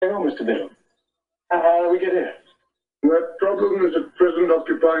Mr. Biddle. How do we get here? That problem is at present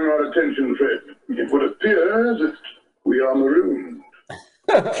occupying our attention, Fred. It would appear that we are marooned.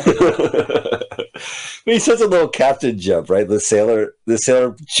 He says a little captain jump, right? The sailor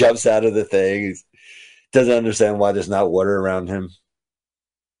jumps out of the thing. He doesn't understand why there's not water around him.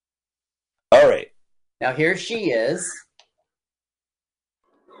 All right. Now here she is.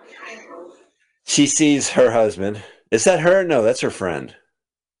 She sees her husband. Is that her? No, that's her friend.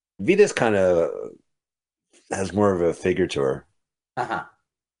 Vita's kind of has more of a figure to her. Uh-huh.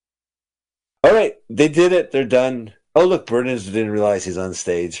 All right, they did it. They're done. Oh, look, Berners didn't realize he's on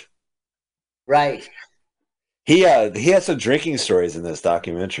stage. Right. He had some drinking stories in this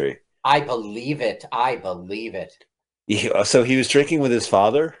documentary. I believe it. So he was drinking with his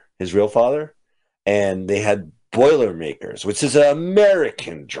father, his real father, and they had Boilermakers, which is an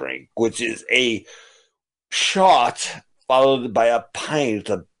American drink, which is a shot followed by a pint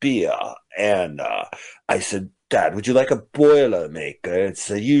of beer. And I said, Dad, would you like a Boilermaker? It's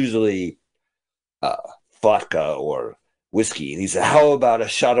usually vodka or whiskey. And he said, how about a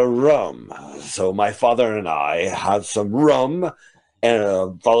shot of rum? So my father and I had some rum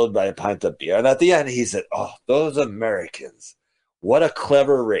and followed by a pint of beer. And at the end, he said, oh, those Americans, what a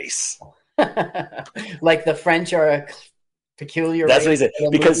clever race. Like the French are a peculiar That's race. what he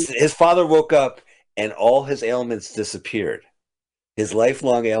said. Because his father woke up and all his ailments disappeared. His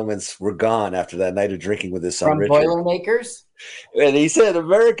lifelong ailments were gone after that night of drinking with his son, From Richard. Boilermakers? And he said,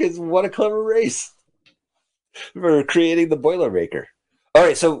 Americans, what a clever race for creating the Boilermaker. All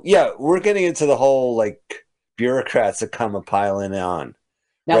right, so yeah, we're getting into the whole like bureaucrats that come a piling on.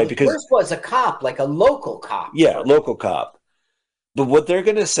 Now, right? the first was a cop, like a local cop. Yeah, local cop. But what they're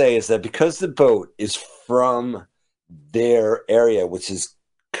going to say is that because the boat is from their area, which is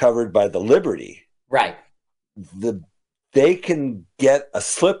covered by the Liberty, right? They can get a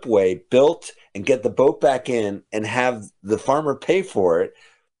slipway built and get the boat back in and have the farmer pay for it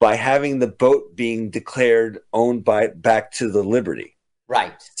by having the boat being declared owned back to the Liberty.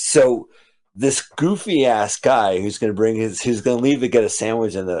 Right. So this goofy ass guy who's going to leave to get a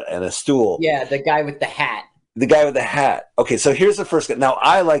sandwich and a stool. Yeah, the guy with the hat. The guy with the hat. Okay, so here's the first guy. Now,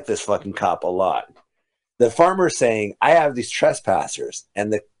 I like this fucking cop a lot. The farmer's saying, I have these trespassers.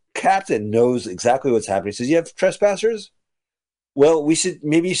 And the captain knows exactly what's happening. He says, you have trespassers? Well,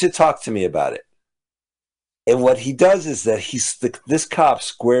 maybe you should talk to me about it. And what he does is that this cop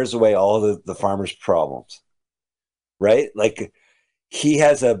squares away all the farmer's problems. Right? Like, he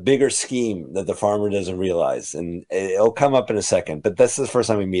has a bigger scheme that the farmer doesn't realize. And it'll come up in a second. But that's the first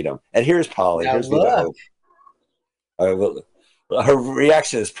time we meet him. And here's Polly. Now here's Vita Hope. All right, well, her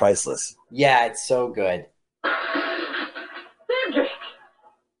reaction is priceless. Yeah, it's so good.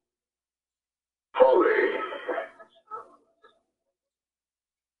 Polly.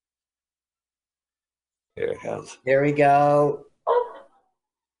 Here it comes. Here we go.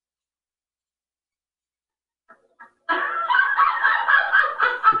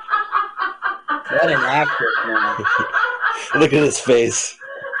 What an actress, man. Look at his face.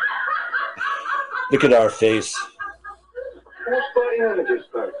 Look at our face. What's body images,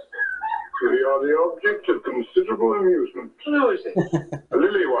 folks? We are the object of considerable amusement. Who is it? A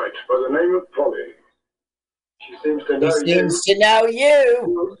lily white by the name of Polly. She seems to know He seems to know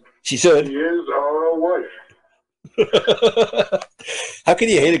you. She should. She is our wife. How can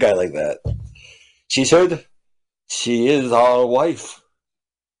you hate a guy like that? She should. She is our wife.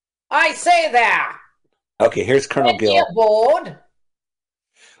 I say there. Okay, here's Colonel Gill. Aboard.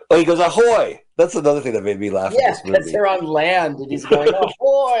 Oh, he goes, ahoy! That's another thing that made me laugh Yeah, at this because movie. they're on land and he's going,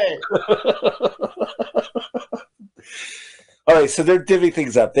 ahoy! All right, so they're divvying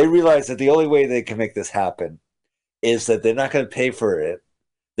things up. They realize that the only way they can make this happen is that they're not going to pay for it.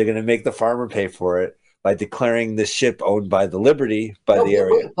 They're going to make the farmer pay for it by declaring the ship owned by the Liberty by the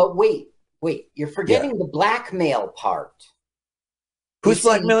area. But wait. You're forgetting the blackmail part. Who's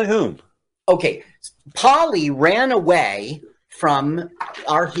blackmailing whom? Okay, Polly ran away from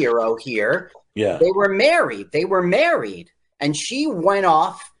our hero here. Yeah. They were married. And she went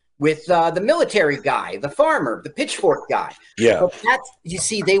off with the military guy, the farmer, the pitchfork guy. Yeah. But you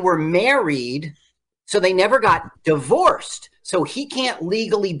see, they were married, so they never got divorced. So he can't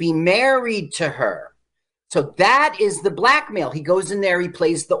legally be married to her. So that is the blackmail. He goes in there, he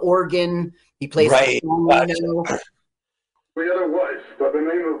plays the organ, he plays the piano. We had a wife by the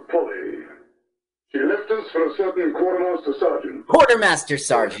name of Polly. She left us for a certain quartermaster sergeant. Quartermaster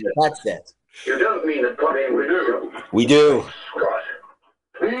sergeant, that's it. You don't mean that Polly we do. We do. Scott.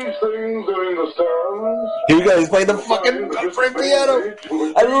 These things are in the stars. Here you go. He's playing the fucking piano.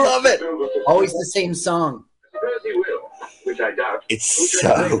 I love it. Always the same song. Suppose he will, which I doubt. It's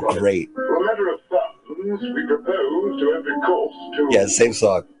so great. For a matter of funds, we propose to have recourse to... Yeah, same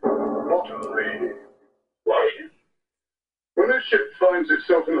song. Waterley. Why? When a ship finds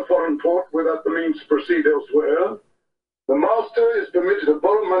itself in a foreign port without the means to proceed elsewhere, the master is permitted to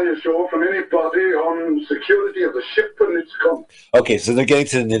borrow money ashore from any party on security of the ship and its contents. Okay, so they're getting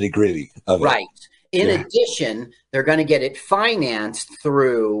to the nitty-gritty of it. Right. In addition, they're going to get it financed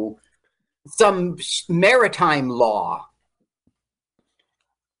through some maritime law.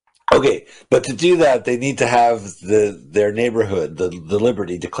 Okay, but to do that, they need to have their neighborhood, the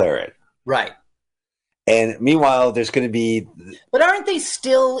Liberty, declare it. Right. And meanwhile, there's going to be... But aren't they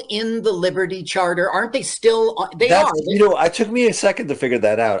still in the Liberty Charter? Aren't they still... They are. You know, it took me a second to figure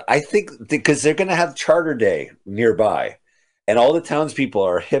that out. I think because they're going to have Charter Day nearby, and all the townspeople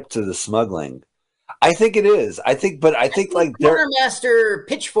are hip to the smuggling. I think it is. I think like... Quartermaster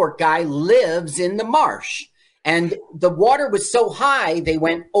Pitchfork guy lives in the marsh. And the water was so high, they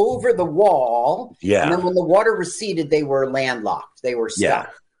went over the wall. Yeah. And then when the water receded, they were landlocked. They were stuck. Yeah.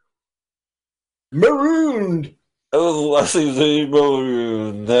 Marooned. Oh, I see the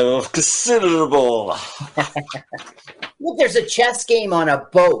maroon. That was considerable. Look, there's a chess game on a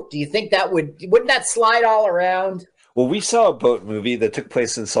boat. Do you think that wouldn't that slide all around? Well, we saw a boat movie that took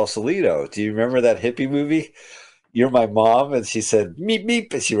place in Sausalito. Do you remember that hippie movie? You're my mom, and she said, meep,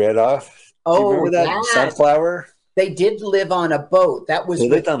 meep, and she ran off. Do you remember that? Sunflower? They did live on a boat. That was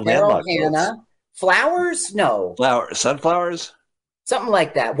with Carol Hannah. Flowers? No. Sunflowers? Something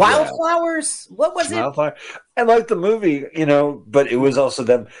like that. Wildflowers? Yeah. What was it? I liked the movie, you know, but it was also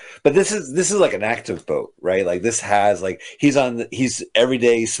them. But this is like an active boat, right? Like this has like he's every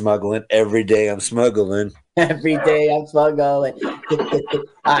day smuggling. Every day I'm smuggling. Every day I'm smuggling.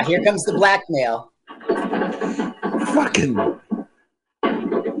 Here comes the blackmail. Fucking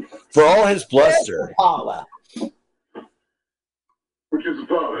for all his bluster. Paula. Which is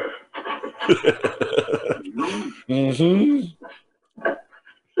Paula. Mm-hmm.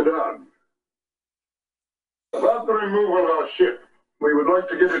 Sit down. About the removal of our ship, we would like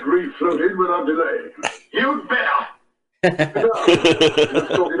to get it refloated without delay. You'd better. Sit down. Let's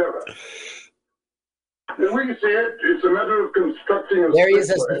talk it over. As we see it, it's a matter of constructing a... There he is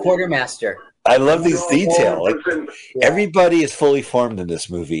as the quartermaster. I love these details. Like, everybody is fully formed in this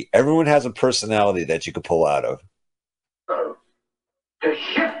movie. Everyone has a personality that you could pull out of. Oh. To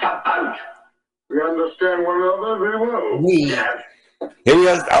shift a boat. We understand one another very well. Yes. Here he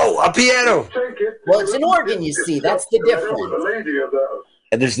goes. Oh, a piano. Well, it's an organ, you see. That's the difference.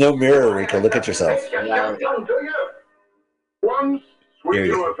 And there's no mirror where you can look at yourself. Once we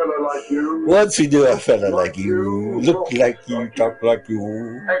knew a fellow like you. Once we knew a fellow like you. Look like you, talk like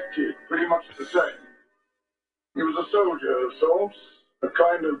you. Acted pretty much the same. He was a soldier of sorts, a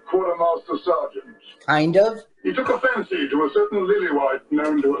kind of quartermaster sergeant. Kind of? He took a fancy to a certain lily-white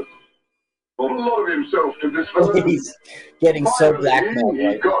known to us. Put a lot of himself to this fellow. He's getting so blackmailed.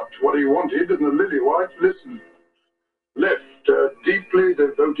 He got what he wanted, and the lily-white listened. Left a deeply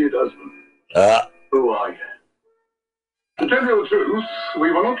devoted husband. Who are you? To tell you the truth,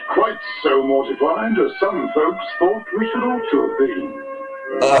 we were not quite so mortified as some folks thought we should ought to have been.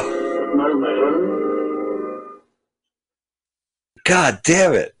 No matter. God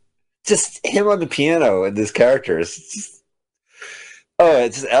damn it. Just him on the piano and this character. It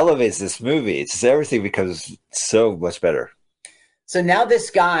just elevates this movie. It's just everything becomes so much better. So now this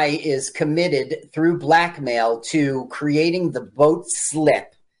guy is committed through blackmail to creating the boat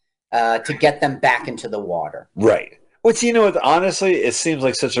slip to get them back into the water. Right. Which, you know what, honestly, it seems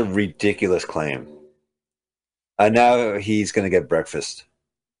like such a ridiculous claim. Now he's going to get breakfast.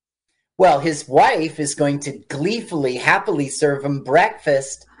 Well, his wife is going to gleefully, happily serve him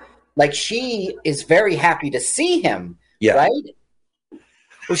breakfast. Like, she is very happy to see him, right?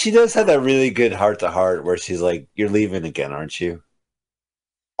 Well, she does have that really good heart-to-heart where she's like, you're leaving again, aren't you?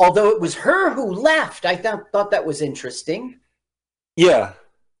 Although it was her who left. I thought that was interesting. Yeah.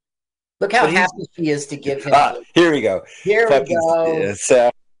 Look how happy she is to give him. Here we go. Here we go.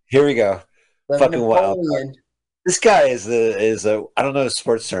 Here we go. Fucking Napoleon. wild. This guy is a I don't know the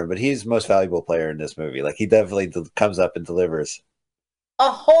sports term, but he's the most valuable player in this movie. Like, he definitely comes up and delivers.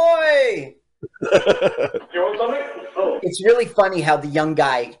 Ahoy! You want something? Oh. It's really funny how the young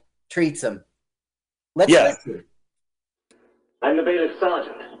guy treats him. Let's listen. I'm the bailiff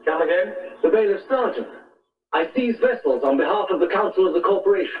sergeant. Come again? The bailiff sergeant. I seize vessels on behalf of the council of the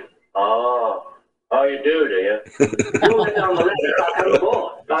corporation. Oh, you do you? You let down the letter, I come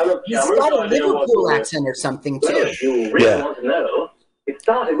aboard. Now look, He's got a Liverpool accent or something, too. Well, if you really want to know, it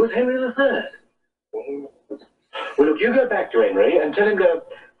started with Henry III. Well, look, you go back to Henry and tell him to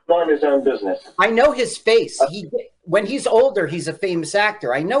mind his own business. I know his face. when he's older, he's a famous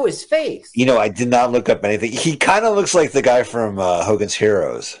actor. I know his face. You know, I did not look up anything. He kind of looks like the guy from Hogan's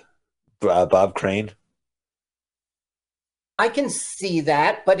Heroes, Bob Crane. I can see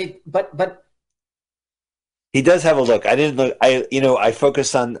that, but he does have a look. I didn't look. I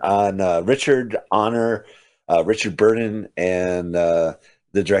focused on Richard Honor, Richard Burton, and the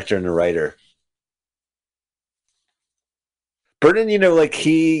director and the writer. Burton, like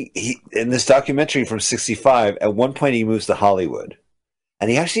he in this documentary from '65, at one point he moves to Hollywood,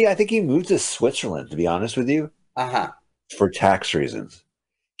 and I think he moved to Switzerland. To be honest with you, for tax reasons.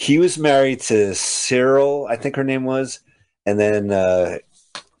 He was married to Cyril, I think her name was, and then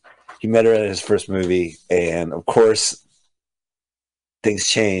he met her at his first movie, and of course, things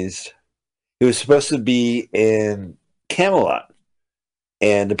changed. He was supposed to be in Camelot.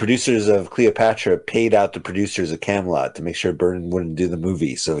 And the producers of Cleopatra paid out the producers of Camelot to make sure Burton wouldn't do the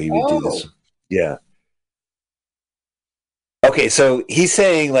movie, so he would do this. Yeah. Okay, so he's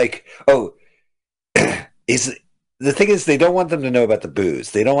saying the thing is they don't want them to know about the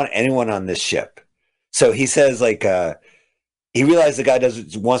booze. They don't want anyone on this ship. So he says he realized the guy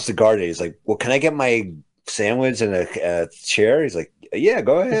wants to guard it. He's like, well, can I get my sandwich and a chair? He's like, yeah,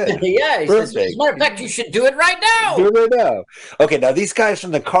 go ahead. Yeah, he says, as a matter of fact, you should do it right now. Do it right now. Okay, now these guys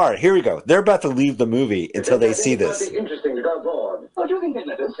from the car, here we go. They're about to leave the movie until they see this. It might be interesting to go aboard. What do you think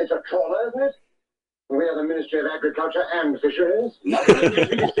it is? It's a trawler, isn't it? We are the Ministry of Agriculture and Fisheries. Nothing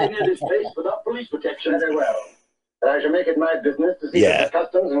interesting to stay near this place without police protection. Very well. I shall make it my business to see if the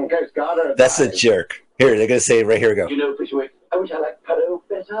Customs and Coast Guard are That's a jerk. Here, they're going to say it right here. Go. You know, Fishwick, I wish I liked Perot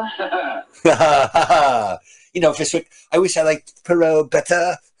better. Fishwick, I wish I liked Perot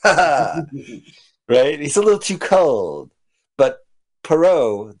better. Right? He's a little too cold. But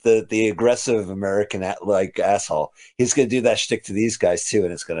Perot, the aggressive American asshole, he's going to do that shtick to these guys too,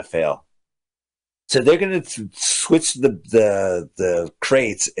 and it's going to fail. So they're going to switch the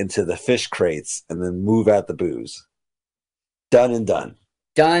crates into the fish crates and then move out the booze. Done and done.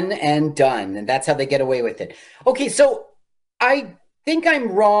 Done and done. And that's how they get away with it. Okay, so I think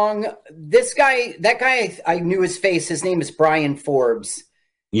I'm wrong. That guy, I knew his face. His name is Brian Forbes.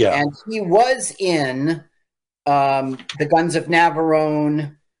 Yeah. And he was in The Guns of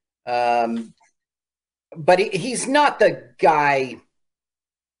Navarone. But he's not the guy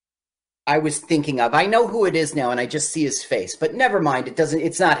I was thinking of. I know who it is now, and I just see his face. But never mind.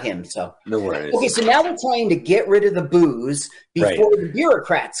 It's not him. So no worries. Okay, so now we're trying to get rid of the booze before the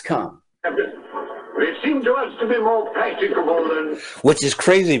bureaucrats come. It seemed to us to be more practicable than... Which is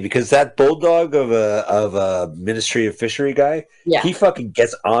crazy because that bulldog of a Ministry of Fishery guy, he fucking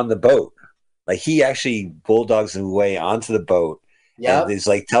gets on the boat. Like he actually bulldogs his way onto the boat. Yeah, and he's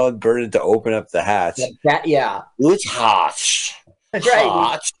like telling Burton to open up the hatch. It's hot. That's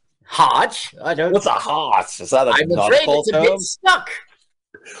right. Hot? I don't. What's a hot? Is that a I'm afraid it's a bit stuck.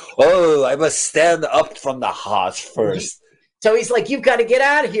 Oh, I must stand up from the hot first. So he's like, you've got to get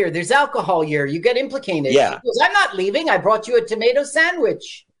out of here. There's alcohol here. You get implicated. Yeah. He goes, I'm not leaving. I brought you a tomato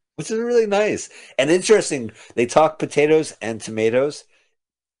sandwich. Which is really nice. And interesting. They talk potatoes and tomatoes.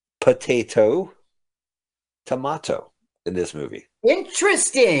 Potato. Tomato in this movie.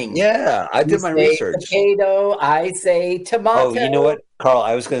 Interesting. Yeah. I did my research. Potato. I say tomato. Oh, you know what, Carl?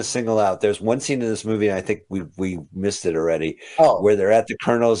 I was going to single out. There's one scene in this movie, and I think we missed it already, where they're at the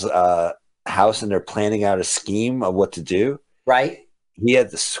Colonel's house and they're planning out a scheme of what to do. Right. He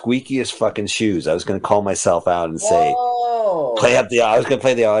had the squeakiest fucking shoes. I was going to call myself out and say, I was going to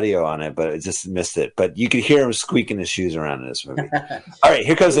play the audio on it, but I just missed it. But you could hear him squeaking his shoes around in this movie. All right,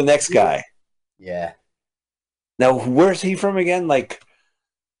 here comes the next guy. Yeah. Now, where's he from again? Like,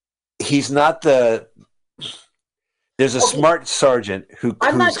 he's not the... There's a smart sergeant who's going to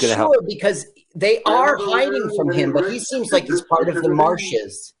help. I'm not sure because they are hiding from him, but he seems like he's part of the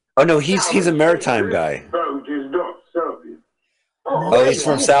marshes. Oh, no, he's a maritime guy. Oh, he's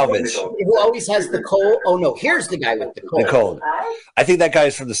from salvage. Who always has the coal? Oh, no, here's the guy with the coal. The coal. I think that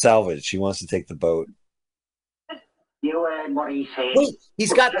guy's from the salvage. He wants to take the boat. You heard what he said. Wait,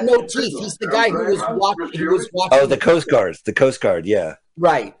 he's got no teeth. He's the guy who was watching. Oh, the Coast Guard. The Coast Guard, yeah.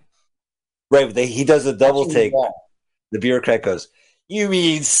 Right. Right, he does a double take. The bureaucrat goes, you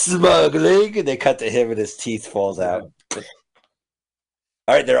mean smuggling? And they cut to him and his teeth falls out.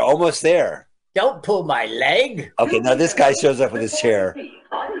 All right, they're almost there. Don't pull my leg. Okay, now this guy shows up with his chair.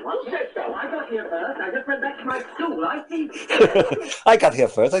 I got here first. I just went back to my stool. I got here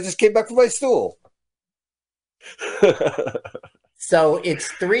first. I just came back from my stool. So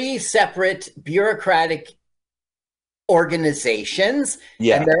it's 3 separate bureaucratic organizations.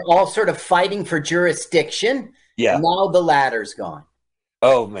 Yeah. And they're all sort of fighting for jurisdiction. Yeah. And now the ladder's gone.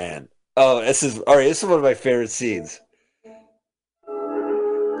 Oh, man. Oh, this is all right. This is one of my favorite scenes.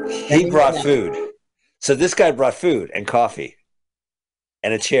 He brought food. So this guy brought food and coffee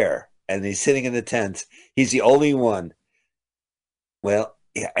and a chair, and he's sitting in the tent. He's the only one. Well,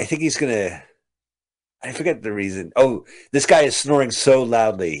 yeah, I think he's gonna. I forget the reason. Oh, this guy is snoring so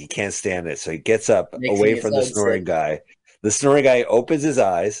loudly he can't stand it. So he gets up away from the snoring guy. The snoring guy opens his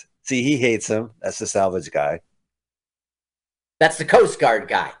eyes. See, he hates him. That's the salvage guy. That's the Coast Guard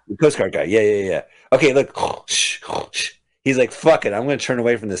guy. The Coast Guard guy. Yeah. Okay, look. He's like, fuck it. I'm going to turn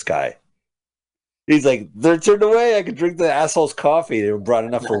away from this guy. He's like, they're turned away. I could drink the asshole's coffee. They brought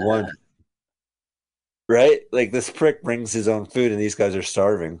enough for one. Right? Like, this prick brings his own food, and these guys are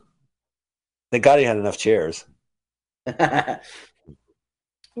starving. Thank God he had enough chairs. Yeah,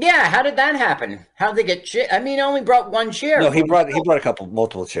 how did that happen? How did they get I mean, he only brought one chair. No, he brought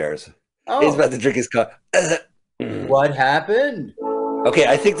multiple chairs. Oh. He's about to drink his coffee. What happened? Okay,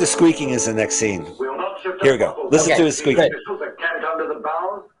 I think the squeaking is the next scene. Here we go. Listen to his squeaking.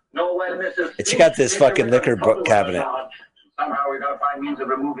 And check out this fucking liquor cabinet. Somehow we gotta find means of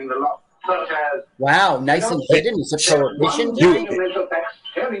removing the lock, such as wow, nice and hidden. It's a prohibition.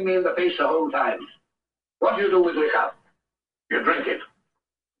 Staring me in the face the whole time. What do you do with liquor? You drink it.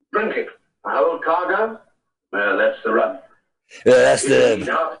 Drink it. A whole cargo? Well, that's the rub. That's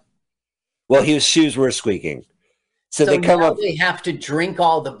the. Well, his shoes were squeaking. So they come up. They have to drink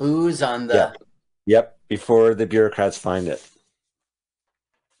all the booze on the. Yep. Before the bureaucrats find it.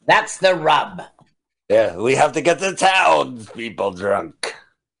 That's the rub. Yeah, we have to get the townspeople drunk.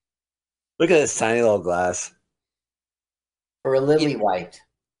 Look at this tiny little glass. For a lily white.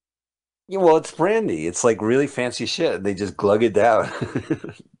 Yeah, well, it's brandy. It's like really fancy shit. They just glug it down.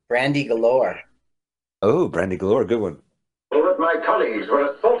 Brandy galore. Oh, brandy galore. Good one. All of my colleagues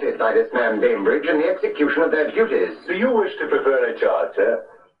were assaulted by this man Bainbridge in the execution of their duties. Do you wish to prefer a charge, sir?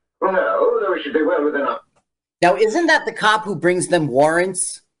 No, though we should be well within our... Now, isn't that the cop who brings them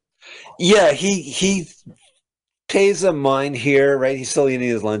warrants? Yeah, he pays them mine here, right? He's still eating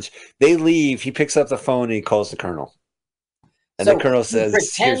his lunch. They leave. He picks up the phone and he calls the colonel. And so the colonel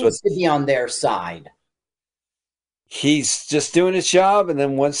says, "Here's what to be on their side." He's just doing his job, and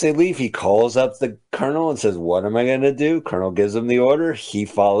then once they leave, he calls up the colonel and says, "What am I going to do?" Colonel gives him the order. He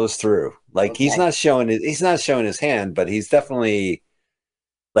follows through. Like he's not showing his hand, but he's definitely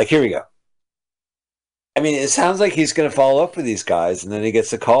like, here we go. I mean, it sounds like he's going to follow up with these guys, and then he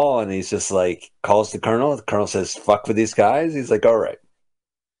gets a call, and he's just like, calls the colonel. The colonel says, "Fuck with these guys." He's like, "All right."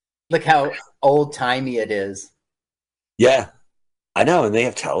 Look how old-timey it is. Yeah, I know. And they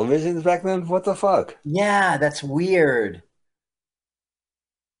have televisions back then? What the fuck? Yeah, that's weird.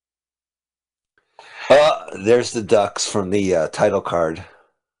 There's the ducks from the title card.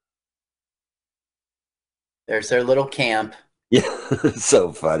 There's their little camp. Yeah,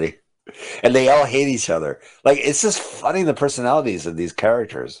 so funny. And they all hate each other. Like, it's just funny, the personalities of these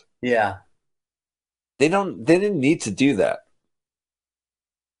characters. Yeah. They didn't need to do that.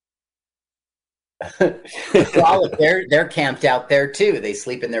 Well, they're camped out there too. They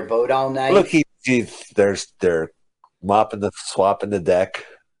sleep in their boat all night. Look, they're swapping the deck.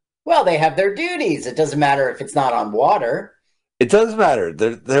 Well, they have their duties. It doesn't matter if it's not on water. It does matter.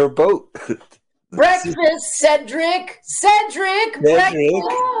 They're a boat. Breakfast, Cedric. Breakfast.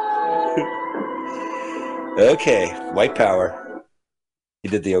 Okay, white power. He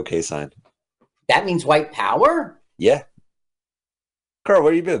did the okay sign. That means white power? Yeah. Carl,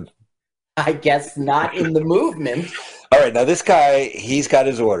 where you been? I guess not in the movement. All right, now this guy, he's got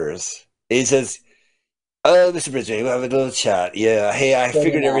his orders. He says, "Oh, Mr. Bridget, we'll have a little chat. Yeah, hey, I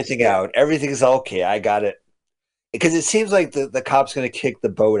figured everything out. Everything's okay. I got it." Because it seems like the cop's going to kick the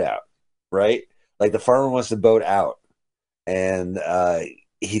boat out, right? Like the farmer wants the boat out. And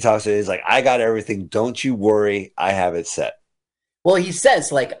he talks to it. He's like, "I got everything. Don't you worry. I have it set." Well, he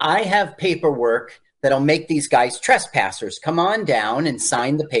says, like, "I have paperwork that'll make these guys trespassers. Come on down and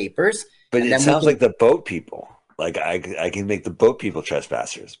sign the papers." But it sounds like the boat people. Like, I can make the boat people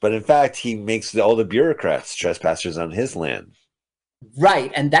trespassers. But in fact, he makes all the bureaucrats trespassers on his land. Right.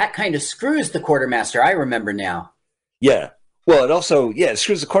 And that kind of screws the quartermaster. I remember now. Yeah. Well, it also, it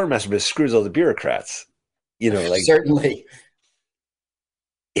screws the quartermaster, but it screws all the bureaucrats. You know, like. Certainly.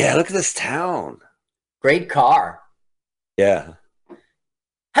 Yeah, look at this town. Great car. Yeah.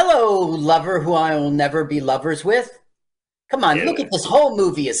 Hello, lover who I will never be lovers with. Come on, look at this whole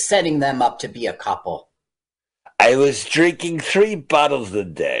movie is setting them up to be a couple. I was drinking 3 bottles a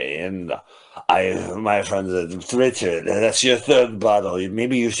day, and my friend said, "Richard, that's your 3rd bottle.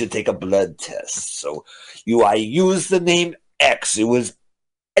 Maybe you should take a blood test." So I used the name X. It was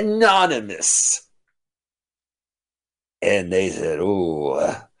anonymous. And they said, "Ooh."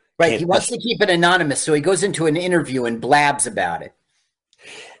 Right. He wants to keep it anonymous, so he goes into an interview and blabs about it.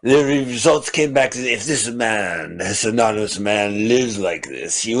 The results came back. If this man, this anonymous man, lives like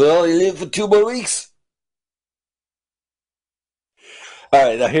this, he will only live for 2 more weeks. All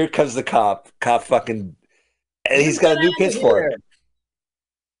right, now here comes the cop. Cop fucking, and he's got a new pitchfork.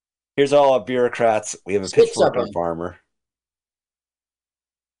 Here's all our bureaucrats. We have a pitchfork and a farmer.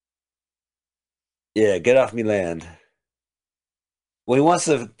 Yeah, get off me land. Well, he wants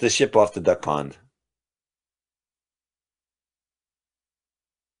the ship off the duck pond.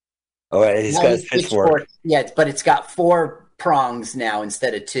 All right, he's got his pitchfork. Yeah, but it's got 4 prongs now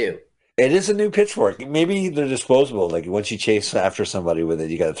instead of 2. It is a new pitchfork. Maybe they're disposable. Like once you chase after somebody with it,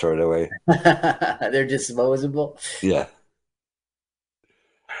 you got to throw it away. They're disposable. Yeah.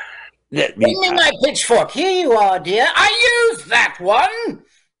 Bring me my pitchfork. Here you are, dear. I used that one.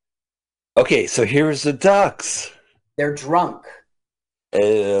 Okay, so here's the ducks. They're drunk.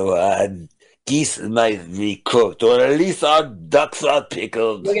 Geese might be cooked, or at least our ducks are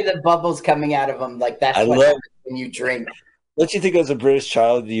pickled. Look at the bubbles coming out of them. Like that's what happens when you drink. Don't you think as a British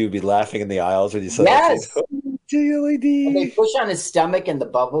child you'd be laughing in the aisles when you saw that? Yes. When they push on his stomach and the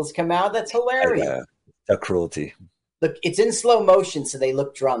bubbles come out. That's hilarious. That cruelty. Look, it's in slow motion, so they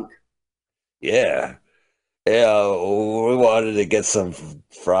look drunk. Yeah. Yeah, we wanted to get some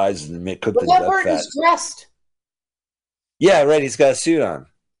fries and cook the duck fat. Is dressed. Yeah, right. He's got a suit on.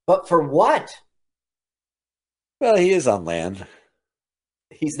 But for what? Well, he is on land.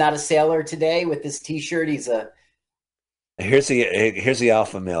 He's not a sailor today with this T-shirt. He's a... Here's the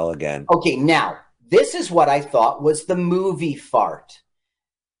alpha male again. Okay, now, this is what I thought was the movie fart.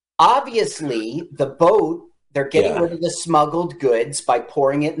 Obviously, the boat, they're getting rid of the smuggled goods by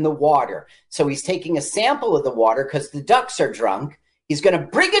pouring it in the water. So he's taking a sample of the water because the ducks are drunk. He's going to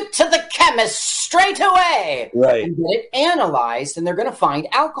bring it to the chemist straight away. Right. And get it analyzed, and they're going to find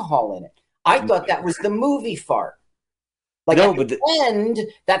alcohol in it. I thought that was the movie fart. Like no, at the end,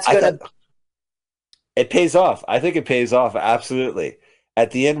 that's going to... It pays off. I think it pays off, absolutely.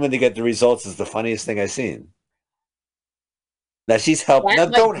 At the end, when they get the results, is the funniest thing I've seen. Now, she's helping. Now,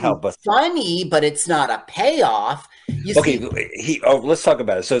 don't help us. Funny, but it's not a payoff. Let's talk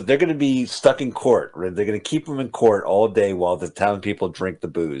about it. So they're going to be stuck in court. Right? They're going to keep them in court all day while the town people drink the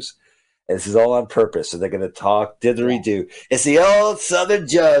booze. And this is all on purpose. So they're going to talk diddly-do. It's the old Southern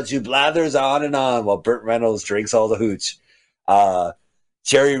judge who blathers on and on while Burt Reynolds drinks all the hooch.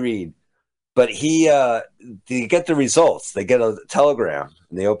 Jerry Reed. But they get the results. They get a telegram,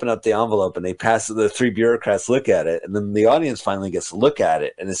 and they open up the envelope, and they pass it. The 3 bureaucrats look at it, and then the audience finally gets to look at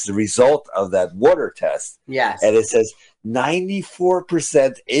it, and it's the result of that water test. Yes. And it says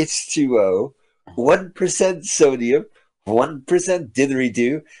 94% H2O, 1% sodium, 1%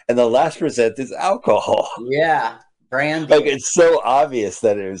 didgeridoo, and the last percent is alcohol. Yeah, brandy. Like, it's so obvious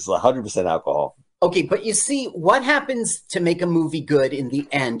that it was 100% alcohol. Okay, but you see, what happens to make a movie good in the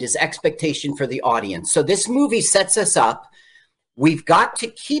end is expectation for the audience. So this movie sets us up. We've got to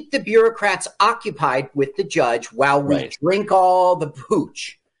keep the bureaucrats occupied with the judge while we drink all the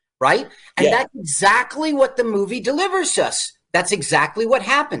pooch, right? And that's exactly what the movie delivers us. That's exactly what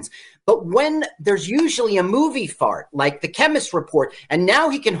happens. But when there's usually a movie fart, like the chemist report, and now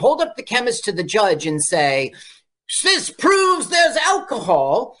he can hold up the chemist to the judge and say, this proves there's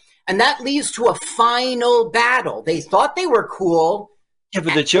alcohol. And that leads to a final battle. They thought they were cool. Yeah,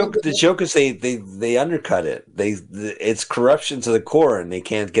 but the joke is they undercut it. It's corruption to the core, and they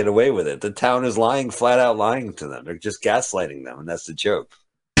can't get away with it. The town is flat out lying to them. They're just gaslighting them, and that's the joke.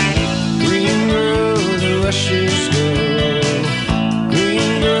 Green road, the rushes go.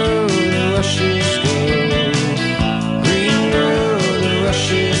 Green road, the rushes go. Green road, the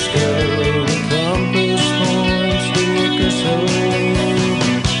rushes go. The compass points, the workers hold.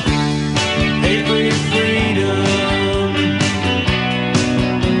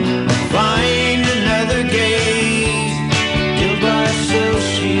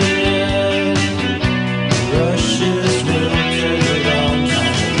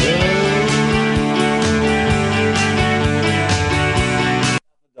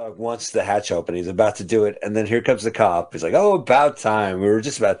 Wants the hatch open. He's about to do it, and then here comes the cop. He's like, "Oh, about time. We were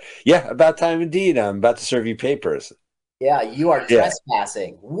just about time indeed. I'm about to serve you papers." Yeah, you are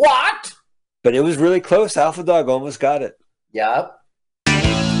trespassing. What? But it was really close. Alpha Dog almost got it. Yep.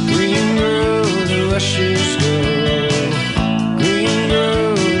 Green road, the rushes go. Green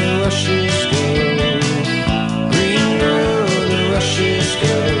road, the rushes go. Green road, the rushes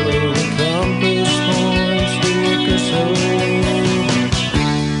go. The compass points, the workers hold.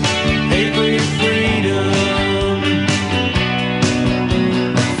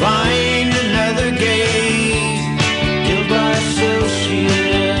 Find another gate, killed by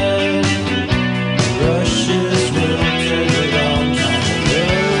associate.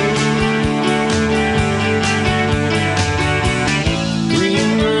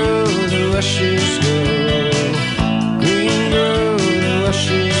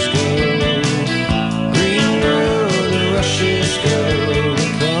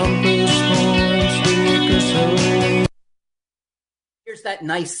 there's that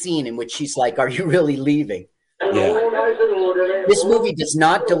nice scene in which she's like, "Are you really leaving?" Yeah. This movie does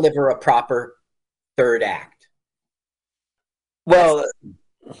not deliver a proper third act. Well,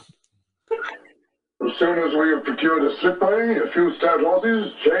 As soon as we have procured a slip buggy, a few stout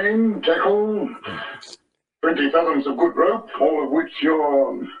horses, chain, tackle, 20 fathoms of good rope, all of which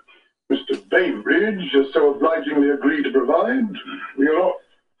your Mr. Bainbridge has so obligingly agreed to provide, we are off.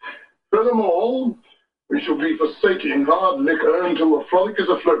 Furthermore, we shall be forsaking hard liquor until the frolic is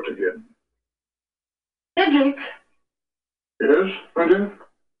afloat again. Cedric, Yes, my dear?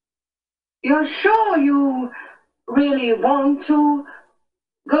 you're sure you really want to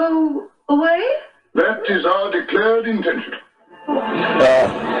go away? That is our declared intention.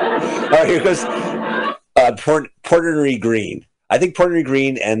 here goes Portery Green. I think Portery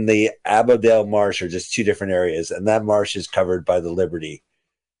Green and the Abodale Marsh are just two different areas, and that marsh is covered by the Liberty.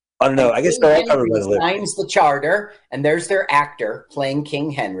 I don't know. I guess they're all covered by the Liberty. Signs the charter, and there's their actor playing King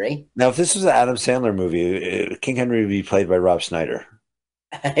Henry. Now, if this was an Adam Sandler movie, King Henry would be played by Rob Schneider.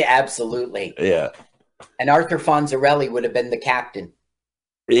 Absolutely. Yeah. And Arthur Fonzarelli would have been the captain.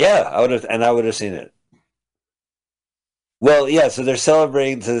 Yeah, I would have seen it. Well, yeah, so they're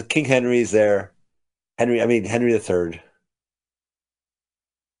celebrating. So King Henry's there. Henry III.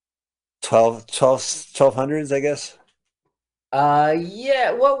 1200s, I guess.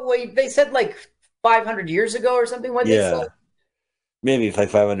 Yeah. Well, wait, they said like 500 years ago or something. What they say? Maybe like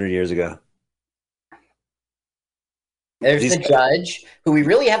 500 years ago. There's the judge, who we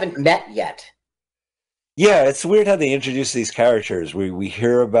really haven't met yet. Yeah, it's weird how they introduce these characters. We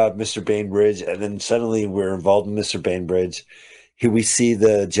hear about Mr. Bainbridge, and then suddenly we're involved in Mr. Bainbridge. Here we see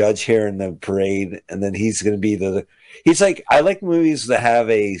the judge here in the parade, and then he's going to be he's like, I like movies that have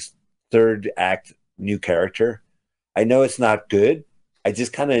a third act new character. I know it's not good. I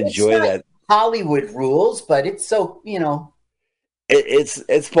just kind of enjoy that. Hollywood rules, but it's so, It's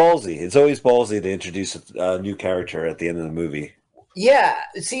ballsy. It's always ballsy to introduce a new character at the end of the movie. Yeah.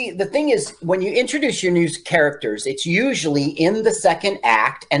 See, the thing is, when you introduce your new characters, it's usually in the second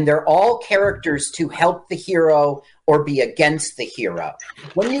act, and they're all characters to help the hero or be against the hero.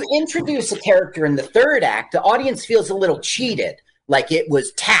 When you introduce a character in the third act, the audience feels a little cheated, like it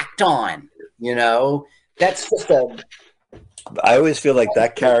was tacked on, That's just I always feel like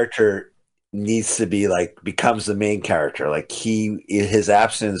that character needs to be becomes the main character. Like his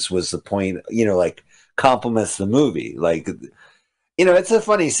absence was the point, complements the movie. It's a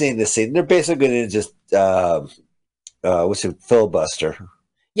funny scene, this scene. They're basically going to just, filibuster.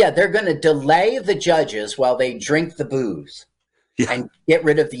 Yeah, they're going to delay the judges while they drink the booze and get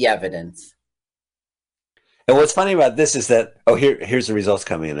rid of the evidence. And what's funny about this is that, here's the results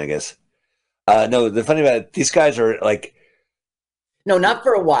coming in, I guess. No, the funny about it, these guys are No, not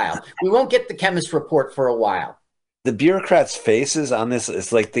for a while. We won't get the chemist report for a while. The bureaucrats' faces on this,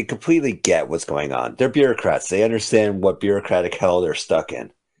 it's like they completely get what's going on. They're bureaucrats. They understand what bureaucratic hell they're stuck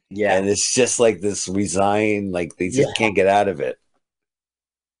in. Yeah. And it's just like this resign, they just can't get out of it.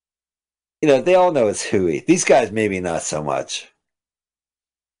 They all know it's hooey. These guys, maybe not so much.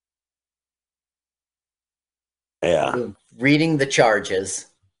 Yeah. Reading the charges.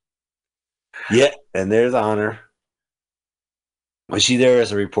 Yeah, and there's Honor. Was she there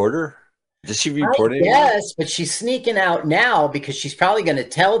as a reporter? Did she report it? Yes, but she's sneaking out now because she's probably going to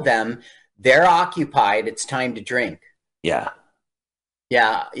tell them they're occupied. It's time to drink. Yeah.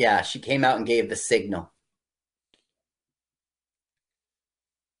 Yeah. She came out and gave the signal.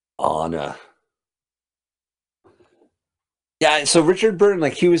 Anna. Yeah, so Richard Burton,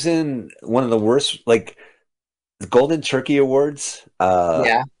 he was in one of the worst, the Golden Turkey Awards.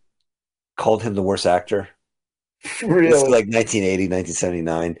 Called him the worst actor. Really? It's 1980,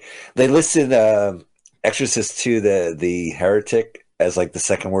 1979. They listed Exorcist 2, the Heretic, as the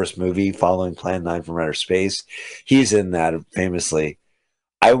second worst movie following Plan 9 from Outer Space. He's in that famously.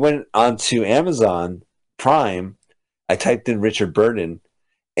 I went onto Amazon Prime. I typed in Richard Burton,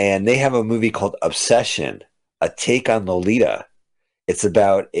 and they have a movie called Obsession, a take on Lolita. It's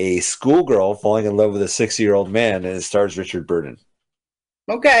about a schoolgirl falling in love with a 60-year-old man, and it stars Richard Burton.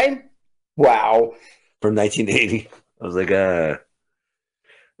 Okay. Wow. From 1980. I was like,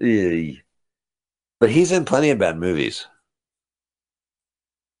 But he's in plenty of bad movies.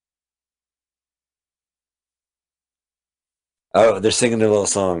 Oh, they're singing their little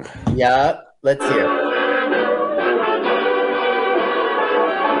song. Yeah, let's hear.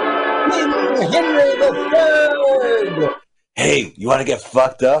 Henry III! Hey, you want to get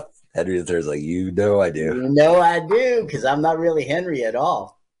fucked up? Henry III's like, I do. I do, because I'm not really Henry at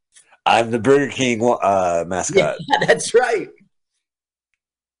all. I'm the Burger King mascot. Yeah, that's right.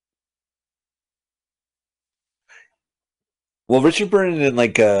 Well, Richard Burton and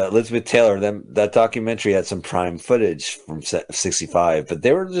Elizabeth Taylor, that documentary had some prime footage from '65, but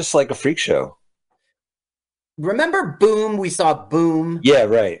they were just like a freak show. Remember Boom? We saw Boom. Yeah,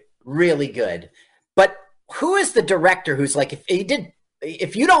 right. Really good. But who is the director who's like,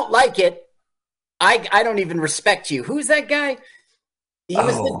 if you don't like it, I don't even respect you. Who's that guy? He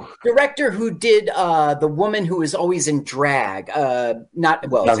was the director who did The Woman Who Is Always in Drag. John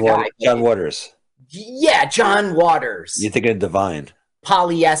Waters. Yeah, John Waters. You think of Divine.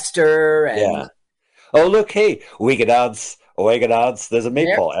 Polyester. And oh, look, hey, we can dance. There's a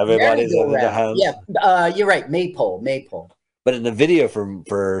maypole. Everybody's in the house. Yeah, you're right. Maypole. But in the video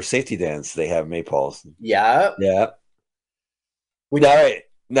for Safety Dance, they have maypoles. Yeah. Yeah. All right.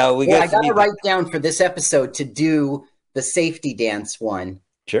 Now I got to write down for this episode to do the Safety Dance one.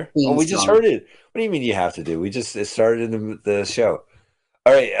 Sure. Oh, we just heard it. What do you mean you have to do? It started in the show.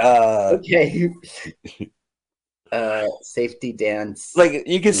 All right. Okay. Safety Dance. Like,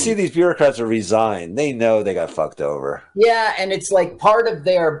 you can see these bureaucrats are resigned. They know they got fucked over. Yeah, and it's like part of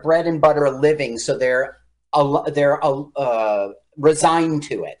their bread and butter living, so they're resigned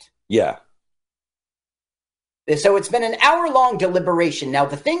to it. Yeah. So it's been an hour-long deliberation. Now,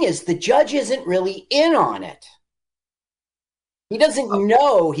 the thing is, the judge isn't really in on it. He doesn't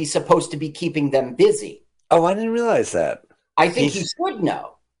know he's supposed to be keeping them busy. Oh, I didn't realize that. I think he should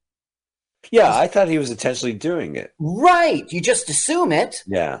know. Yeah, I thought he was intentionally doing it. Right. You just assume it.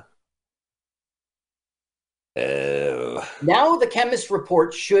 Yeah. Now the chemist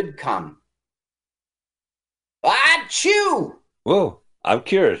report should come. Achoo! Whoa, I'm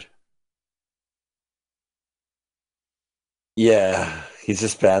cured. Yeah, he's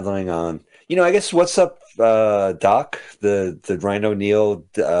just battling on. I guess What's Up, Doc, the Ryan O'Neal,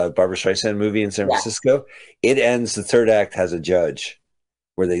 Barbra Streisand movie in San Francisco, it ends, the third act has a judge.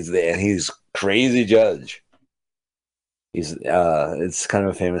 And he's crazy judge. It's kind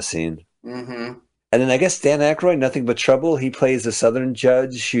of a famous scene. Mm-hmm. And then I guess Dan Aykroyd, Nothing But Trouble. He plays a Southern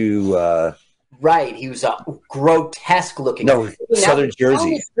judge who. Right, he was a grotesque looking. No, Southern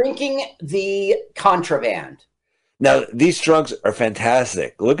Jersey. He's drinking the contraband. Now these drunks are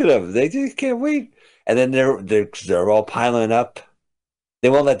fantastic. Look at them; they just can't wait. And then they're all piling up. They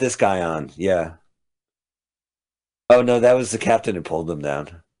won't let this guy on. Yeah. Oh, no, that was the captain who pulled them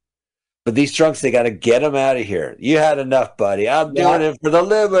down. But these drunks, they got to get them out of here. You had enough, buddy. I'm doing it for the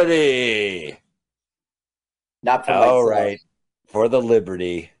liberty. Not for myself. All right. For the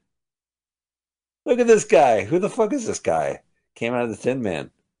liberty. Look at this guy. Who the fuck is this guy? Came out of the Tin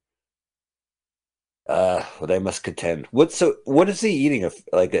Man. Well, they must contend. What is he eating?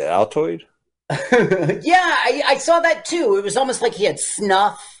 Like an Altoid? Yeah, I saw that too. It was almost like he had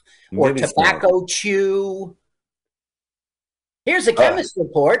snuff or Maybe tobacco chew. Here's a chemist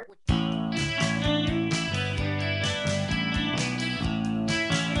report.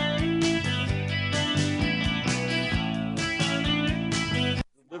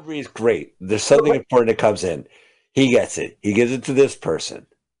 Delivery is great. There's something important that comes in. He gets it. He gives it to this person.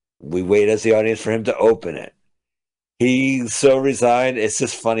 We wait as the audience for him to open it. He's so resigned. It's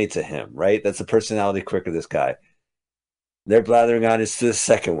just funny to him, right? That's the personality quirk of this guy. They're blathering on. It's the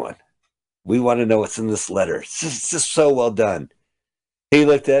second one. We want to know what's in this letter. It's just so well done. He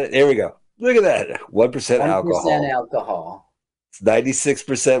looked at it. There we go. Look at that. 1% alcohol. 1% alcohol. It's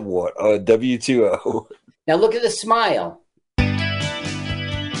 96% water. W2O. Now look at the smile.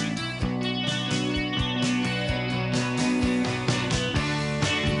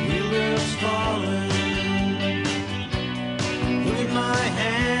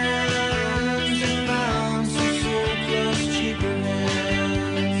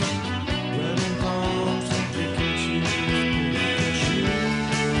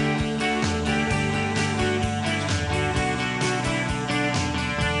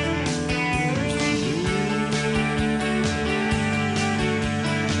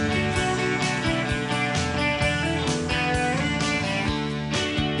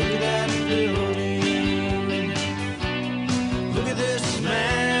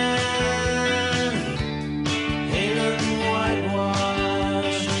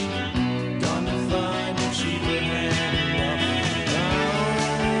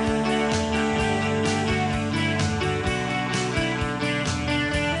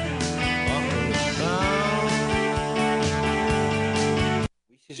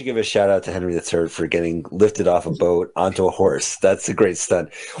 Should give a shout out to Henry III for getting lifted off a boat onto a horse. That's a great stunt.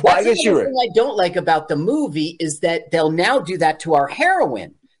 Well, I guess thing I don't like about the movie is that they'll now do that to our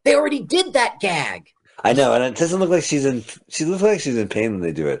heroine. They already did that gag. I know, and it doesn't look like she looks like she's in pain when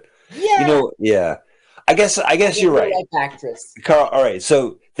they do it. Yeah. Yeah. I guess you're right. Actress. Carl, all right,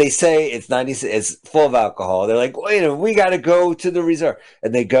 so they say it's 90, it's full of alcohol. They're like, wait a minute, we got to go to the resort.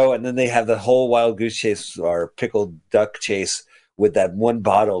 And they go, and then they have the whole wild goose chase or pickled duck chase with that one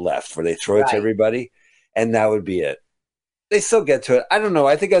bottle left where they throw it to everybody, and that would be it. They still get to it. I don't know.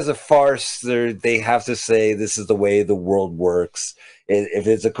 I think as a farce, they have to say this is the way the world works. If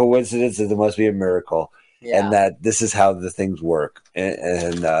it's a coincidence, there must be a miracle, and that this is how the things work,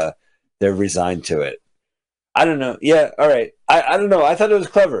 and they're resigned to it. I don't know. Yeah, all right. I don't know. I thought it was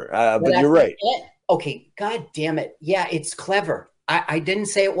clever, but you're right. Okay, God damn it. Yeah, it's clever. I didn't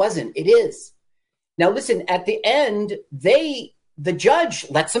say it wasn't. It is. Now, listen, at the end, the judge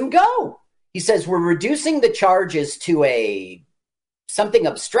lets him go. He says, we're reducing the charges to something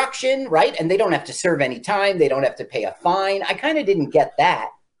obstruction, right? And they don't have to serve any time. They don't have to pay a fine. I kind of didn't get that.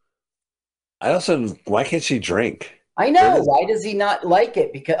 I also, why can't she drink? I know. Why does he not like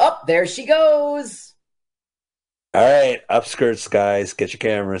it? Because, there she goes. All right, upskirts, guys. Get your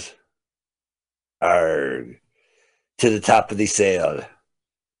cameras. Arrgh. To the top of the sail.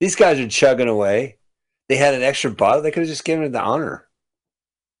 These guys are chugging away. They had an extra bottle. They could have just given it the honor.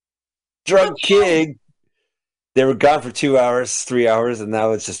 Drunk king. They were gone for 2 hours, 3 hours, and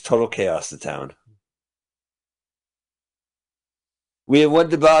now it's just total chaos in town. We have won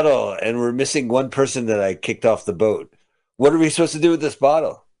the bottle, and we're missing one person that I kicked off the boat. What are we supposed to do with this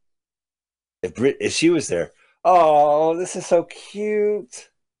bottle? If she was there. Oh, this is so cute.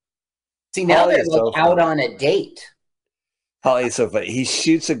 See, now they're out on a date. Holly is so funny. He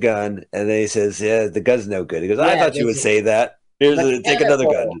shoots a gun, and then he says, yeah, the gun's no good. He goes, I thought you would say that. Take another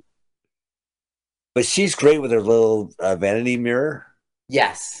gun. But she's great with her little vanity mirror.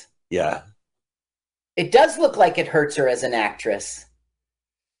 Yes. Yeah. It does look like it hurts her as an actress.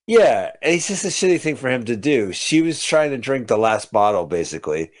 Yeah, and it's just a shitty thing for him to do. She was trying to drink the last bottle,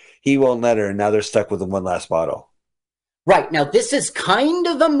 basically. He won't let her, and now they're stuck with the one last bottle. Right. Now, this is kind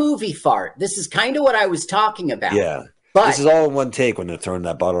of a movie fart. This is kind of what I was talking about. Yeah. But this is all in one take when they're throwing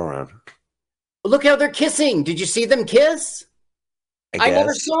that bottle around. Look how they're kissing. Did you see them kiss? I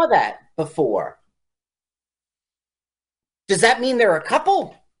never saw that before. Does that mean they're a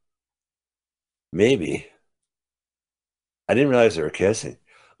couple? Maybe. I didn't realize they were kissing.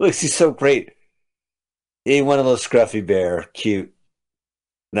 Look, she's so great. He won a little scruffy bear. Cute.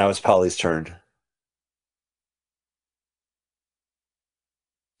 Now it's Polly's turn.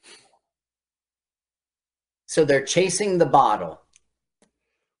 So they're chasing the bottle.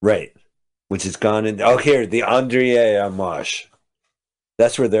 Right. Which is gone in. Oh, here, the Andrea Amash.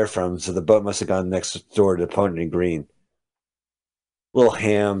 That's where they're from. So the boat must have gone next door to Pony Green. Little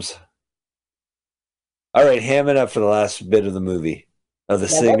hams. All right, ham it up for the last bit of the movie. Of the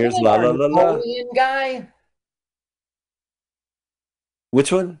singers. La la la la. Guy?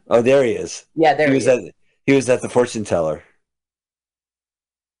 Which one? Oh, there he is. Yeah, there he is. He was at the fortune teller.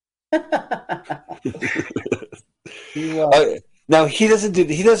 Now he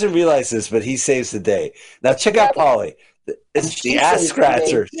doesn't realize this, but he saves the day. Now check out Polly. It's the ass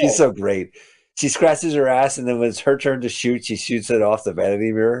scratcher. She's so great. She scratches her ass, and then when it's her turn to shoot, she shoots it off the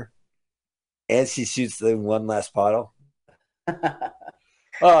vanity mirror. And she shoots the one last bottle.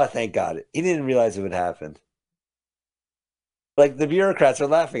 Oh, thank God. He didn't realize it would happen. Like, the bureaucrats are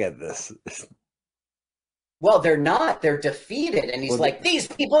laughing at this. Well, they're not. They're defeated. And he's like, these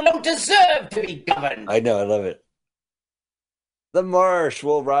people don't deserve to be governed. I know. I love it. The marsh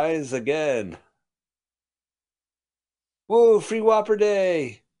will rise again. Whoa, free Whopper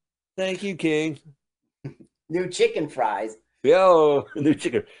Day. Thank you, King. New chicken fries. Yo, new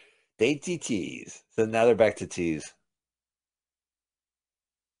chicken. Dainty teas. So now they're back to teas.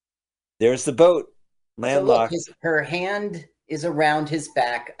 There's the boat. Landlocked. So look, her hand is around his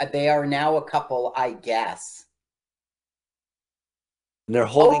back. They are now a couple, I guess. And they're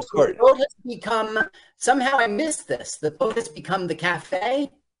holding court. The boat has become, somehow I missed this. The boat has become the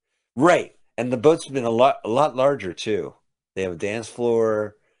cafe. Right. And the boat's been a lot larger too. They have a dance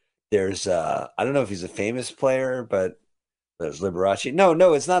floor. There's I don't know if he's a famous player, but there's Liberace.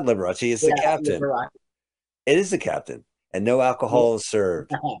 No, it's not Liberace. It's the captain. Liberace. It is the captain. And no alcohol is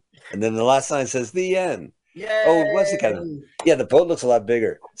served. And then the last line says the end. Yay! Oh, what's the captain? Yeah, the boat looks a lot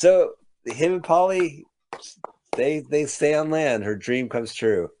bigger. So him and Polly, they stay on land. Her dream comes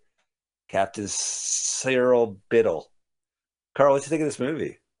true. Captain Cyril Biddle. Carl, what do you think of this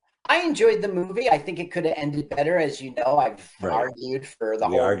movie? I enjoyed the movie. I think it could have ended better. As you know, I've argued for the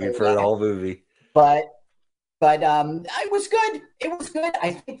whole movie. But it was good. It was good.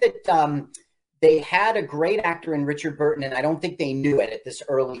 I think that they had a great actor in Richard Burton, and I don't think they knew it at this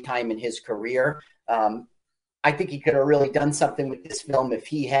early time in his career. I think he could have really done something with this film if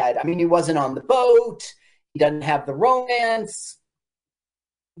he had. I mean, he wasn't on the boat. He doesn't have the romance.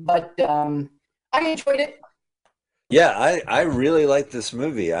 But I enjoyed it. Yeah, I really like this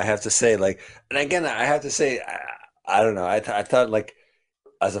movie. I have to say, like, and again, I have to say, I don't know. I thought like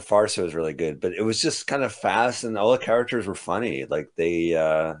as a farce, it was really good, but it was just kind of fast, and all the characters were funny. Like they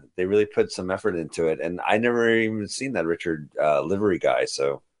really put some effort into it, and I never even seen that Richard Livery guy.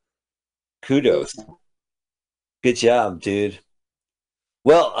 So kudos, good job, dude.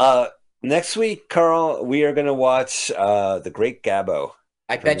 Well, next week, Carl, we are going to watch The Great Gabbo.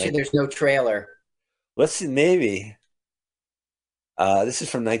 I bet you there's no trailer. Let's see, maybe. This is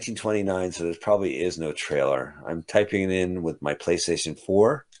from 1929, so there probably is no trailer. I'm typing it in with my PlayStation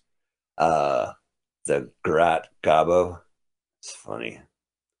 4. The Great Gabbo. It's funny.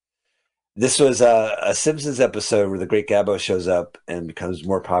 This was a Simpsons episode where the Great Gabbo shows up and becomes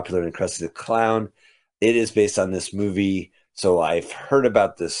more popular than Krusty the Clown. It is based on this movie, so I've heard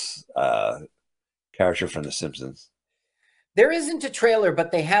about this character from The Simpsons. There isn't a trailer,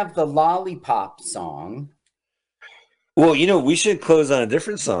 but they have the Lollipop song. Well, we should close on a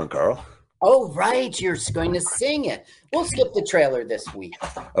different song, Carl. Oh, right. You're going to sing it. We'll skip the trailer this week.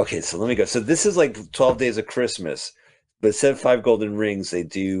 Okay, so let me go. So this is like 12 Days of Christmas, but instead of 5 golden rings, they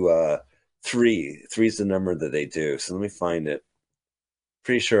do 3. 3 is the number that they do. So let me find it.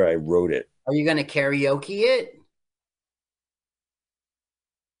 Pretty sure I wrote it. Are you going to karaoke it?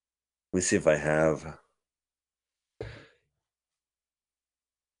 Let me see if I have.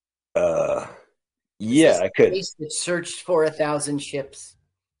 Yeah, I could. That searched for 1,000 ships.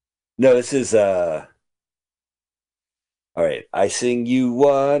 No, this is all right. I sing you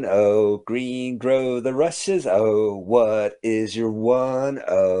one, oh, green grow the rushes, oh, what is your one,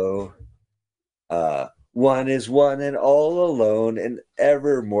 oh? One is one and all alone, and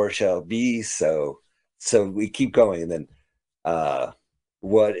evermore shall be so. So we keep going, and then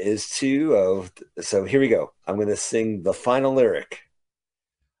what is two, oh? So here we go. I'm going to sing the final lyric.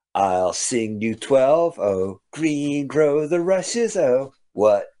 I'll sing you 12, oh, green grow the rushes, oh,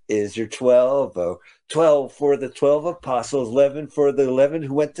 what is your 12, oh, 12 for the 12 apostles, 11 for the 11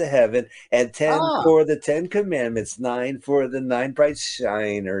 who went to heaven, and 10 for the 10 commandments, 9 for the 9 bright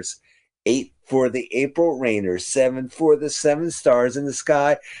shiners, 8 for the April rainers, 7 for the 7 stars in the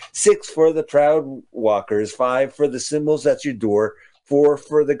sky, 6 for the proud walkers, 5 for the symbols at your door, 4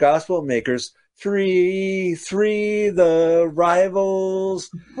 for the gospel makers, 3 the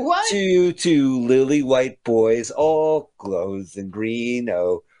rivals, What? 2 lily white boys, all clothed in green,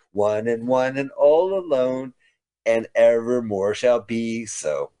 oh, 1 and all alone, and evermore shall be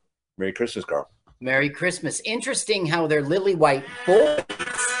so. Merry Christmas, Carl. Merry Christmas. Interesting how they're lily white boys.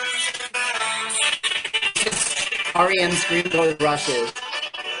 REM's Green Gold Rushes.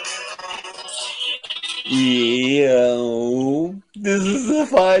 Yeah, this is the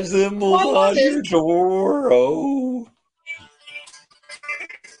 5 symbols on your door. Oh,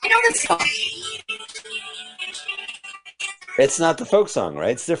 I know this song. it's not the folk song,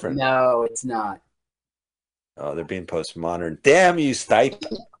 right? It's different. No, it's not. Oh, they're being postmodern. Damn you, Stipe.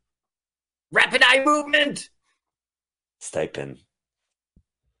 Rapid eye movement. Stipend.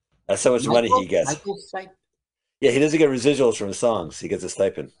 That's how much money he gets. Michael Stipe. Yeah, he doesn't get residuals from his songs. He gets a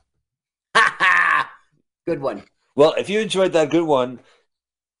stipend. Ha ha! Good one. Well, if you enjoyed that good one,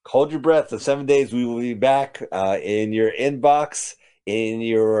 hold your breath. In 7 days, we will be back in your inbox, in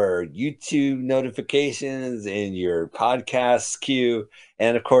your YouTube notifications, in your podcast queue,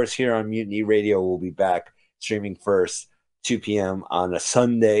 and of course, here on Mutiny Radio, we'll be back streaming first, 2 p.m. on a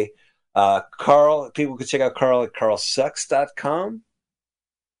Sunday. Carl, people can check out Carl at carlsucks.com.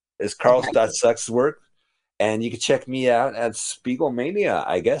 Is Carl.sucks work? And you can check me out at Spiegelmania,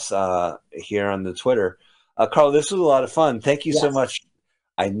 I guess, here on the Twitter. Carl, this was a lot of fun. Thank you so much.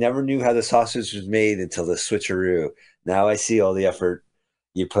 I never knew how the sausage was made until the switcheroo. Now I see all the effort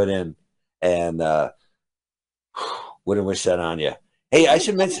you put in, and wouldn't wish that on you. Hey, I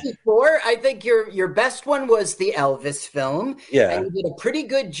should mention before. I think your best one was the Elvis film. Yeah, and you did a pretty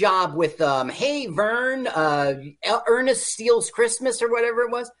good job with Hey Vern, Ernest Steele's Christmas or whatever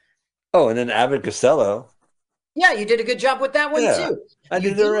it was. Oh, and then Abbott Costello. Yeah, you did a good job with that one too. I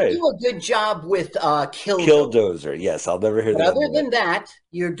did it right. You do a good job with Killdozer. Yes, I'll never hear that. Other than that,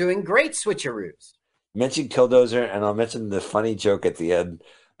 you're doing great switcheroos. Mention Killdozer, and I'll mention the funny joke at the end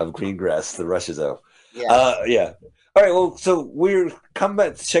of Greengrass, the Rushes, though. Yeah. Yeah. All right, well, so come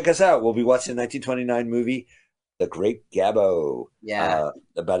back to check us out. We'll be watching the 1929 movie, The Great Gabbo. Yeah.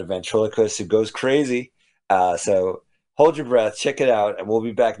 About a ventriloquist who goes crazy. So hold your breath, check it out, and we'll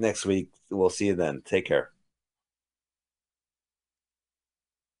be back next week. We'll see you then. Take care.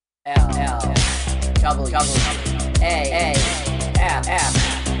 L.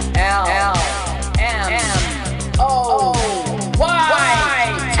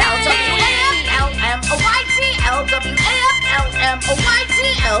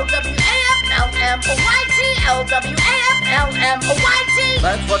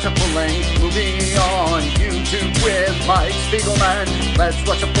 Let's watch a full-length movie on YouTube with Mike Spiegelman. Let's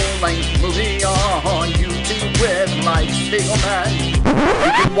watch a full-length movie on YouTube with Mike Spiegelman.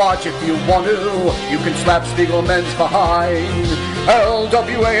 You can watch if you want to. You can slap Spiegelman's behind.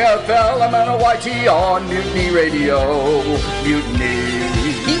 LWAFLMNOYT on Mutiny Radio. Mutiny.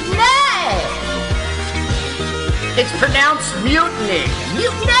 Mutiny! It's pronounced mutiny.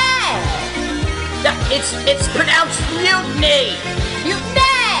 Mutiny! No, it's pronounced mutiny. Mutiny!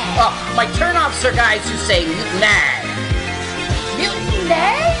 Oh, my turnoffs are guys who say mutiny. Mutiny?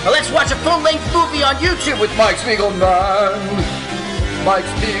 Well, let's watch a full-length movie on YouTube with Mike Spiegelman. Mike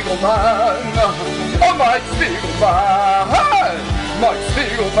Spiegelman. Oh, Mike Spiegelman. Mike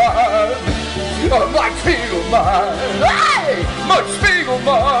Spiegelman. Oh, Mike Spiegelman. Hey! Mike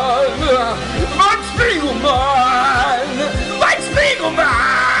Spiegelman. Mike Spiegelman. Mike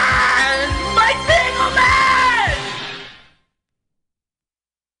Spiegelman. Mike Spiegelman.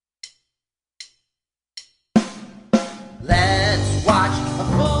 Let's watch a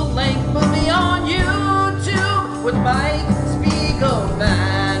full-length movie on YouTube with Mike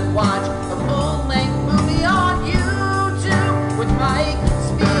Spiegelman. Watch a full-length movie on YouTube with Mike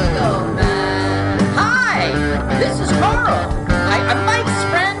Spiegelman. Hi, this is Carl. I'm Mike's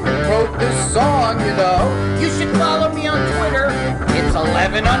friend. Wrote this song, you know. You should follow me on Twitter. It's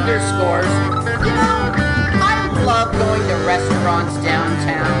 11 underscores. You know, I love going to restaurants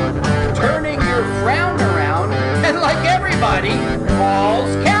downtown, turning your frown around, and like everybody,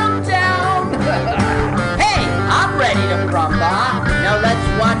 Paul's Countdown. Hey, I'm ready to rumba. Now let's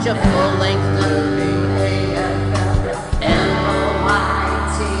watch a full-length movie.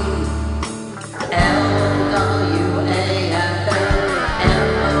 M-O-I-T L-W-A-F-L-M-O-Y-T.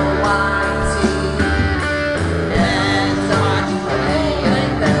 Let's watch a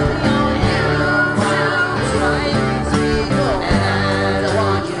full-length movie on YouTube.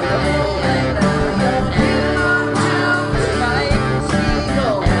 Mike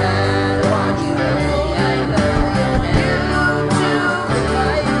Spiegelman. Let's watch a full-length movie on YouTube.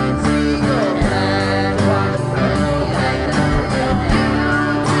 Mike Spiegelman. Watch a full-length movie on YouTube. Mike Spiegelman. Watch a full-length movie on YouTube. Mike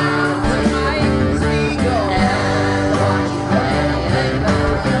Spiegelman. Watch a full-length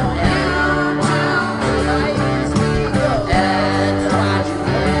movie on YouTube. Mike Spiegelman. Watch a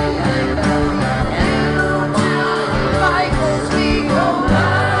full-length movie on YouTube. Michael Spiegelman.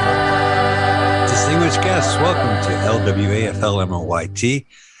 Distinguished guests, welcome to LWAFLMOYT.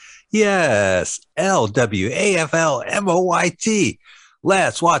 Yes, LWAFLMOYT.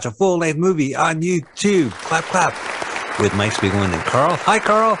 Let's watch a full-length movie on YouTube. Clap, clap. With Mike Spiegelman and Carl. Hi,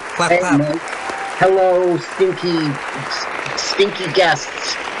 Carl. Clap, Hey, clap. Mike. Hello, stinky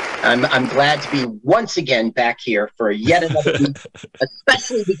guests. I'm glad to be once again back here for yet another week,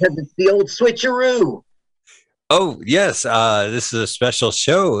 especially because it's the old switcheroo. Oh, yes. This is a special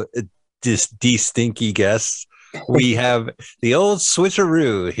show. These stinky guests. We have the old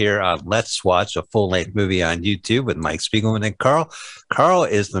switcheroo here on Let's Watch a Full-Length Movie on YouTube with Mike Spiegelman and Carl. Carl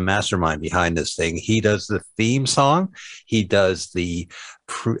is the mastermind behind this thing. He does the theme song. He does the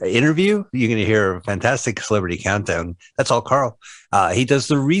interview. You're going to hear a fantastic celebrity countdown. That's all Carl. He does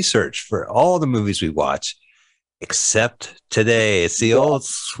the research for all the movies we watch, except today. It's the old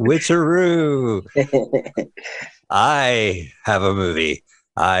switcheroo. I have a movie.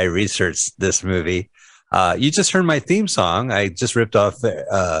 I researched this movie. You just heard my theme song. I just ripped off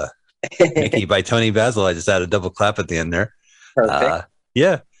Mickey by Tony Basil. I just had a double clap at the end there. Perfect.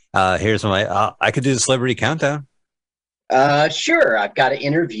 Yeah. Here's my, I could do the celebrity countdown. Sure. I've got to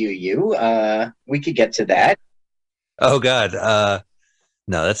interview you. We could get to that. Oh, God.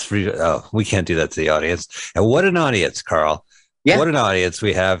 No, that's free. Oh, we can't do that to the audience. And what an audience, Carl. Yeah. What an audience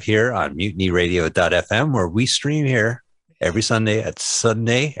we have here on MutinyRadio.fm, where we stream here every Sunday at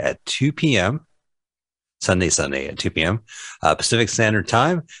 2 p.m. Sunday at 2 p.m. Pacific Standard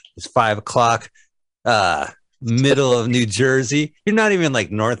Time. It's 5 o'clock, middle of New Jersey. You're not even like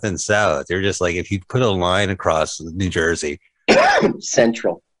north and south. You're just like, if you put a line across New Jersey.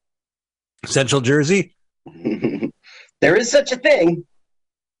 Central Jersey? There is such a thing.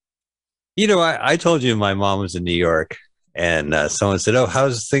 You know, I told you my mom was in New York, and someone said, oh,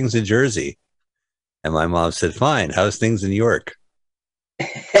 how's things in Jersey? And my mom said, fine. How's things in New York?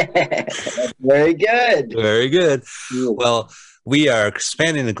 Very good. Very good. Well, we are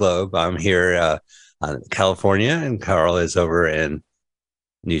expanding the globe. I'm here in California, and Carl is over in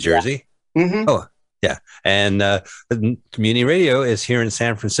New Jersey. Yeah. Mm-hmm. Oh, Yeah. And Mutiny Radio is here in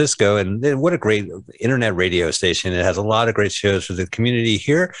San Francisco. And what a great internet radio station. It has a lot of great shows for the community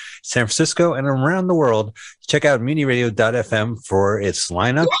here, San Francisco, and around the world. Check out MutinyRadio.fm for its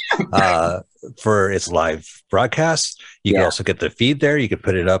lineup, for its live broadcasts. You can also get the feed there. You can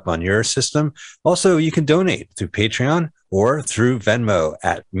put it up on your system. Also, you can donate through Patreon or through Venmo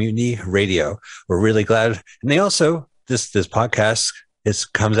at Mutiny Radio. We're really glad. And they also, this podcast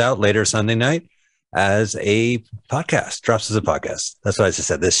comes out later Sunday night as a podcast, drops as a podcast. That's what I just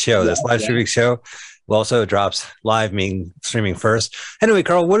said. This show, this live streaming show, also drops live, meaning streaming first. Anyway,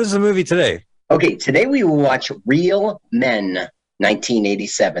 Carl, what is the movie today? Okay, today we will watch Real Men,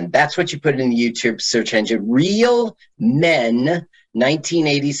 1987. That's what you put in the YouTube search engine. Real Men,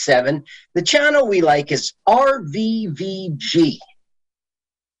 1987. The channel we like is RVVG.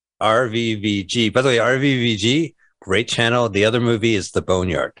 RVVG. By the way, RVVG, great channel. The other movie is The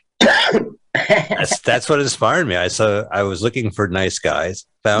Boneyard. That's what inspired me. I was looking for Nice Guys,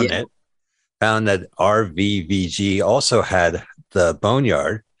 found that RVVG also had The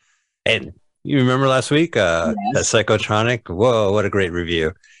Boneyard. And you remember last week, the Psychotronic? Whoa, what a great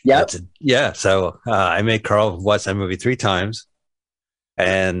review. Yeah. So I made Carl watch that movie 3 times,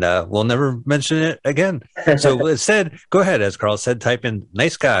 and we'll never mention it again. So instead, go ahead, as Carl said, type in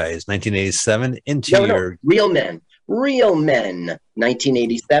Nice Guys 1987 into your Real Men. Real Men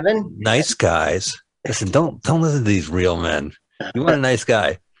 1987. Nice Guys. Listen, don't listen to these real men. You want a nice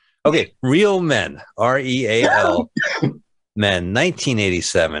guy. Okay, Real Men, REAL Men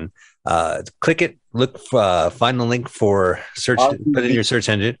 1987. Click it, look, find the link for search, put it in your search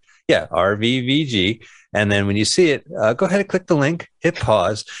engine. Yeah, RVVG. And then when you see it, go ahead and click the link, hit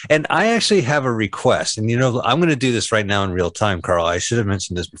pause. And I actually have a request. And, I'm going to do this right now in real time, Carl. I should have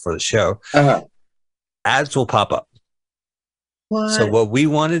mentioned this before the show. Ads will pop up. What? So what we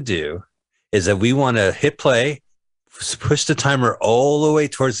want to do is that we want to hit play, push the timer all the way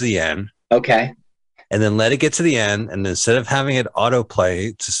towards the end. Okay. And then let it get to the end. And instead of having it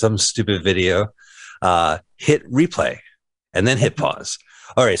autoplay to some stupid video, hit replay and then hit pause.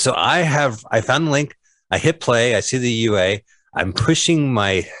 All right. So I found the link. I hit play. I see the UA. I'm pushing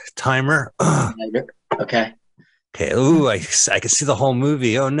my timer. Okay. Ooh, I can see the whole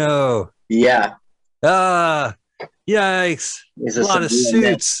movie. Oh no. Yeah. Yikes. A lot of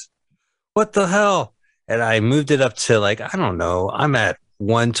suits. What the hell? And I moved it up to I don't know. I'm at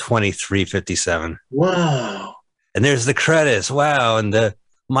 123.57. Wow. And there's the credits. Wow. And the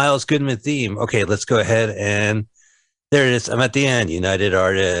Miles Goodman theme. Okay, let's go ahead. And there it is. I'm at the end. United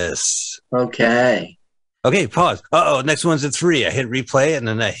Artists. Okay. Okay, pause. Next one's at 3. I hit replay and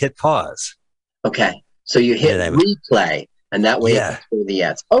then I hit pause. Okay. So you hit replay and that way it's through the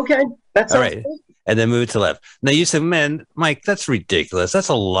ads. Okay. That's all right. And then move it to left. Now you said, man, Mike, that's ridiculous. That's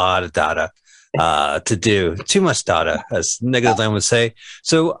a lot of data to do. Too much data, as Negative Land would say.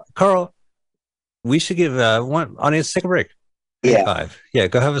 So, Carl, we should give one audience take a break. Yeah. 5. Yeah,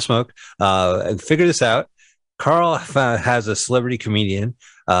 go have a smoke and figure this out. Carl has a celebrity comedian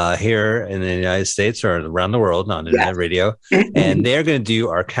here in the United States or around the world on internet radio, and they're going to do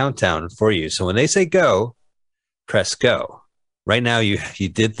our countdown for you. So when they say go, press go. Right now, you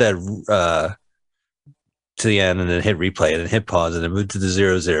did that to the end and then hit replay and then hit pause and then move to the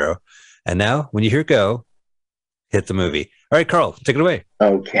 00. And now, when you hear go, hit the movie. All right, Carl, take it away.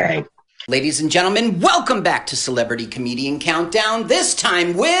 Okay. Ladies and gentlemen, welcome back to Celebrity Comedian Countdown, this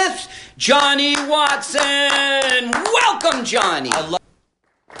time with Johnny Watson. Welcome, Johnny. I love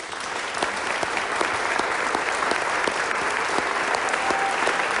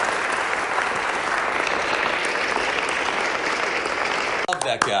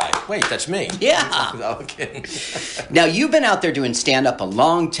that guy. Wait, that's me. Yeah. Okay. Now you've been out there doing stand-up a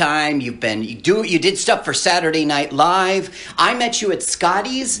long time. You did stuff for Saturday Night Live. I met you at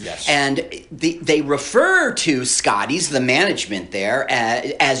Scotty's, and they refer to Scotty's, the management there,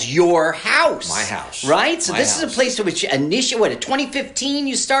 as your house. My house. Right? So this is a place to which initially, in 2015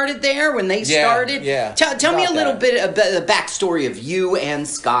 you started there when they started? Yeah. Tell me a little bit about the backstory of you and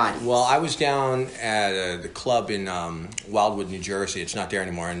Scotty. Well, I was down at the club in Wildwood, New Jersey. It's not there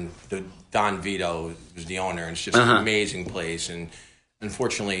anymore, and Don Vito was the owner, and it's just an amazing place. And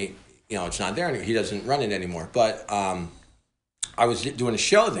unfortunately, it's not there anymore. He doesn't run it anymore. But I was doing a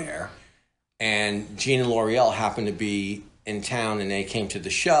show there, and Gene and L'Oreal happened to be in town, and they came to the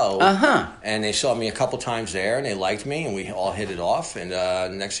show. And they saw me a couple times there, and they liked me, and we all hit it off. And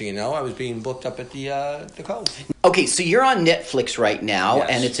next thing you know, I was being booked up at the Cove. Okay, so you're on Netflix right now, Yes.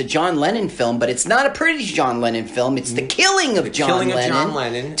 and it's a John Lennon film, but it's not a pretty John Lennon film. It's the killing of John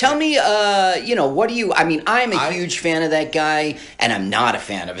Lennon. Tell me, what do you... I mean, I'm a huge fan of that guy, and I'm not a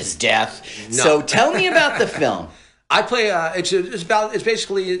fan of his death. No. So tell me about the film. I play. It's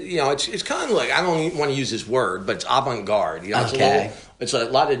basically it's kind of like, I don't even want to use this word, but it's avant-garde. It's a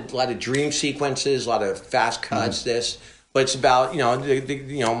lot of dream sequences, a lot of fast cuts. But it's about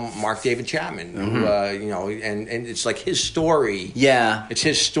Mark David Chapman, who and it's like his story. Yeah, it's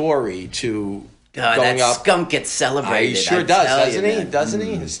his story to going that up. skunk gets celebrated. He sure does, doesn't he? Doesn't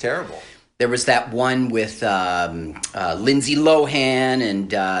he? It's terrible. There was that one with Lindsay Lohan,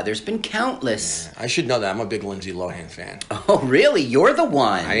 and there's been countless. I should know that. I'm a big Lindsay Lohan fan. Oh, really? You're the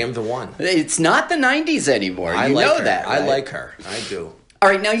one. I am the one. It's not the 90s anymore. You know that, right? I like her. I do. All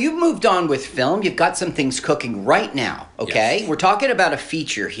right, now you've moved on with film. You've got some things cooking right now, okay? Yes. We're talking about a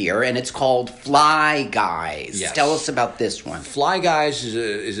feature here, and it's called Fly Guys. Yes. Tell us about this one. Fly Guys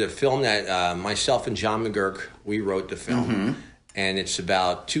is a film that myself and John McGurk, we wrote the film. And it's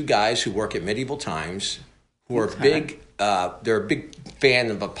about two guys who work at medieval times who are they're a big fan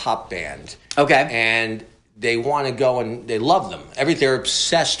of a pop band. Okay. And they want to go, and they love them. They're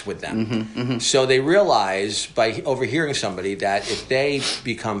obsessed with them. So they realize by overhearing somebody that if they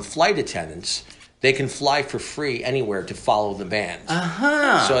become flight attendants, they can fly for free anywhere to follow the band.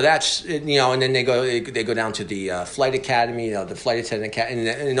 So that's, and then they go down to the flight academy, the flight attendant academy,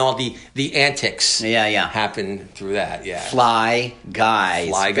 and all the antics happen through that. Yeah. Fly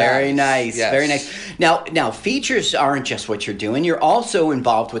Guys. Very nice. Yes. Very nice. Now, features aren't just what you're doing. You're also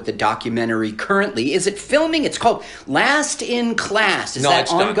involved with the documentary currently. Is it filming? It's called Last in Class. Is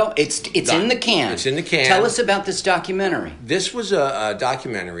that ongoing? It's done. In the can. It's in the can. Tell us about this documentary. This was a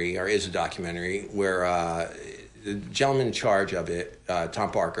documentary, or is a documentary, where the gentleman in charge of it, Tom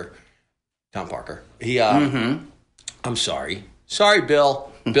Parker, he, I'm sorry,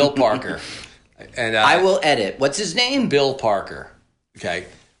 Bill Parker, and I will edit. What's his name? Bill Parker. Okay,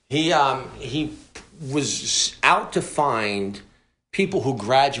 he was out to find people who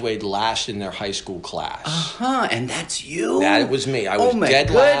graduated last in their high school class. And that's you? That was me. I was dead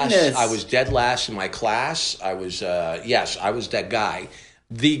goodness. last. I was dead last in my class. I was I was that guy.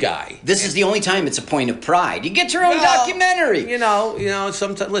 The guy. This is the only time it's a point of pride. You get your own documentary.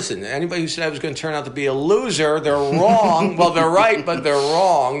 Sometimes, listen, anybody who said I was going to turn out to be a loser, they're wrong. Well, they're right, but they're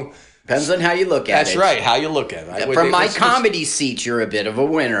wrong. Depends on how you look at it. That's right, how you look at it. From my comedy seat, you're a bit of a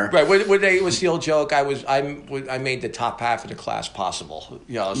winner. Right. What's the old joke? I made the top half of the class possible.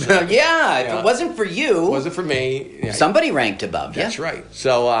 If it wasn't for you. It wasn't for me. Somebody ranked above you. That's right.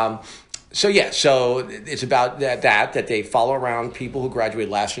 So it's about that they follow around people who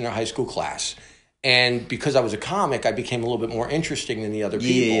graduated last in their high school class. And because I was a comic, I became a little bit more interesting than the other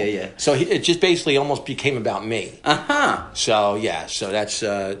people. Yeah. So it just basically almost became about me. So that's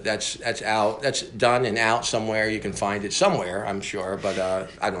out. That's done and out somewhere. You can find it somewhere, I'm sure, but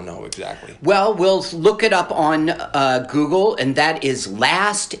I don't know exactly. Well, we'll look it up on Google, and that is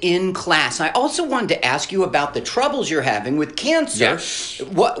Last in Class. I also wanted to ask you about the troubles you're having with cancer. Yes.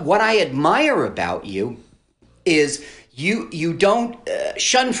 What I admire about you is you don't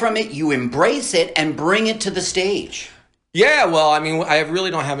shun from it. You embrace it and bring it to the stage. Yeah, well, I mean, I really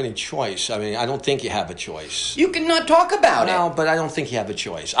don't have any choice. I mean, I don't think you have a choice. You can not talk about it. No, but I don't think you have a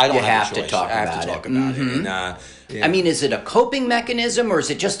choice. I don't have a choice. I have to talk about it. And, I mean, is it a coping mechanism, or is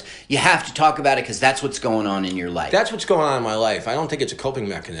it just you have to talk about it because that's what's going on in your life? That's what's going on in my life. I don't think it's a coping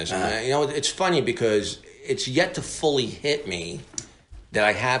mechanism. It's funny because it's yet to fully hit me that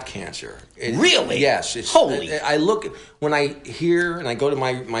I have cancer. Really? Yes. Holy. I look, when I hear, and I go to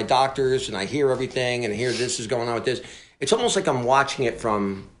my doctors, and I hear everything, and I hear this is going on with this, it's almost like I'm watching it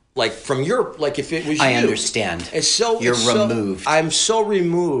from your, like if it was you. I understand. You're removed. I'm so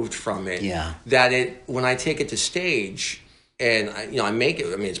removed from it that when I take it to stage, and I make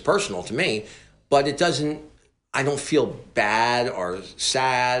it, I mean, it's personal to me, but I don't feel bad or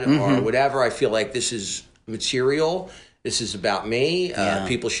sad or whatever. I feel like this is material. This is about me.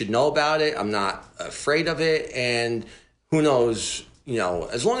 People should know about it. I'm not afraid of it. And who knows,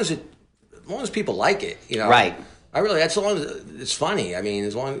 as long as people like it, Right. As long as it's funny. I mean,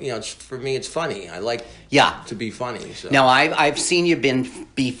 as long for me, it's funny. I like to be funny. So. Now, I've seen you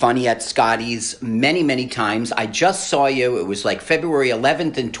be funny at Scotty's many, many times. I just saw you. It was like February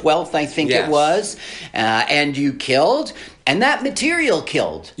 11th and 12th, I think it was. And you killed. And that material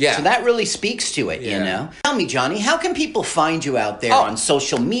killed. Yeah. So that really speaks to it, Tell me, Johnny, how can people find you out there on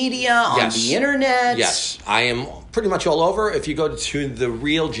social media, on the internet? Yes. I am pretty much all over. If you go to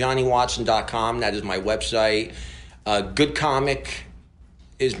therealjohnnyWatson.com, that is my website. Good Comic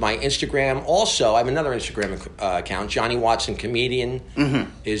is my Instagram. Also, I have another Instagram account. Johnny Watson Comedian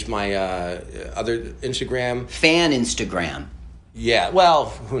is my other Instagram. Fan Instagram. Yeah, well,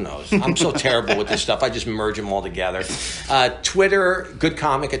 who knows? I'm so terrible with this stuff. I just merge them all together. Twitter, Good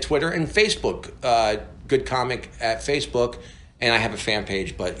Comic at Twitter, and Facebook, Good Comic at Facebook. And I have a fan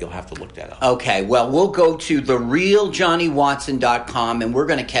page, but you'll have to look that up. Okay, well, we'll go to therealjohnnyWatson.com, and we're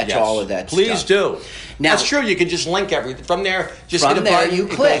going to catch all of that Please stuff. do. Now, that's true. You can just link everything. From there, just from hit a there, button. you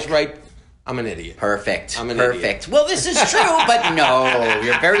It click. goes right. I'm an idiot. Perfect. I'm an Perfect. idiot. Well, this is true, but no,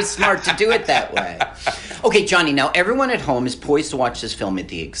 you're very smart to do it that way. Okay, Johnny, now everyone at home is poised to watch this film at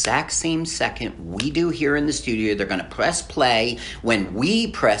the exact same second we do here in the studio. They're going to press play when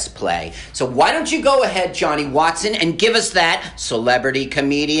we press play. So why don't you go ahead, Johnny Watson, and give us that celebrity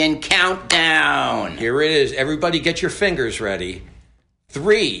comedian countdown. Here it is. Everybody get your fingers ready.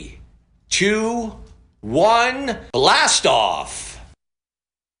 3, 2, 1, blast off.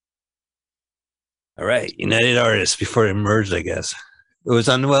 All right, United Artists before it merged, I guess. It was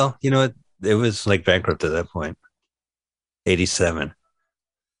unwell. You know what? It was like bankrupt at that point. 87.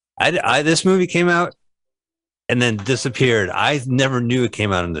 This movie came out and then disappeared. I never knew it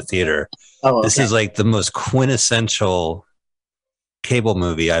came out in the theater. Oh, okay. This is like the most quintessential cable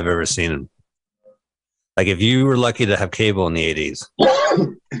movie I've ever seen. Like if you were lucky to have cable in the 80s,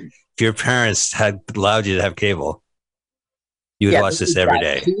 if your parents had allowed you to have cable, you would watch this every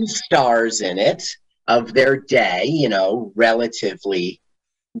day. 2 stars in it of their day, you know, relatively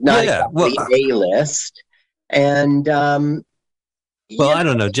not A-list. And well, I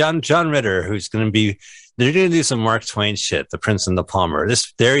don't know. John Ritter, who's going to be, they're going to do some Mark Twain shit, The Prince and the Pauper.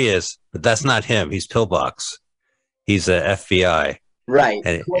 There he is, but that's not him. He's Pillbox. He's a FBI. Right.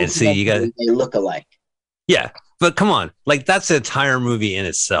 And see, you got they look alike. Yeah, but come on, like that's an entire movie in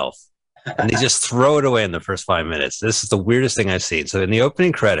itself, and they just throw it away in the first 5 minutes. This is the weirdest thing I've seen. So in the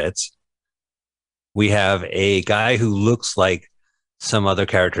opening credits, we have a guy who looks like some other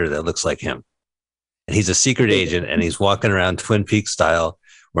character that looks like him. And he's a secret agent, and he's walking around Twin Peaks style,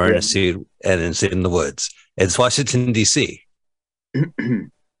 wearing a suit, and it's in the woods. It's Washington, D.C.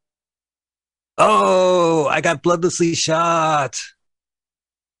 Oh, I got bloodlessly shot.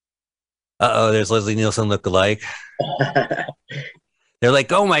 Uh-oh, there's Leslie Nielsen look-alike. They're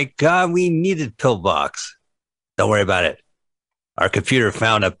like, oh, my God, we needed Pillbox. Don't worry about it. Our computer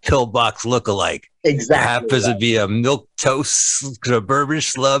found a Pillbox look-alike. Exactly. Happens to be a milquetoast suburban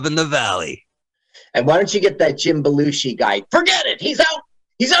schlub in the valley. And why don't you get that Jim Belushi guy? Forget it. He's out.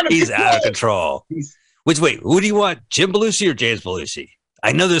 He's out of He's control. out of control. Wait, who do you want? Jim Belushi or James Belushi?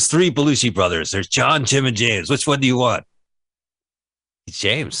 I know there's 3 Belushi brothers. There's John, Jim, and James. Which one do you want? It's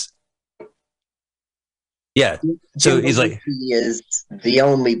James. Yeah. So Jim he's like, he is the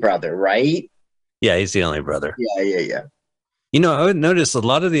only brother, right? yeah, he's the only brother. Yeah. You know, I would notice a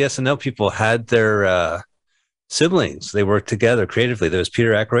lot of the SNL people had their siblings. They worked together creatively. There was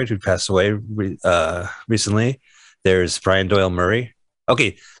Peter Aykroyd, who passed away recently. There's Brian Doyle Murray.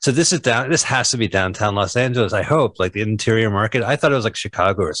 Okay, so this has to be downtown Los Angeles, I hope, like the interior market. I thought it was like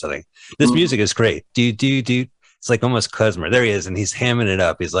Chicago or something. This music is great. Do. It's like almost klezmer. There he is, and he's hamming it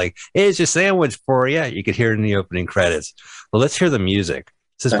up. He's like, here's your sandwich for you. You could hear it in the opening credits. Well, let's hear the music.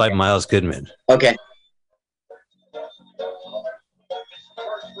 This is by Miles Goodman. Okay.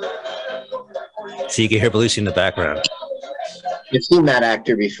 So you can hear Belushi in the background. I've seen that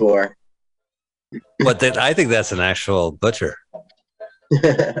actor before. But I think that's an actual butcher.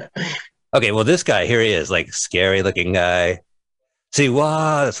 Okay, well, this guy, here he is, like scary looking guy. See,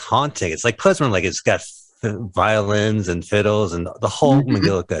 wow, it's haunting. It's like klezmer, like it's got violins and fiddles and the whole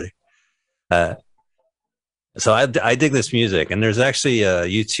McGillicuddy. So I dig this music, and there's actually a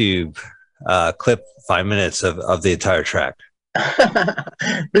YouTube clip, 5 minutes of the entire track.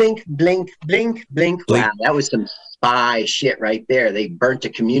 Blink, blink, blink, blink. Wow, that was some spy shit right there. They burnt a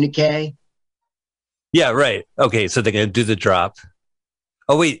communique. Yeah, right. Okay, so they're gonna do the drop.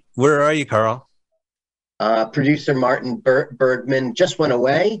 Oh wait, where are you, Carl? Producer Martin Bergman just went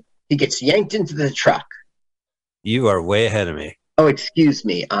away. He gets yanked into the truck. You are way ahead of me. Oh, excuse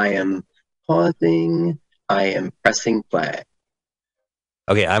me. I am pausing. I am pressing play.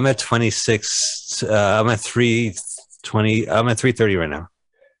 Okay, I'm at 26. I'm at 3:20. I'm at 3:30 right now.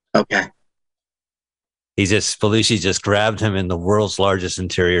 Okay. Belushi just grabbed him in the world's largest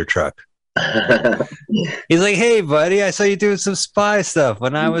interior truck. He's like, hey, buddy, I saw you doing some spy stuff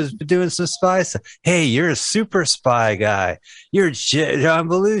when I was doing some spy stuff. Hey, you're a super spy guy. You're John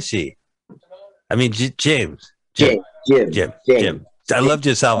Belushi. I mean, James. Jim. I love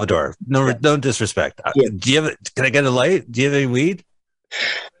you, Salvador. No disrespect. Yeah. Can I get a light? Do you have any weed?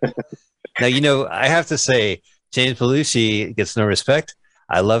 Now, I have to say, James Belushi gets no respect.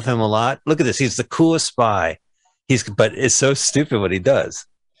 I love him a lot. Look at this. He's the coolest spy. But it's so stupid what he does.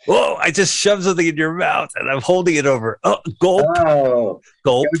 Whoa, I just shoved something in your mouth and I'm holding it over. Oh, gulp. Oh,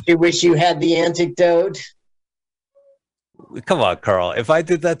 gulp. Don't you wish you had the antidote? Come on, Carl. If I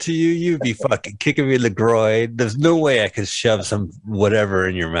did that to you, you'd be fucking kicking me in the groin. There's no way I could shove some whatever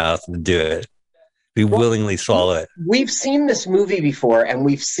in your mouth and do it. Willingly swallow it. We've seen this movie before, and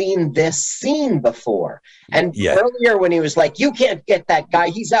we've seen this scene before. And earlier when he was like, you can't get that guy,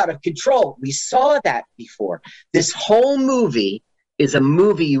 he's out of control. We saw that before. This whole movie is a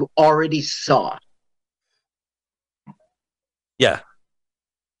movie you already saw. Yeah.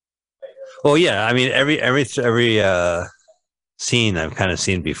 Well, yeah. I mean, every scene I've kind of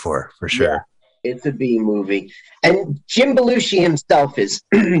seen before, for sure. Yeah, it's a B movie. And Jim Belushi himself is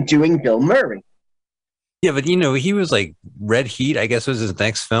doing Bill Murray. Yeah, but he was like Red Heat, I guess was his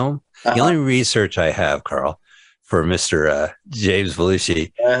next film. The only research I have, Carl, for Mr. James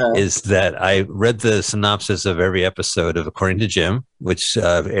Belushi is that I read the synopsis of every episode of According to Jim, which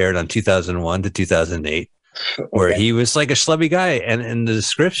aired on 2001 to 2008, where he was like a schlubby guy, and in the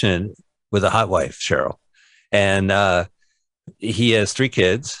description with a hot wife, Cheryl. And he has 3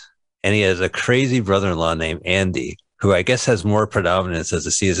 kids, and he has a crazy brother-in-law named Andy, who I guess has more predominance as the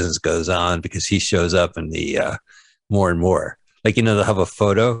seasons goes on because he shows up in the more and more. Like, they'll have a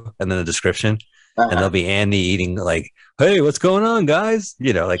photo and then a description, and there'll be Andy eating like, hey, what's going on, guys?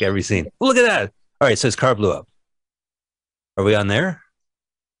 Like every scene. Look at that. All right, so his car blew up. Are we on there?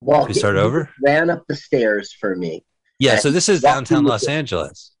 Well, we start over? Ran up the stairs for me. Yeah, so this is downtown Los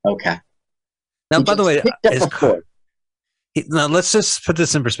Angeles. Okay. Now, by the way, his car... Now, let's just put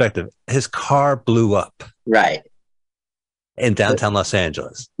this in perspective. His car blew up. Right. In downtown Los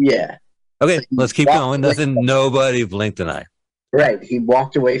Angeles. Yeah. Okay, let's keep going. Nobody blinked an eye. Right. He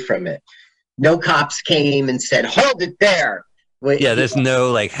walked away from it. No cops came and said, hold it there. Yeah, there's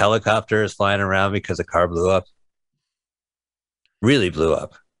no like helicopters flying around because the car blew up. Really blew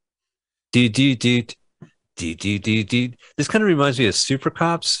up. This kind of reminds me of Super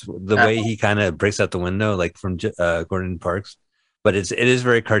Cops, the way he kind of breaks out the window, like from Gordon Parks. But it is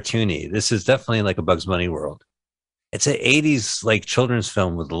very cartoony. This is definitely like a Bugs Bunny world. It's an 80s like children's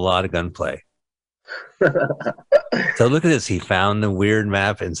film with a lot of gunplay. So look at this. He found the weird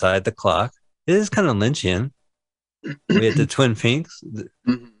map inside the clock. It is kind of Lynchian. We had the Twin Peaks.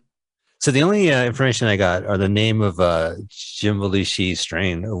 So the only information I got are the name of Jim Belushi's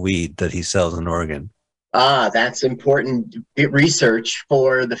strain of weed that he sells in Oregon. Ah, that's important research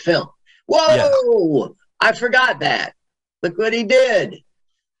for the film. Whoa! Yeah. I forgot that. Look what he did.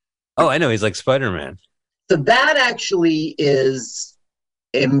 Oh, I know. He's like Spider-Man. So that actually is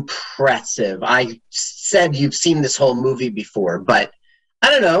impressive. I said you've seen this whole movie before, but I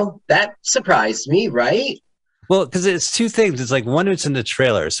don't know. That surprised me, right? Well, because it's 2 things. It's like, one, it's in the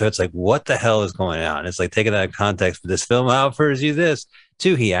trailer. So it's like, what the hell is going on? It's like taken out of context. But this film offers you this.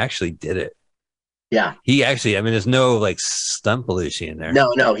 2, he actually did it. Yeah. He actually, I mean, there's no like stunt Belushi in there.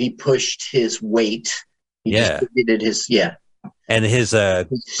 No. He pushed his weight. He distributed his, And his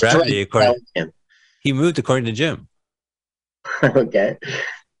gravity, he moved according to Jim. Okay.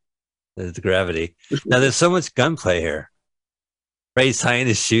 The gravity. Now, there's so much gunplay here. Right? He's tying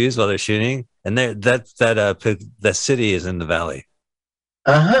his shoes while they're shooting. And that city is in the valley.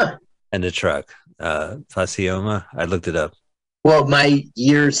 And the truck. Pasioma. I looked it up. Well, my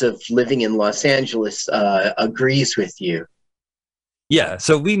years of living in Los Angeles agrees with you. Yeah,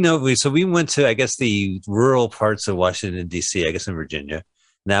 so we went to, I guess, the rural parts of Washington, D.C., I guess in Virginia.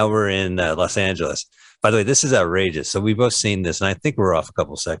 Now we're in Los Angeles. By the way, this is outrageous. So we've both seen this, and I think we're off a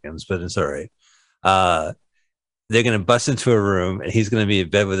couple seconds, but it's all right. They're going to bust into a room, and he's going to be in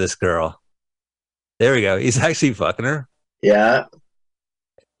bed with this girl. There we go. He's actually fucking her. Yeah.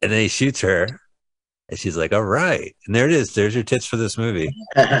 And then he shoots her. And she's like, all right. And there it is. There's your tits for this movie.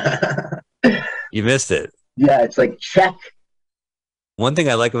 You missed it. Yeah, it's like, check. One thing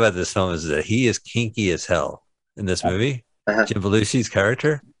I like about this film is that he is kinky as hell in this movie. Jim Belushi's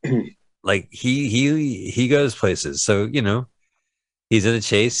character. Like, he goes places. So, he's in a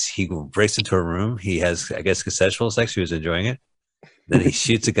chase. He breaks into a room. He has, I guess, consensual sex. She was enjoying it. Then he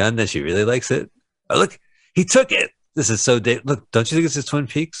shoots a gun that she really likes it. Oh, look, he took it. This is so... Look, don't you think this is Twin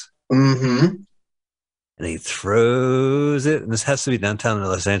Peaks? Mm-hmm. And he throws it. And this has to be downtown in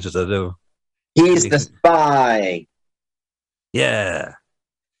Los Angeles, I do. He's the spy. Yeah.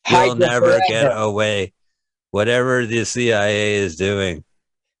 You'll never get away. Whatever the CIA is doing.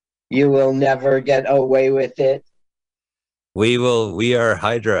 You will never get away with it. We are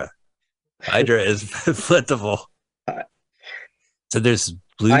Hydra. Hydra is plentiful. So there's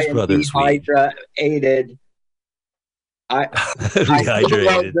Blues Brothers weed. Dehydrated.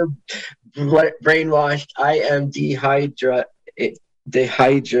 Dehydrated. Brainwashed. I am dehydrated.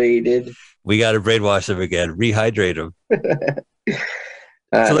 We got to brainwash them again. Rehydrate them.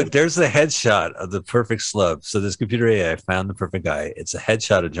 So look, there's the headshot of the perfect slub. So this computer AI found the perfect guy. It's a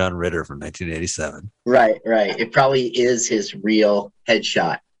headshot of John Ritter from 1987. Right. It probably is his real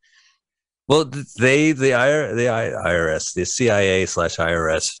headshot. Well, the IRS, the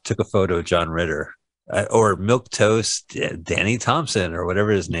CIA/IRS took a photo of John Ritter, or Milk Toast Danny Thompson, or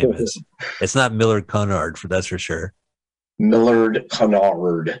whatever his name is. It's not Millard Cunard, that's for sure. Millard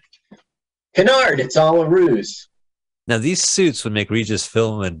Cunard. It's all a ruse. Now, these suits would make Regis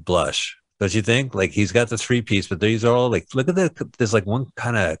film and blush, don't you think? Like, he's got the three-piece, but these are all like, look at that. There's like one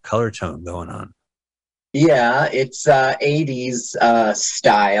kind of color tone going on. Yeah, it's 80s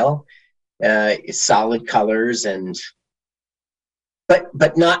style. Solid colors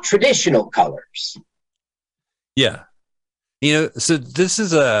but not traditional colors. Yeah. So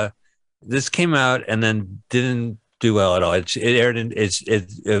this came out and then didn't do well at all. It aired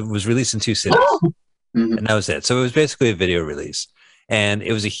it was released in 2 cities. And that was it. So it was basically a video release, and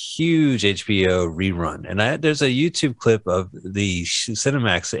it was a huge HBO rerun. And there's a YouTube clip of the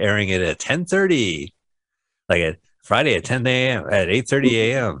Cinemax airing it at 10:30, like at Friday at 10 a.m. at 8:30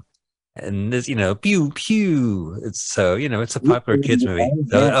 a.m. And this, pew pew. It's it's a popular kids movie.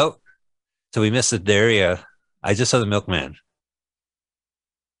 So we missed it there. Yeah, I just saw The Milkman.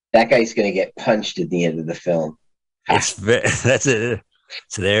 That guy's going to get punched at the end of the film. That's it.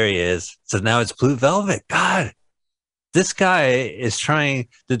 So there he is. So now it's Blue Velvet. God, this guy is trying.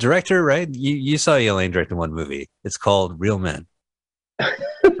 The director, right? You saw Elaine directing one movie. It's called Real Men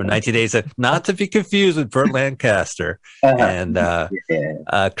from 1987. Not to be confused with Burt Lancaster and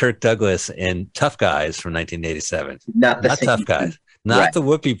Kirk Douglas in Tough Guys from 1987. Not Tough Guys. Not the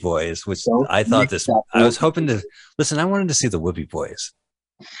Whoopee Boys, which I thought I was hoping to listen. I wanted to see the Whoopee Boys,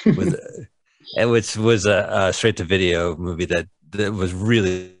 which was a straight to video movie that was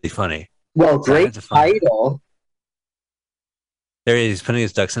really funny. Well, great title. There he is. He's putting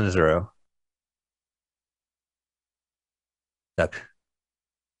his ducks in his row. Duck.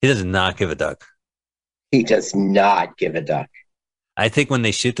 He does not give a duck. He does not give a duck. I think when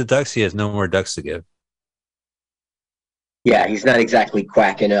they shoot the ducks, he has no more ducks to give. Yeah, he's not exactly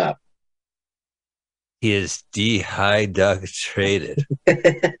quacking up. He is dehydrated.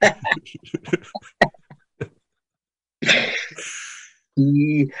 In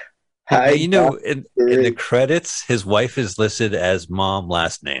the credits, his wife is listed as Mom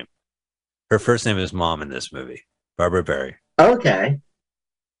last name. Her first name is Mom in this movie, Barbara Barry. Okay.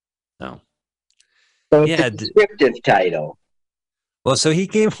 No. So it's a descriptive title. Well, so he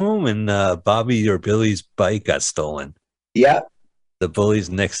came home and Bobby or Billy's bike got stolen. Yep. The bullies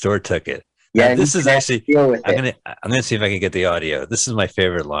next door took it. Yeah, this is actually. I'm gonna see if I can get the audio. This is my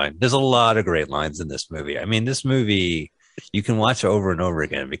favorite line. There's a lot of great lines in this movie. I mean, this movie you can watch over and over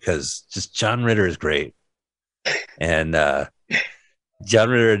again because just John Ritter is great, and John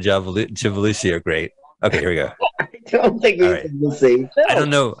Ritter and John Belushi are great. Okay, here we go. I don't think we're the same film. I don't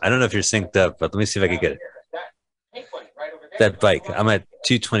know if you're synced up, but let me see if I can get it. That bike. I'm at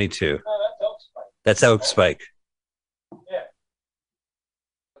 222. That's Oak Spike. Yeah.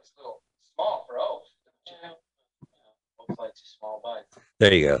 Looks a little small for Oak. Looks like a small bike.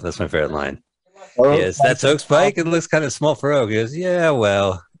 There you go. That's my favorite line. Yes, that's Oak's bike. It looks kind of small for Oak. He goes, yeah,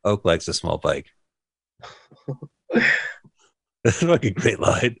 well, Oak likes a small bike. That's a fucking great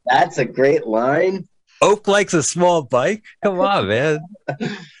line. That's a great line. Oak likes a small bike? Come on, man.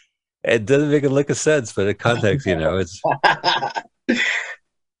 It doesn't make a lick of sense, but in context, it's...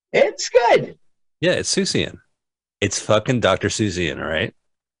 It's good. Yeah, it's Seussian. It's fucking Dr. Seussian, all right?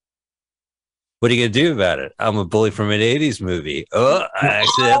 What are you going to do about it? I'm a bully from an 80s movie. Oh, I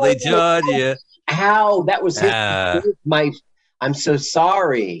accidentally jawed you. Ow, that was I'm so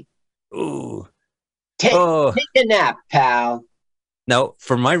sorry. Ooh. Take a nap, pal. Now,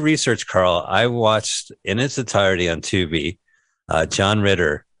 for my research, Carl, I watched in its entirety on Tubi, John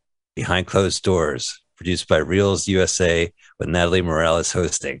Ritter, Behind Closed Doors, produced by Reels USA with Natalie Morales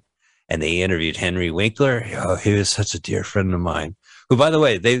hosting. And they interviewed Henry Winkler. Oh, he was such a dear friend of mine. Who, by the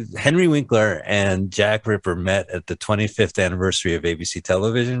way, Henry Winkler and Jack Ripper met at the 25th anniversary of ABC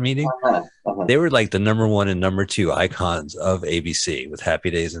television meeting. They were like the number 1 and number 2 icons of ABC with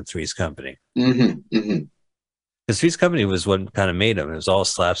Happy Days and Three's Company. Because Three's Company was what kind of made them. It was all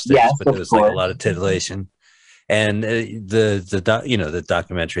slapstick, but it was like a lot of titillation. And the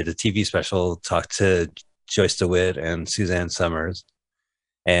documentary, the TV special, talked to Joyce DeWitt and Suzanne Summers.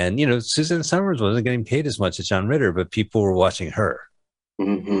 And, you know, Suzanne Summers wasn't getting paid as much as John Ritter, but people were watching her.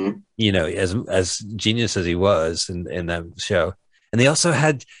 Mm-hmm. You know, as genius as he was in that show. And they also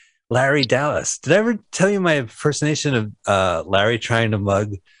had Larry Dallas. Did I ever tell you my impersonation of Larry trying to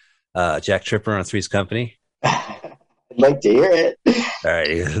mug Jack Tripper on Three's Company? I'd like to hear it. All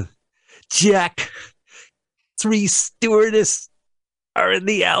right. Jack, 3 stewardess are in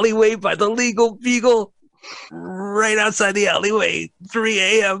the alleyway by the Legal Beagle. Right outside the alleyway, 3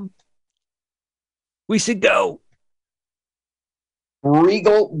 a.m. We should go.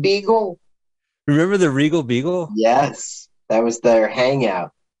 Regal Beagle? Remember the Regal Beagle? Yes. That was their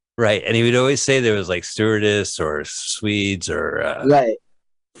hangout. Right. And he would always say there was like stewardess or Swedes or right.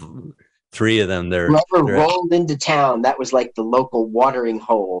 3 of them. Whoever rolled into town, that was like the local watering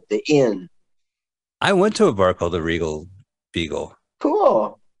hole, the inn. I went to a bar called the Regal Beagle.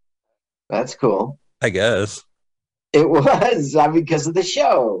 Cool. That's cool. I guess. It was. I mean, because of the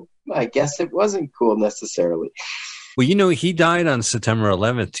show. I guess it wasn't cool necessarily. Well, you know, he died on September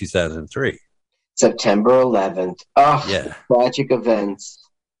 11th, 2003. September 11th. Oh, yeah. Tragic events.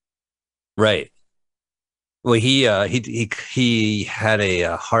 Right. Well, he had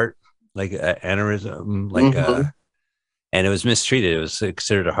a heart, like aneurysm, like and it was mistreated. It was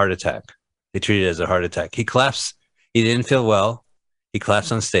considered a heart attack. They treated it as a heart attack. He collapsed. He didn't feel well. He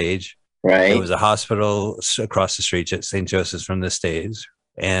collapsed on stage. Right. There was a hospital across the street at St. Joseph's from the stage,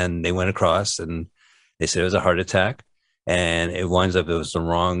 and they went across and they said it was a heart attack, and it winds up it was the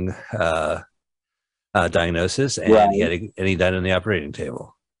wrong diagnosis, and right. he died on the operating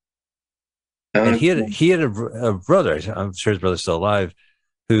table. And he had a brother. I'm sure his brother's still alive,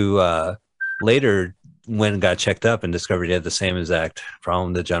 who later went and got checked up and discovered he had the same exact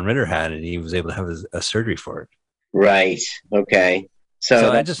problem that John Ritter had, and he was able to have a surgery for it. Right. Okay.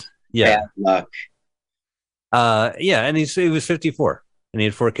 So I just bad luck. Yeah, and he was 54 and he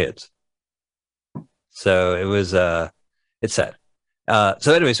had 4 kids. So it was it's sad.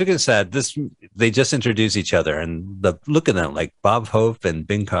 So anyway, speaking of sad, they just introduced each other, and look at them like Bob Hope and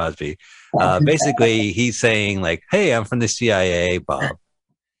Bing Crosby. Basically, he's saying like, "Hey, I'm from the CIA, Bob."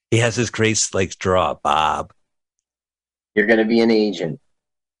 He has this great like draw, Bob. You're going to be an agent.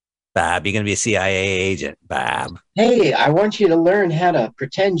 Bob, you're going to be a CIA agent, Bob. Hey, I want you to learn how to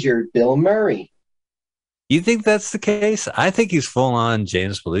pretend you're Bill Murray. You think that's the case? I think he's full on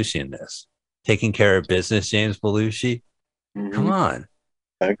James Belushi in this. Taking care of business, James Belushi. Mm-hmm. Come on.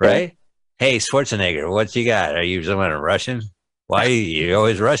 Okay. Right? Hey, Schwarzenegger, what you got? Are you someone Russian? Why are you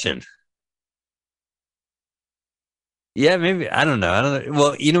always Russian? Yeah, maybe. I don't know.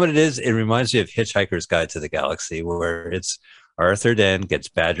 Well, you know what it is? It reminds me of Hitchhiker's Guide to the Galaxy, where it's Arthur Dent gets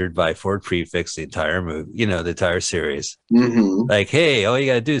badgered by Ford Prefix the entire movie, the entire series. Mm-hmm. Like, hey, all you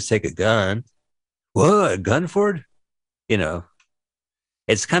got to do is take a gun. What? A gun, Ford?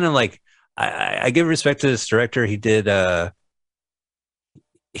 It's kind of like, I give respect to this director. He did,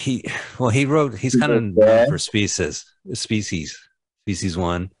 he's kind of known for Species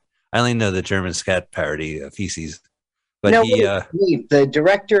 1. I only know the German scat parody, Feces. But no, the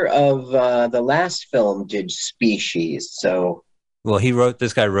director of the last film did Species. So, well,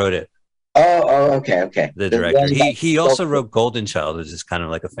 this guy wrote it. Oh, okay. The director. He also wrote Golden Child, which is kind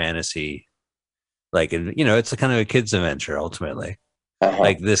of like a fantasy, like it's a kind of a kid's adventure ultimately.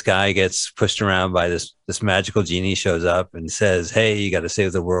 Like this guy gets pushed around by this magical genie shows up and says, "Hey, you got to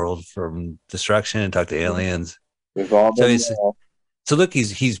save the world from destruction and talk to aliens." So look,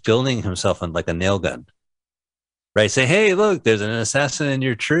 he's building himself on like a nail gun. Right, say, hey, look, there's an assassin in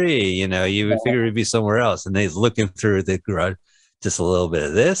your tree. You would figure it'd be somewhere else. And he's looking through the garage, just a little bit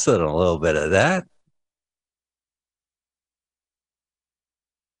of this and a little bit of that.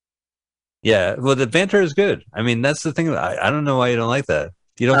 Yeah, well, the banter is good. I mean, that's the thing. I don't know why you don't like that.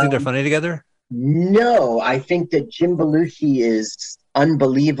 You don't think they're funny together? No, I think that Jim Belushi is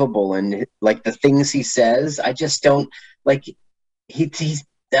unbelievable. And like the things he says, I just don't like. He's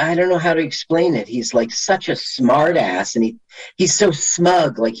I don't know how to explain it. He's like such a smart ass, and he's so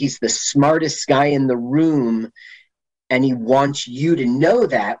smug, like he's the smartest guy in the room, and he wants you to know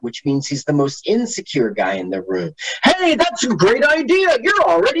that, which means he's the most insecure guy in the room. Hey, that's a great idea. You're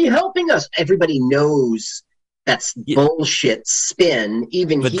already helping us. Everybody knows that's bullshit spin.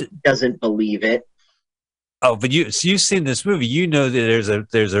 Even he doesn't believe it. Oh, but you've seen this movie. You know that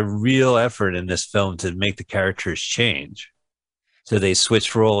there's a real effort in this film to make the characters change. So they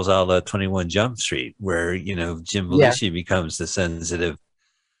switched roles a la 21 Jump Street, where, Jim Belushi becomes the sensitive,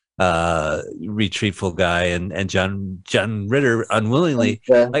 retreatful guy, and John Ritter unwillingly.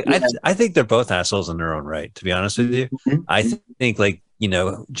 I think they're both assholes in their own right, to be honest with you. Mm-hmm. I think like you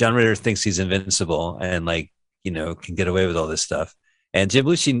know, John Ritter thinks he's invincible and like, you know, can get away with all this stuff. And Jim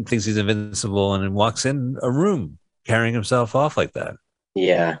Belushi thinks he's invincible and then walks in a room carrying himself off like that.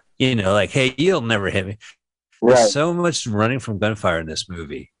 Yeah. You know, like, hey, you'll never hit me. Right. There's so much running from gunfire in this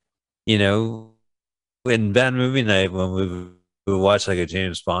movie. You know, in bad movie night, when we would watch like a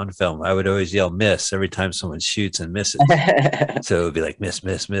James Bond film, I would always yell miss every time someone shoots and misses. So it would be like miss,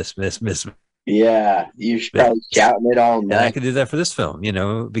 miss, miss, miss, miss. Yeah, you should probably shouting it all night. And I could do that for this film, you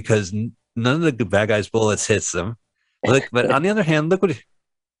know, because none of the bad guys' bullets hits them. Look, but on the other hand, look what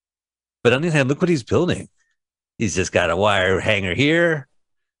he's building. He's just got a wire hanger here.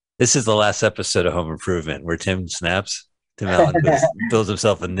 This is the last episode of Home Improvement where Tim snaps. Tim Allen builds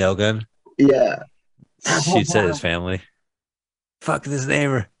himself a nail gun. Yeah. Shoots at his family. Fuck this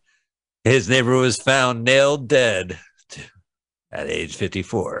neighbor. His neighbor was found nailed dead at age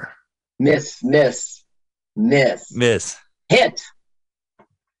 54. Miss. Hit. Miss.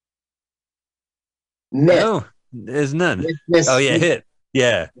 No, there's none. Miss. Oh, yeah, hit.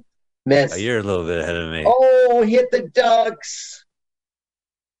 Yeah. Miss. Oh, you're a little bit ahead of me. Oh, hit the ducks.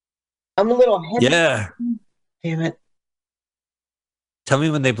 I'm a little heavy. Yeah. Damn it. Tell me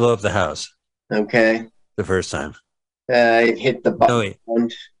when they blow up the house. Okay. The first time. It hit the button. No, wait.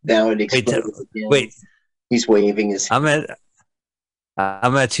 Now it explodes again. Wait. He's waving his hand.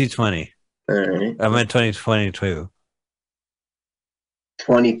 I'm at 220. All right. I'm at 2022.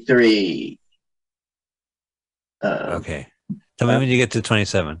 23. Okay. Tell me when you get to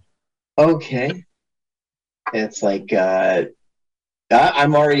 27. Okay. It's like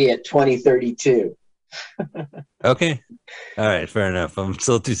I'm already at 2032. Okay. All right. Fair enough. I'm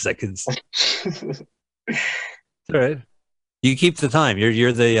still 2 seconds. It's all right. You keep the time.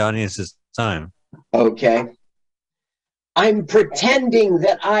 You're the audience's time. Okay. I'm pretending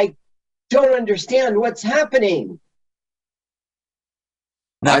that I don't understand what's happening.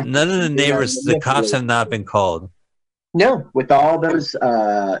 None of the neighbors, the cops have not been called. No, with all those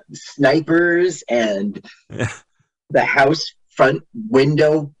snipers and the house front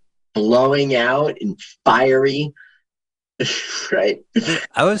window blowing out and fiery. Right.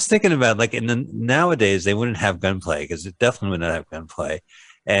 I was thinking about like nowadays they wouldn't have gunplay because it definitely would not have gunplay,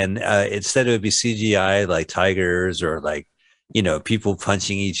 and instead it would be CGI like tigers or like, you know, people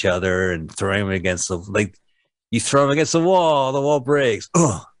punching each other and throwing them against you throw them against the wall breaks.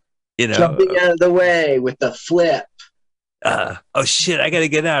 Oh, you know, jumping out of the way with the flip. Oh shit! I gotta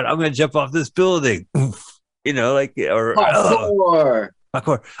get out. I'm gonna jump off this building. You know, like parkour.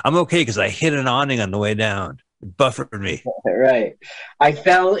 I'm okay because I hit an awning on the way down. It buffered me. Right. I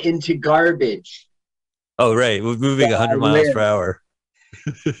fell into garbage. Oh right, we're moving 100 miles per hour.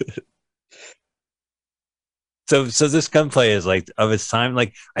 So this gunplay is like of its time.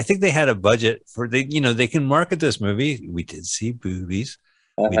 Like I think they had a budget for they can market this movie. We did see boobies.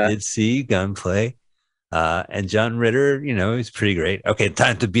 We did see gunplay. And John Ritter, you know, he's pretty great. Okay,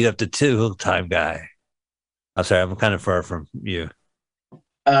 time to beat up the two-time guy. I'm sorry, I'm kind of far from you.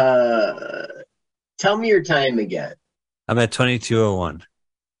 Tell me your time again. I'm at 22:01.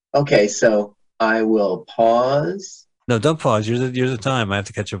 Okay, so I will pause. No, don't pause. You're the time. I have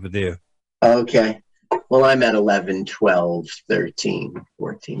to catch up with you. Okay. Well, I'm at 11, 12, 13,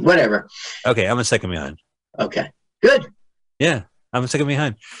 14, whatever. Okay, I'm a second behind. Okay, good. Yeah. I'm a second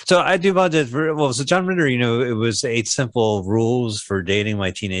behind. So I do apologize for, so John Ritter, you know, it was 8 Simple Rules for Dating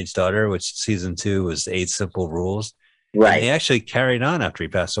My Teenage Daughter, which season 2 was 8 Simple Rules. Right. And they actually carried on after he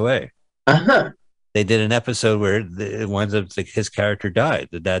passed away. They did an episode where it winds up his character died.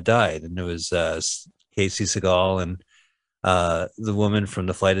 The dad died. And it was Casey Segal and the woman from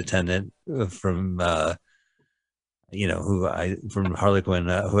the flight attendant from, from Harley Quinn,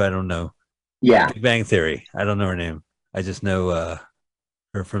 who I don't know. Yeah. Big Bang Theory. I don't know her name. I just know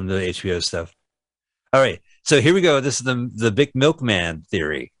her from the HBO stuff. All right, so here we go. This is the Big Milkman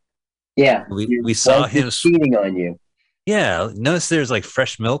theory. Yeah, we saw him cheating on you. Yeah, notice there's like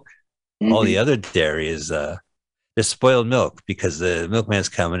fresh milk. Mm-hmm. All the other dairy is there's spoiled milk because the milkman's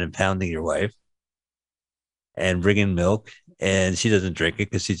coming and pounding your wife and bringing milk, and she doesn't drink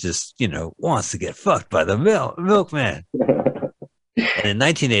it because she just wants to get fucked by the milkman. And in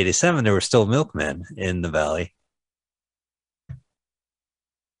 1987, there were still milkmen in the valley.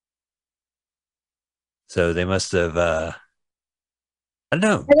 So they must have, I don't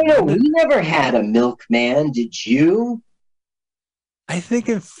know. We never had a milkman, did you? I think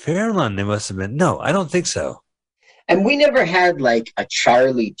in Fairlawn they must have been. No, I don't think so. And we never had like a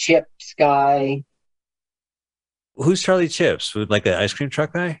Charlie Chips guy. Who's Charlie Chips? Like an ice cream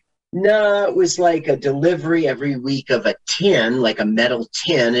truck guy? No, it was like a delivery every week of a tin, like a metal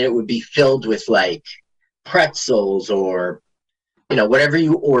tin, and it would be filled with like pretzels or whatever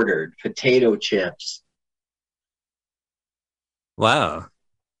you ordered, potato chips. Wow.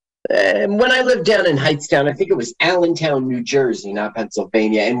 And when I lived down in Hightstown, I think it was Allentown, New Jersey, not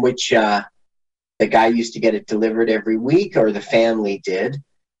Pennsylvania, in which the guy used to get it delivered every week, or the family did.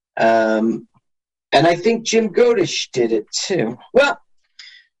 And I think Jim Godish did it too. Well,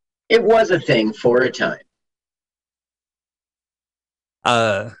 it was a thing for a time.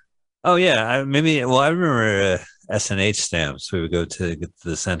 Oh yeah, I remember S&H stamps. We would go to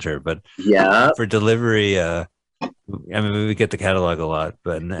the center, but yeah, for delivery, we would get the catalog a lot,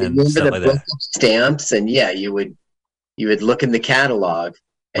 but and stuff the like book that. of stamps, and yeah, you would look in the catalog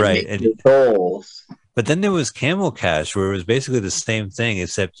and right, make your goals. But then there was Camel Cash, where it was basically the same thing,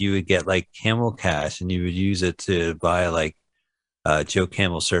 except you would get like Camel Cash, and you would use it to buy like Joe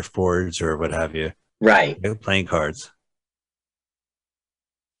Camel surfboards or what have you. Right, playing cards.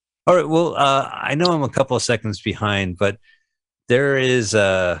 All right. Well, I know I'm a couple of seconds behind, but there is.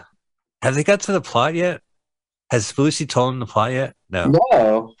 Have they got to the plot yet? Has Belushi told him the plot yet? No.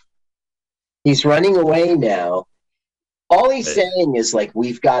 No. He's running away now. All he's saying is like,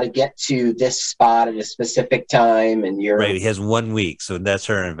 we've got to get to this spot at a specific time, and you're right. He has 1 week, so that's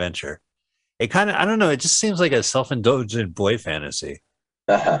her adventure. It kind of, I don't know. It just seems like a self-indulgent boy fantasy.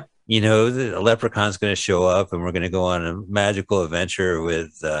 Uh-huh. The leprechaun's going to show up, and we're going to go on a magical adventure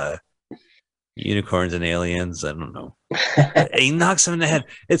with unicorns and aliens. I don't know. He knocks him in the head.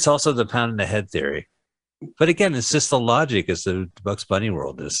 It's also the pound in the head theory. But again, it's just the logic as the Bugs Bunny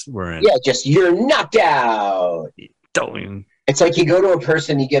world is we're in. Yeah, just you're knocked out. Don't. It's like you go to a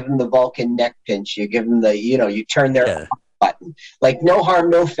person, you give them the Vulcan neck pinch, you give them the, you turn their button. Like no harm,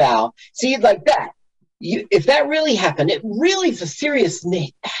 no foul. See, like that. If that really happened, it really is a serious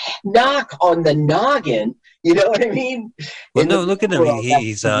knock on the noggin. You know what I mean? Well, no, look at him.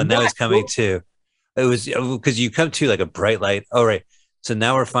 He's now he's coming to. It was because you come to like a bright light. All right. So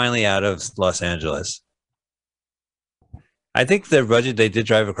now we're finally out of Los Angeles. I think their budget, they did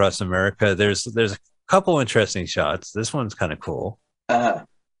drive across America. There's a couple interesting shots. This one's kind of cool.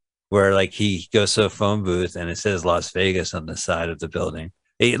 Where like he goes to a phone booth and it says Las Vegas on the side of the building.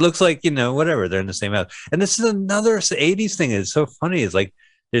 It looks like, whatever, they're in the same house. And this is another 80s thing. It's so funny. It's like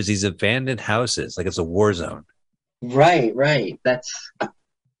there's these abandoned houses, like it's a war zone. Right.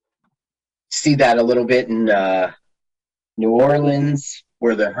 See that a little bit in New Orleans,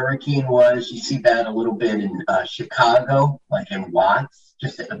 where the hurricane was. You see that a little bit in Chicago, like in Watts,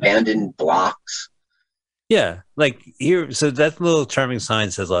 just abandoned blocks. Yeah, like here. So that little charming sign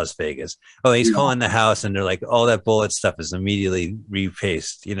says Las Vegas. Oh, he's calling the house, and they're like, all that bullet stuff is immediately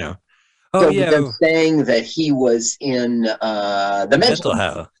repaced. Oh, so yeah. They're saying that he was in the mental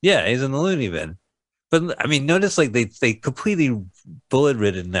house. Yeah, he's in the loony bin. But I mean, notice like they completely bullet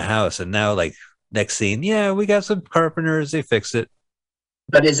ridden the house, and now like next scene, yeah, we got some carpenters. They fixed it.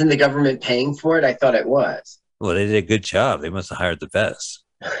 But isn't the government paying for it? I thought it was. Well, they did a good job. They must have hired the best.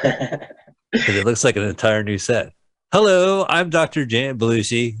 Because it looks like an entire new set. Hello, I'm Dr. Jim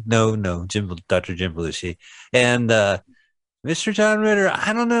Belushi. No, Dr. Jim Belushi. And Mr. John Ritter,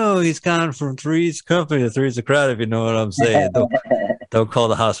 I don't know. He's gone from Three's Company to Three's a Crowd, if you know what I'm saying. Don't call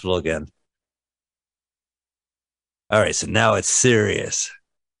the hospital again. All right, so now it's serious.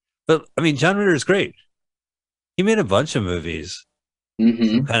 But, I mean, John Ritter is great. He made a bunch of movies.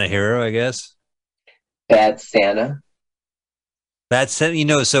 Some kind of hero, I guess. Bad Santa.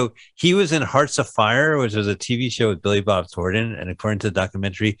 So he was in Hearts of Fire, which was a TV show with Billy Bob Thornton. And according to the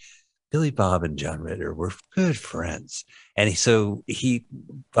documentary, Billy Bob and John Ritter were good friends. And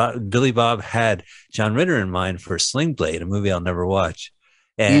Billy Bob had John Ritter in mind for Sling Blade, a movie I'll never watch.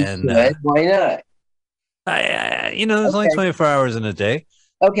 And why not? There's only 24 hours in a day.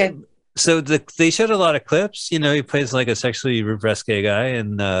 Okay. So they showed a lot of clips. He plays like a sexually repressed gay guy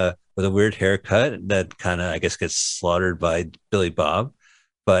and with a weird haircut that kind of, I guess, gets slaughtered by Billy Bob.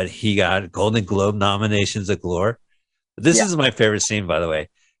 But he got Golden Globe nominations galore. This is my favorite scene, by the way,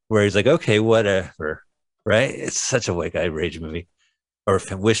 where he's like, okay, whatever, right? It's such a white guy rage movie or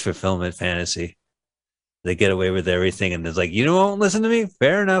wish fulfillment fantasy. They get away with everything. And it's like, you won't listen to me?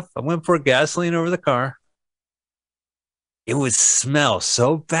 Fair enough. I'm going to pour gasoline over the car. It would smell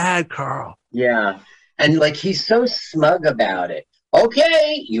so bad, Carl. Yeah. And like he's so smug about it.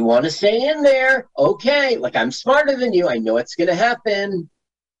 Okay, you want to stay in there? Okay, like I'm smarter than you. I know it's going to happen.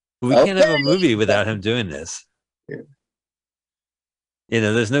 We can't have a movie without him doing this. Yeah.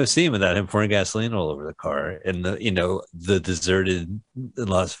 There's no scene without him pouring gasoline all over the car in the deserted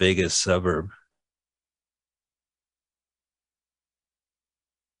Las Vegas suburb.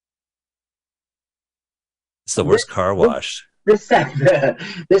 It's the worst car wash. This time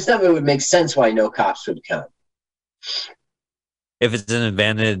it would make sense why no cops would come. if it's an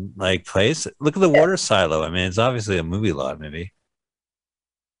abandoned like place, look at the water silo. I mean, it's obviously a movie lot, maybe.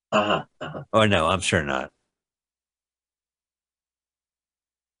 Or no, I'm sure not.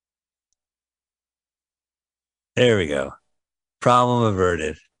 There we go. Problem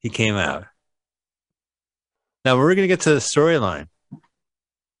averted. He came out. Now we're going to get to the storyline.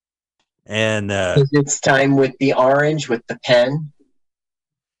 And it's time with the orange, with the pen.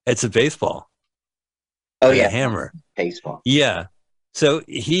 It's a baseball. Oh, yeah. A hammer. Baseball. Yeah. So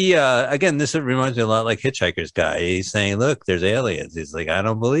he, again, this reminds me a lot like Hitchhiker's Guy. He's saying, look, there's aliens. He's like, I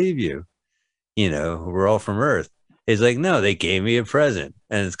don't believe you. You know, we're all from Earth. He's like, no, they gave me a present.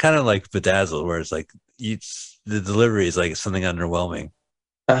 And it's kind of like Bedazzled, where it's like, the delivery is like something underwhelming.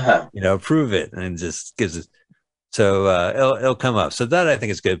 You know, prove it. And just gives it. So it'll come up. So that I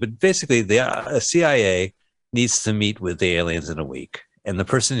think is good. But basically, the CIA needs to meet with the aliens in a week. And the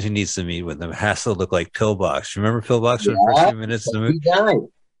person who needs to meet with them has to look like Pillbox. Remember Pillbox for the first few minutes of the movie? He died.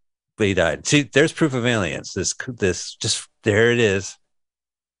 But he died. See, there's proof of aliens. This just there it is.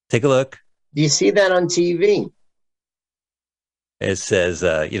 Take a look. Do you see that on TV? It says,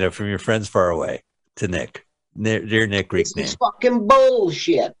 you know, from your friends far away to Nick. Dear Nick, Greek name. This is fucking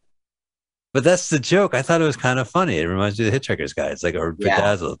bullshit. But that's the joke. I thought it was kind of funny. It reminds me of the Hitchhiker's Guy. It's like, or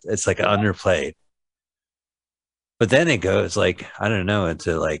Bedazzled. It's like underplayed. But then it goes like, I don't know,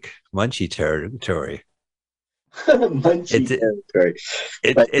 into like Munchie territory. Munchie territory.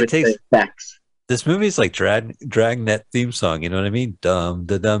 It takes facts. This movie's like Dragnet theme song. You know what I mean? Dum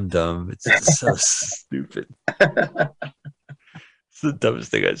da dum dum. It's so stupid. It's the dumbest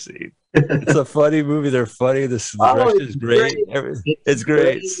thing I've seen. It's a funny movie. They're funny. The direction is great. It's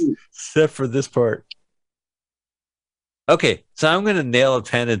great, except for this part. Okay, so I'm gonna nail a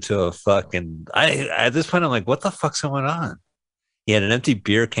pen into a fucking. At this point, I'm like, what the fuck's going on? He had an empty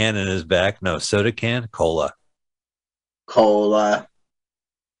beer can in his back. No, soda can, cola.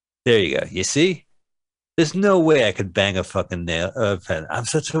 There you go. You see? There's no way I could bang a fucking pen. I'm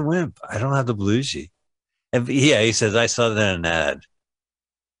such a wimp. I don't have the bluesy. And yeah, he says, I saw that in an ad.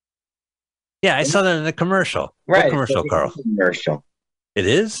 Yeah, I saw that in a commercial. Right. What commercial, Carl? Commercial. It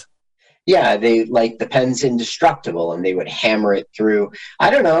is? Yeah, they like the pen's indestructible and they would hammer it through.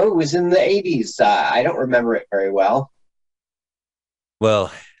 I don't know. It was in the 80s. I don't remember it very well.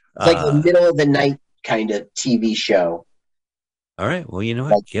 Well, it's like the middle of the night kind of TV show. All right. Well, you know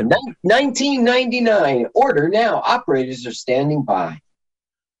what? Like 1999. Order now. Operators are standing by.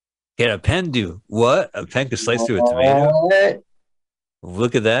 Can a pen do what? A pen could slice through a tomato?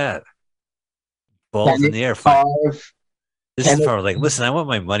 Look at that. Balls in the air. This is part like, listen, I want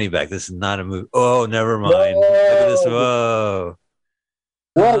my money back. This is not a movie. Oh, never mind. Whoa. Look at this. Whoa.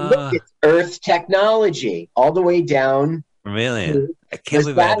 Well, look, it's Earth technology all the way down. From Alien. I can't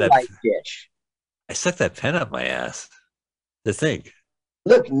believe I had that. Dish. I stuck that pen up my ass. To think.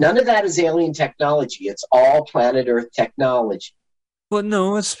 Look, none of that is alien technology. It's all planet Earth technology. Well,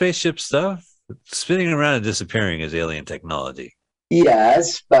 no, it's spaceship stuff. Spinning around and disappearing is alien technology.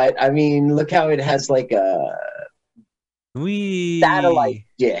 Yes, but I mean, look how it has like a satellite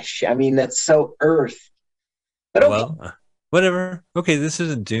dish. I mean, that's so Earth. But okay. Well, whatever. Okay, this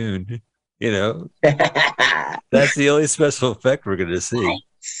isn't Dune. You know, that's the only special effect we're going to see.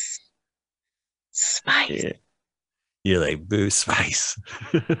 Spice. Yeah. You're like, boo, spice.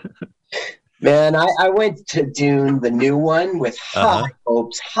 Man, I went to Dune, the new one, with high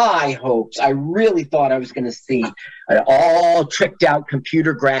hopes. I really thought I was going to see an all tricked out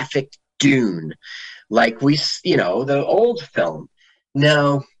computer graphic Dune, like the old film.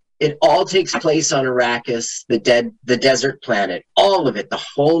 No, it all takes place on Arrakis, the desert planet, all of it, the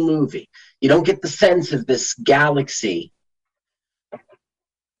whole movie. You don't get the sense of this galaxy.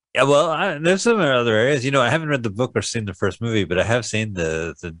 Yeah, well, there's some other areas. You know, I haven't read the book or seen the first movie, but I have seen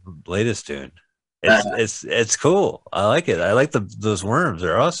the latest Dune. It's cool. I like it. I like those worms.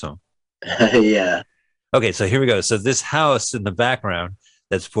 They're awesome. Yeah. Okay, so here we go. So this house in the background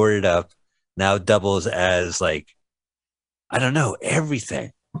that's boarded up now doubles as like, I don't know,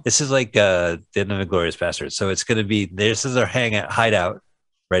 everything. This is like the end of Inglourious Basterds. So it's going to be, this is our hideout,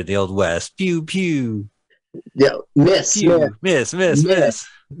 right? The Old West. Pew, pew. Yeah, miss.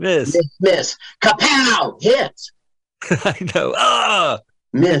 Kapow! Hit! I know. Ah!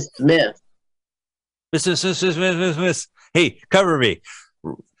 Miss. Miss. Hey, cover me.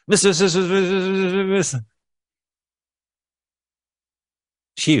 Miss.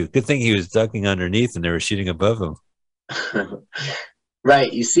 Phew, good thing he was ducking underneath and they were shooting above him.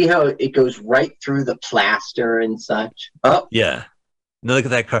 Right. You see how it goes right through the plaster and such? Oh. Yeah. Now look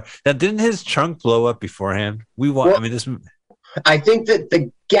at that car. Now, didn't his trunk blow up beforehand? I think that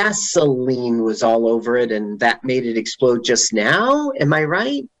the gasoline was all over it, and that made it explode just now. Am I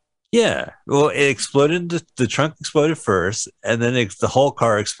right? Yeah. Well, it exploded. The trunk exploded first, and then the whole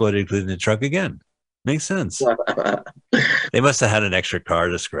car exploded, including the trunk again. Makes sense. They must have had an extra car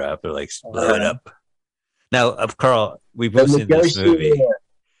to scrap. They're like, blow it up. Now, Carl, we've both seen this movie.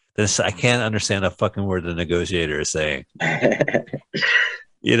 I can't understand a fucking word the negotiator is saying.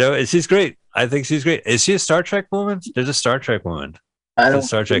 You know, and she's great. I think she's great. Is she a Star Trek woman? There's a Star Trek woman. There's a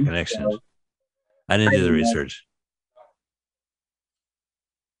Star Trek connection. I didn't do the research.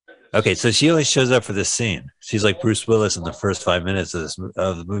 Okay, so she only shows up for this scene. She's like Bruce Willis in the first 5 minutes of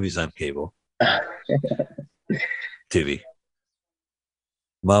the movies on cable. TV.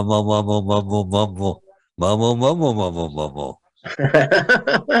 Mumble, mumble, mumble, mumble. Mumble, mumble, mumble, mumble.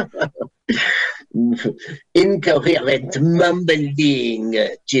 Incoherent mumbling,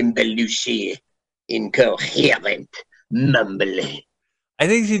 Jim Belushi. Incoherent mumbling. I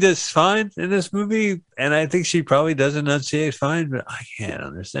think she does fine in this movie, and I think she probably does enunciate fine, but I can't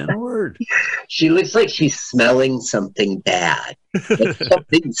understand a word. She looks like she's smelling something bad. Like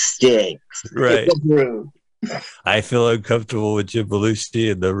something stinks. Right. I feel uncomfortable with Jim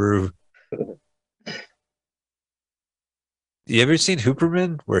Belushi in the room. You ever seen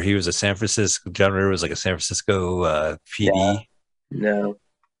Hooperman, where he was a San Francisco, John Ritter was like a San Francisco PD? Yeah. No.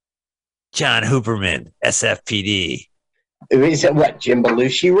 John Hooperman, SFPD. Is it what, Jim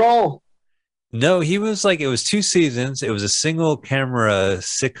Belushi role? No, he was like, it was 2 seasons. It was a single camera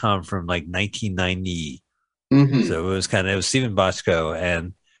sitcom from like 1990. Mm-hmm. So it was Stephen Bochco,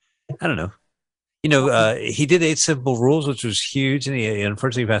 and I don't know. You know, he did 8 Simple Rules, which was huge, and he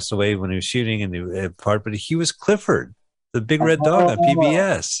unfortunately passed away when he was shooting in the part, but he was Clifford, the big red dog on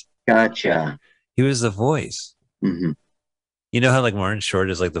PBS. Gotcha. He was the voice. Mm-hmm. You know how like Martin Short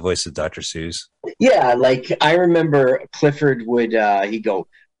is like the voice of Dr. Seuss? Yeah, like I remember Clifford would he'd go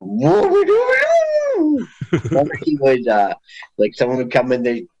he would like someone would come in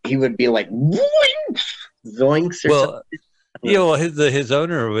there, he would be like zoinks or something. Yeah, well his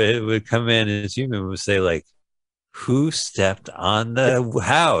owner would come in and his human would say like, who stepped on the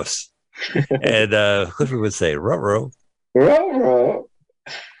house? And Clifford would say, ruh-roh. Ruh-roh.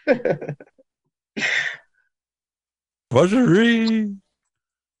 Buzzery.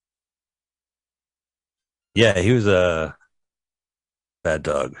 Yeah, he was a bad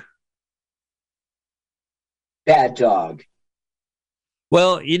dog. Bad dog.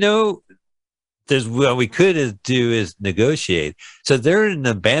 Well, you know, there's what we could do is negotiate. So they're in an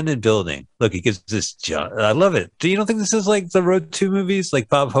abandoned building. Look, he gives this job. I love it. Do you don't think this is like the Road 2 movies, like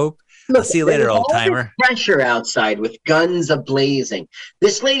Bob Hope? Look, I'll see you later, old timer. Pressure outside with guns ablazing.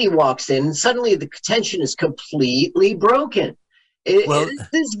 This lady walks in, and suddenly the tension is completely broken. This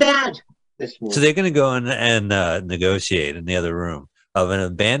is bad. So they're going to go in and negotiate in the other room of an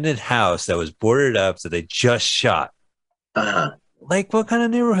abandoned house that was boarded up that they just shot. Like, what kind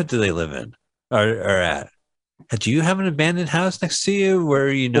of neighborhood do they live in or at? Do you have an abandoned house next to you where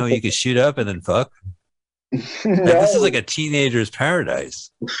you know you could shoot up and then fuck? No. Like, this is like a teenager's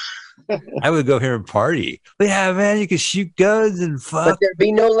paradise. I would go here and party. But yeah, man, you could shoot guns and fuck. But there'd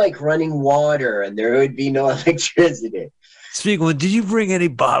be no like running water, and there would be no electricity. Speaking of, did you bring any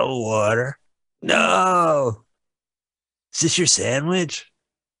bottled water? No. Is this your sandwich?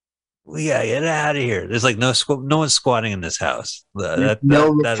 We gotta get out of here. There's like no one's squatting in this house.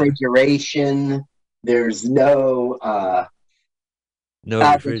 No refrigeration. There's no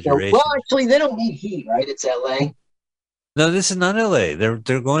refrigeration. Well, actually, they don't need heat, right? It's LA. No, this is not LA. They're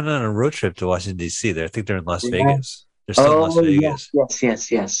going on a road trip to Washington D.C. I think they're in Las Vegas. They're still in Las Vegas.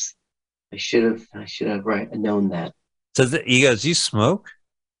 Yes. I should have known that. So he goes, "You smoke?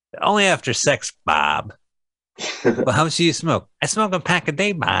 Only after sex, Bob." Well, how much do you smoke? I smoke a pack a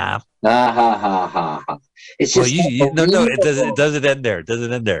day, Bob. It's just no. It doesn't end there.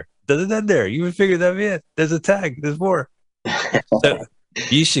 Doesn't end there. You would figure that in. There's a tag. There's more. So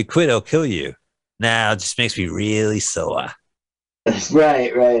you should quit. I'll kill you. Nah, it just makes me really sore.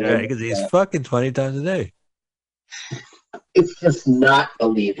 Right. Because he's fucking 20 times a day. It's just not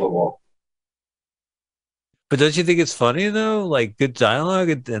believable. But don't you think it's funny though? Like good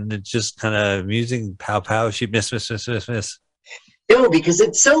dialogue and it's just kind of amusing. Pow. She miss. No, because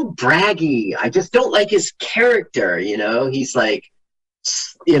it's so braggy. I just don't like his character. You know, he's like,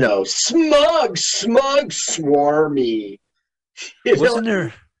 you know, smug, swarmy. Wasn't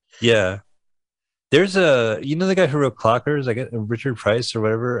there? Yeah. There's the guy who wrote Clockers, I get Richard Price or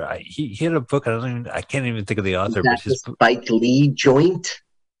whatever. He had a book. I can't even think of the author. But his Spike Lee joint.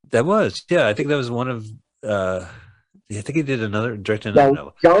 That was, yeah. I think that was one of. I think he did directed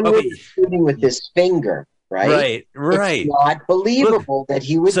another. John was shooting with his finger. right? Right. It's not believable that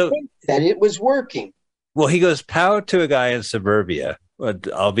he would think that it was working. Well, he goes pow to a guy in suburbia,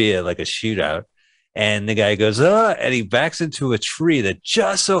 albeit like a shootout. And the guy goes, and he backs into a tree that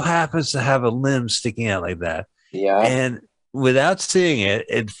just so happens to have a limb sticking out like that. Yeah. And without seeing it,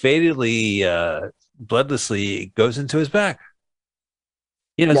 it fatally, bloodlessly goes into his back.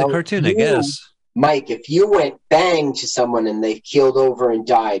 You know, it's a cartoon, I guess. Mike, if you went bang to someone and they keeled over and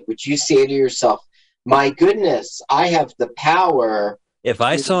died, would you say to yourself, my goodness, I have the power? If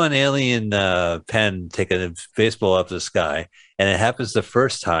I saw an alien pen take a baseball up the sky, and it happens the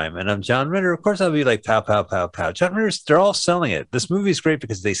first time, and I'm John Ritter, of course I'll be like, pow, pow, pow, pow. John Ritter's, they're all selling it. This movie's great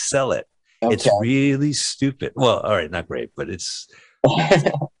because they sell it. Okay. It's really stupid. Well, all right, not great, but it's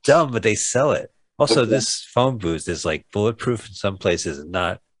dumb, but they sell it. Also, this phone booth is like bulletproof in some places and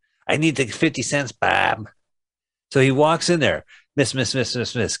not. I need the 50 cents, Bob. So he walks in there.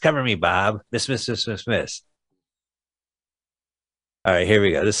 Miss, cover me, Bob. Miss. All right, here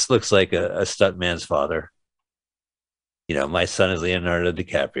we go. This looks like a stuntman's father. You know, my son is Leonardo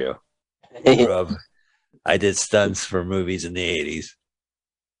DiCaprio. I did stunts for movies in the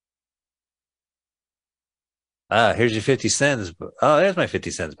 80s. Here's your 50 cents. Oh, there's my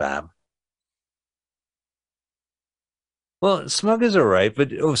 50 cents, Bob. Well, Smug is all right,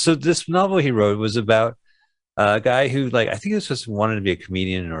 but so this novel he wrote was about a guy who, like, I think he was just wanted to be a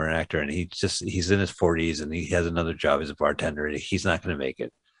comedian or an actor, and he's in his 40s and he has another job as a bartender, and he's not going to make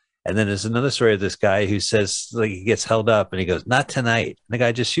it. And then there's another story of this guy who says, like, he gets held up and he goes, not tonight. And the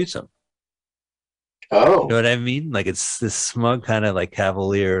guy just shoots him. Oh. You know what I mean? Like, it's this smug kind of like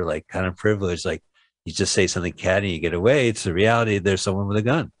cavalier, like kind of privileged, like you just say something catty, you get away. It's the reality. There's someone with a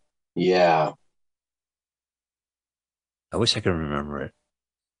gun. Yeah. I wish I could remember it.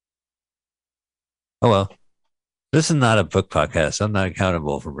 Oh, well. This is not a book podcast. I'm not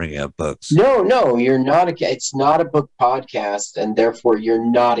accountable for bringing up books. No, you're not. It's not a book podcast, and therefore you're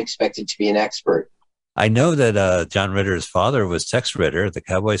not expected to be an expert. I know that John Ritter's father was Tex Ritter, the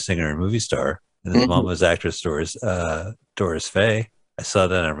cowboy singer and movie star, and his mom was actress Doris Faye. I saw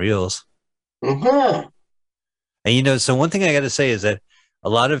that on Reels. Mm-hmm. And you know, so one thing I got to say is that a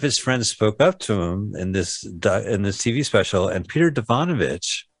lot of his friends spoke up to him in this TV special, and Peter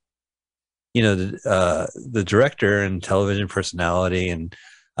Devanovich, you know, the director and television personality and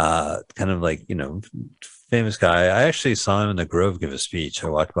kind of like, you know, famous guy. I actually saw him in the Grove give a speech. I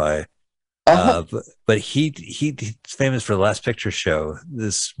walked by. But he's famous for The Last Picture Show,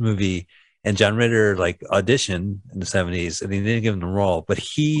 this movie, and John Ritter like auditioned in the 70s, and he didn't give him the role, but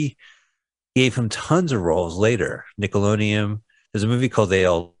he gave him tons of roles later. Nickelodeon. There's a movie called They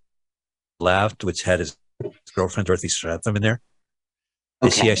All Laughed, which had his girlfriend Dorothy Stratham in there. Okay.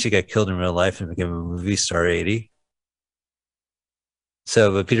 She actually got killed in real life and became a movie star 80.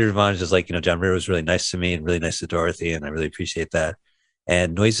 So, but Peter Devanovich is like, you know, John Ritter was really nice to me and really nice to Dorothy, and I really appreciate that.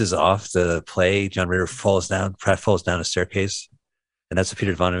 And Noises Off, the play, John Ritter Pratt falls down a staircase, and that's a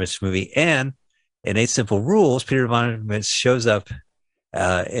Peter Devanovich movie. And in 8 Simple Rules, Peter Devanovich shows up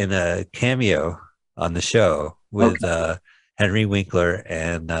in a cameo on the show with Henry Winkler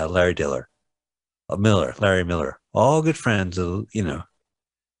and Larry Miller, all good friends, you know.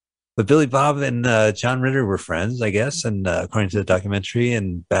 But Billy Bob and John Ritter were friends, I guess, and according to the documentary,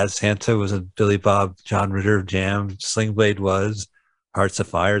 and Bad Santa was a Billy Bob, John Ritter jam. Sling Blade was. Hearts of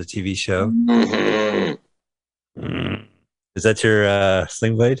Fire, the TV show. Is that your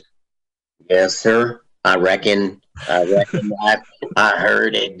Sling Blade? Yes, sir. I reckon I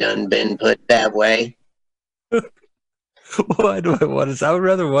heard it done been put that way. Why do I want to? I would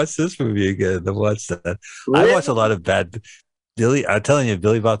rather watch this movie again than watch that. Really? I watch a lot of bad. I'm telling you,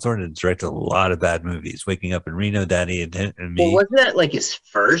 Billy Bob Thornton directed a lot of bad movies. Waking Up in Reno, Daddy and Me. Well, wasn't that like his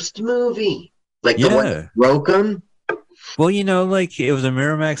first movie? Like the one that broke him? Well, you know, like it was a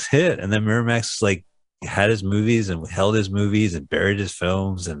Miramax hit, and then Miramax like had his movies and held his movies and buried his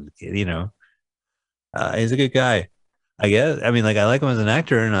films, and you know, he's a good guy. I guess. I mean, like I like him as an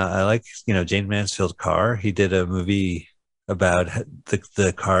actor, and I like, you know, Jane Mansfield's Car. He did a movie about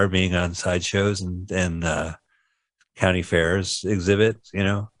the car being on sideshows and county fairs exhibits, you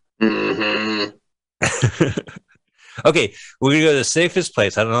know. Mm-hmm. Okay, we're gonna go to the safest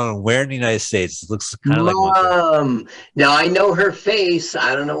place. I don't know where in the United States. It looks kind of like Mom. Now I know her face.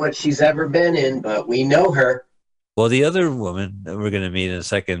 I don't know what she's ever been in, but we know her. Well, the other woman that we're gonna meet in a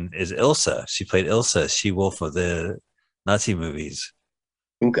second is Ilsa. She played Ilsa, She-Wolf of the Nazi movies.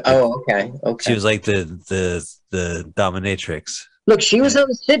 Oh, okay. She was like the dominatrix. Look, she was on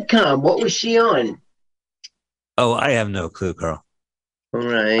a sitcom. What was she on? Oh, I have no clue, Carl. All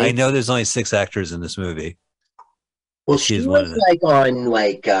right. I know there's only 6 actors in this movie. Well, she was like on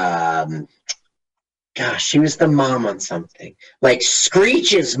like God, gosh, she was the mom on something. Like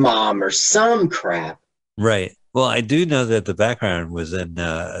Screech's mom or some crap. Right. Well, I do know that the background was in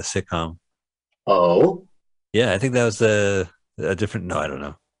a sitcom. Oh? Yeah, I think that was a different... No, I don't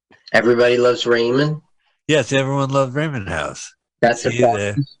know. Everybody Loves Raymond? Yes, Everyone Loved Raymond House. That's across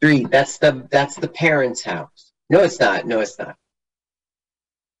the street. That's the parents' house. No, it's not. No, it's not.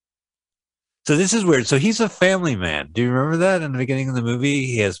 So this is weird. So he's a family man. Do you remember that in the beginning of the movie?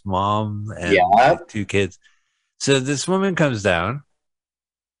 He has mom and 2 kids. So this woman comes down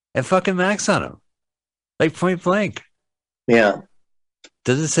and fucking knocks on him. Like point blank. Yeah.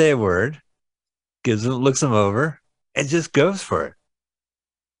 Doesn't say a word. Looks him over and just goes for it.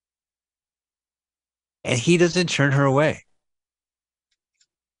 And he doesn't turn her away.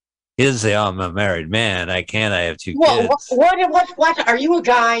 He doesn't say, "Oh, I'm a married man. I can't. I have 2 kids." What? Are you a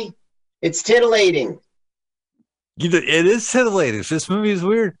guy? It's titillating. It is titillating. This movie is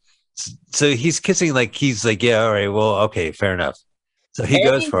weird. So he's kissing like he's like, yeah, all right, well, okay, fair enough. So he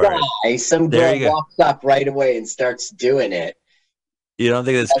goes for it. Some girl walks up right away and starts doing it. You don't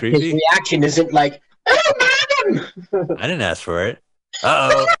think that's creepy? His reaction isn't like, "Oh, madam!" I didn't ask for it.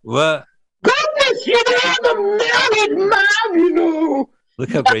 Uh-oh. What? Goodness, I'm a married man, you know.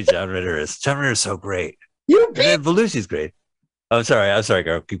 Look how great John Ritter is. John Ritter is so great. You and Belushi's great. Oh, I'm sorry,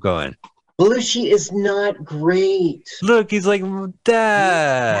 girl. Keep going. Belushi is not great. Look, he's like,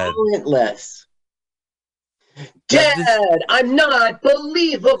 Dad. Talentless. Dad, I'm not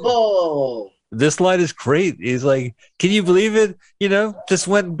believable. This line is great. He's like, can you believe it? You know, just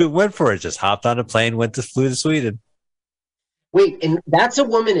went for it. Just hopped on a plane, flew to Sweden. Wait, and that's a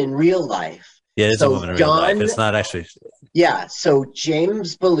woman in real life. Yeah, it's a woman in real life. It's not actually. Yeah, so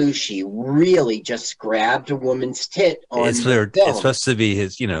James Belushi really just grabbed a woman's tit on it's supposed to be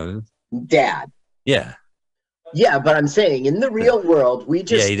his, dad. Yeah. Yeah, but I'm saying in the real world, we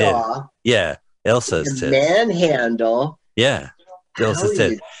just saw. Yeah, Elsa's tit. Manhandle. Yeah, Elsa's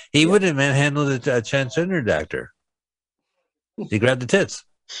tit. He wouldn't manhandle a transgender doctor. He grabbed the tits.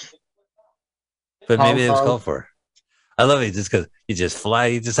 But maybe it was called for. I love it just because he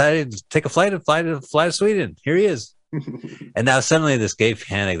decided to take a flight and fly to Sweden. Here he is. And now suddenly this gay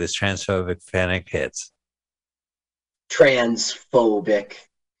panic, this transphobic panic hits. Transphobic.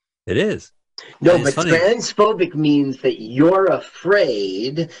 It is. No, but funny. Transphobic means that you're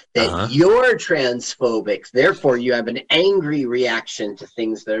afraid that you're transphobic. Therefore, you have an angry reaction to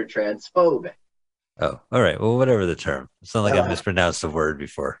things that are transphobic. Oh, all right. Well, whatever the term. It's not like I mispronounced the word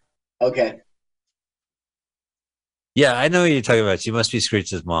before. Okay. Yeah, I know what you're talking about. She must be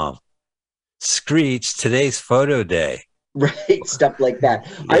Screech's mom. Screech, today's photo day. Right, stuff like that.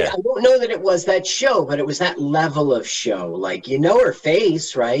 Yeah. I don't know that it was that show, but it was that level of show. Like, you know her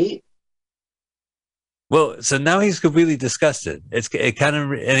face, right? Well, so now he's completely disgusted. It kind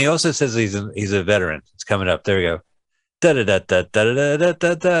of, and he also says he's a veteran. It's coming up. There we go. Da da da da da da da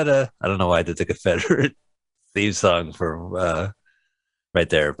da da da. I don't know why I did the Confederate theme song for right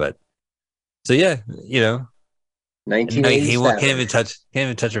there, but so yeah, 1987. He can't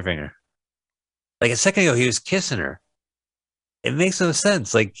even touch her finger. Like a second ago, he was kissing her. It makes no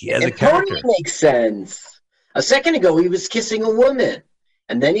sense. Like as a character, totally makes sense. A second ago, he was kissing a woman,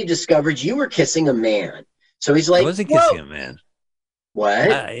 and then he discovered you were kissing a man. So he's like, I wasn't kissing a man.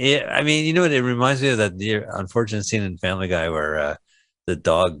 What? Yeah, I mean, you know what? It reminds me of that unfortunate scene in Family Guy where the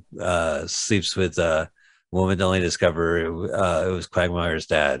dog sleeps with a woman to only discover it was Quagmire's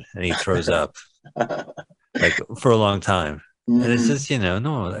dad, and he throws up like for a long time. And it's just,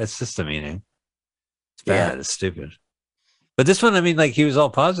 no, it's just demeaning. It's bad. Yeah. It's stupid. But this one, I mean, like he was all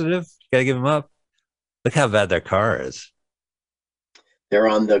positive. Gotta give him up. Look how bad their car is. They're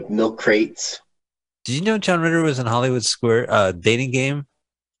on the milk crates. Did you know John Ritter was in Hollywood Square dating game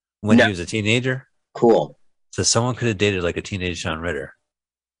when he was a teenager? Cool. So someone could have dated like a teenage John Ritter.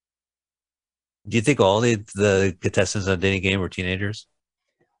 Do you think all the contestants on dating game were teenagers?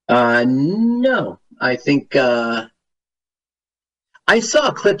 No. I think I saw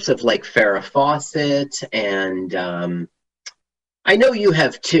clips of like Farrah Fawcett, and I know you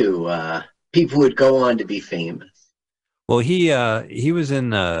have too. People would go on to be famous. Well, he was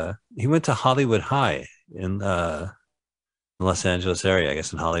in he went to Hollywood High in the Los Angeles area, I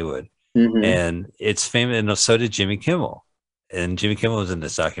guess in Hollywood. Mm-hmm. And it's famous, and so did Jimmy Kimmel. And Jimmy Kimmel was in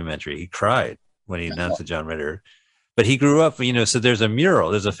this documentary. He cried when he announced to John Ritter. But he grew up, so there's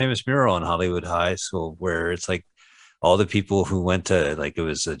a famous mural in Hollywood High School where it's like all the people who went to, like it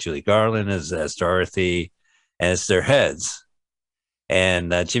was Julie Garland as Dorothy, and it's their heads.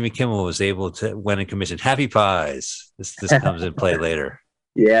 And Jimmy Kimmel was able to went and commissioned Happy Pies. This comes in play later.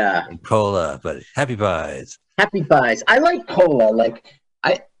 Yeah. And Cola, but Happy Pies. Happy Pies. I like Cola. Like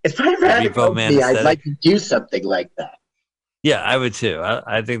If I had a Repo company, Man I'd aesthetic. like to do something like that. Yeah, I would too.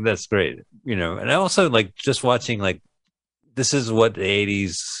 I think that's great. You know, and I also like just watching like this is what the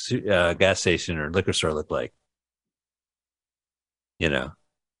 80s gas station or liquor store looked like. You know.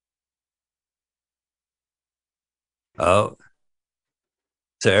 Oh,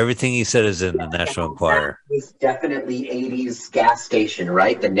 so everything he said is in the National Enquirer. That was definitely 80s gas station,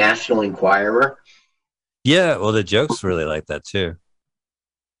 right? The National Enquirer. Yeah, well, the jokes really like that too.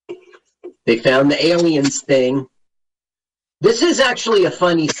 They found the aliens thing. This is actually a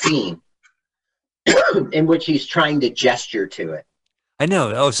funny scene in which he's trying to gesture to it. I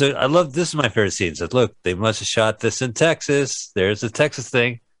know. Oh, so I love this is my favorite scene. So look, they must have shot this in Texas. There's the Texas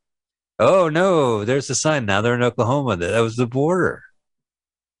thing. Oh no, there's the sign. Now they're in Oklahoma. That was the border.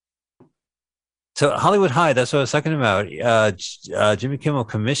 So Hollywood High, that's what I was talking about. Jimmy Kimmel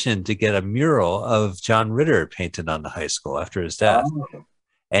commissioned to get a mural of John Ritter painted on the high school after his death. Oh.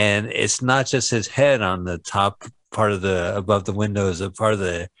 And it's not just his head on the top part of the above the windows of part of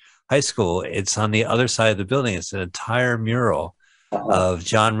the high school. It's on the other side of the building. It's an entire mural of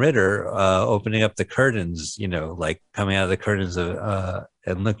John Ritter opening up the curtains, you know, like coming out of the curtains of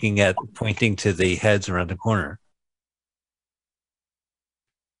and looking at pointing to the heads around the corner.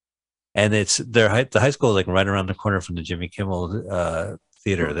 And it's the high school is like right around the corner from the Jimmy Kimmel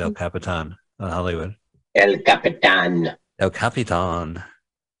theater, the El Capitan on Hollywood. El Capitan. El Capitan.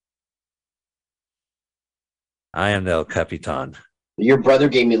 I am the El Capitan. Your brother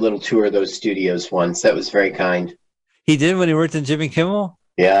gave me a little tour of those studios once. That was very kind. He did when he worked in Jimmy Kimmel?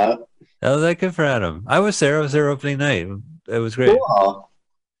 Yeah. Oh, that good for Adam. I was there. I was there opening night. It was great. Cool.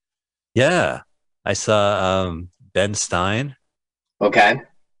 Yeah. I saw Ben Stein. Okay.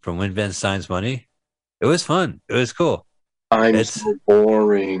 From Win Ben Stein's Money. It was fun. It was cool. It's so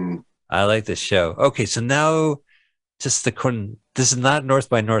boring. I like this show. Okay, so now just this is not North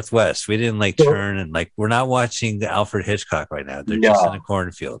by Northwest. We didn't like turn and like we're not watching the Alfred Hitchcock right now. They're just in a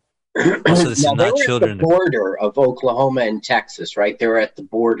cornfield. Also, this is not children. At the border of Oklahoma and Texas, right? They were at the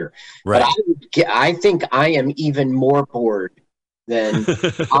border. Right. But I think I am even more bored than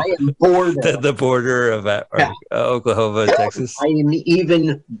I am bored. The border of Oklahoma and Texas. I am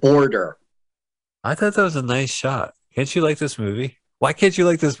even border. I thought that was a nice shot. Can't you like this movie? Why can't you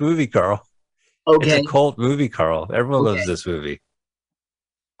like this movie, Carl? Okay. It's a cult movie, Carl. Everyone loves this movie.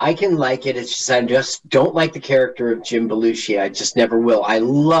 I can like it. It's just I just don't like the character of Jim Belushi. I just never will. I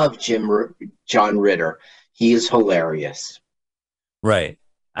love John Ritter. He is hilarious. Right.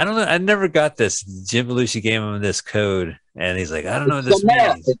 I don't know. I never got this. Jim Belushi gave him this code, and he's like, I don't know what this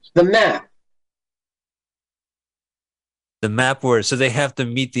means. It's the map. The map word. So they have to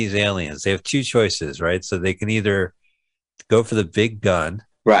meet these aliens. They have two choices, right? So they can either go for the big gun,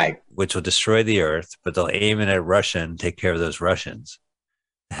 right, which will destroy the Earth, but they'll aim it at Russia and take care of those Russians.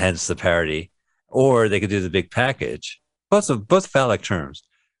 Hence the parody. Or they could do the big package. Both phallic terms,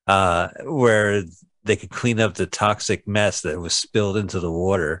 where they could clean up the toxic mess that was spilled into the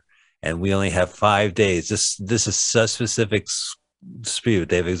water, and we only have 5 days. This is such specific dispute.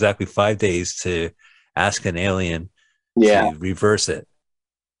 They have exactly 5 days to ask an alien to reverse it,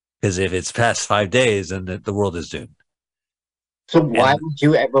 because if it's past 5 days, then the world is doomed. So why would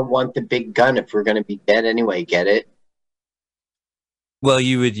you ever want the big gun if we're going to be dead anyway? Get it? Well,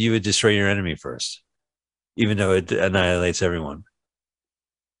 you would destroy your enemy first, even though it annihilates everyone.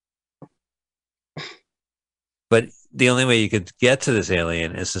 But the only way you could get to this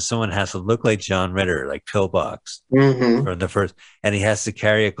alien is that someone has to look like John Ritter, like Pillbox from the first, and he has to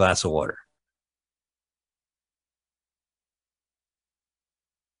carry a glass of water.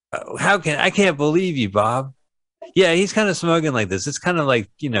 I can't believe you, Bob. Yeah, he's kind of smoking like this. It's kind of like,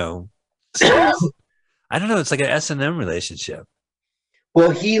 I don't know. It's like an S&M relationship.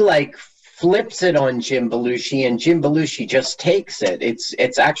 Well, he like flips it on Jim Belushi, and Jim Belushi just takes it.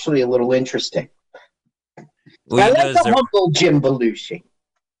 It's actually a little interesting. Well, I like the humble Jim Belushi.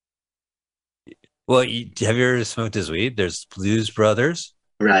 Well, have you ever smoked his weed? There's Blues Brothers.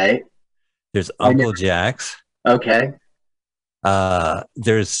 Right. There's Uncle Jack's. Okay.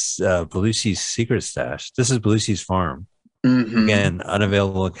 There's Belushi's Secret Stash. This is Belushi's farm. Again,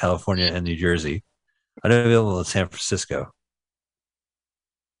 unavailable in California and New Jersey. Unavailable in San Francisco.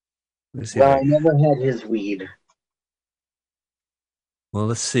 Well, I never had his weed. Well,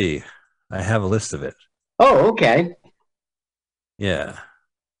 let's see. I have a list of it. Oh, okay. Yeah.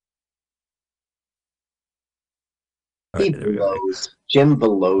 Right, Jim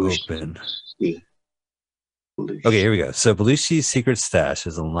Belushi. Open. Okay, here we go. So Belushi's Secret Stash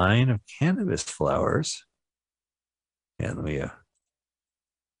is a line of cannabis flowers. Yeah, let me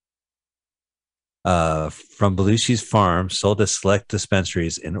from Belushi's farm, sold to select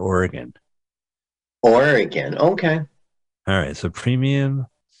dispensaries in Oregon. Oregon, okay. All right, so premium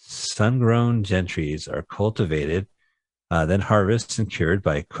sun-grown gentries are cultivated, then harvested and cured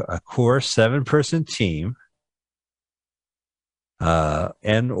by a core 7-person team,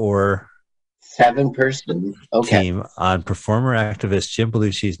 and or 7-person, okay. team on performer activist Jim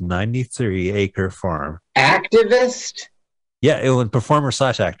Belushi's 93-acre farm. Activist? Yeah, it was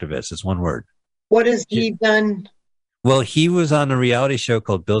performer/activist. It's one word. What has he done? Well, he was on a reality show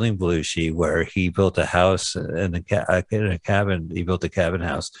called Building Belushi, where he built a house in a cabin. He built a cabin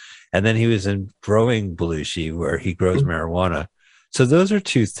house. And then he was in Growing Belushi, where he grows marijuana. So those are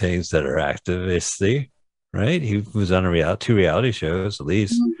two things that are activisty, right? He was on 2 reality shows, at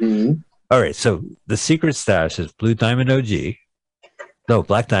least. Mm-hmm. All right, so the secret stash is Black Diamond OG,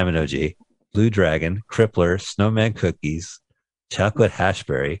 Blue Dragon, Crippler, Snowman Cookies, Chocolate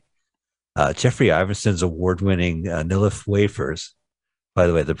Hashberry, Jeffrey Iverson's award-winning Nilif wafers. By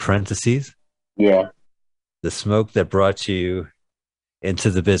the way, the parentheses. Yeah. The smoke that brought you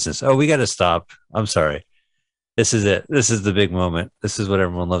into the business. Oh, we got to stop. I'm sorry. This is it. This is the big moment. This is what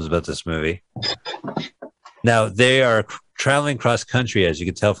everyone loves about this movie. Now, they are traveling cross country, as you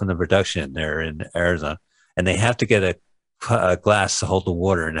can tell from the production. They're in Arizona, and they have to get a glass to hold the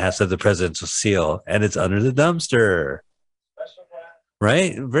water, and it has to have the presidential seal, and it's under the dumpster.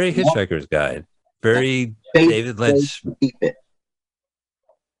 Right? Very Hitchhiker's Guide. Very David Lynch. Keep it.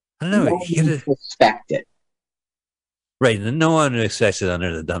 I don't know. No one suspect it. Right. No one expects it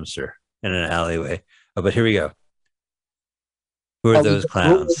under the dumpster in an alleyway. Oh, but here we go. Who are those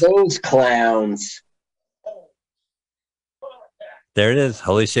clowns? Who are those clowns? There it is.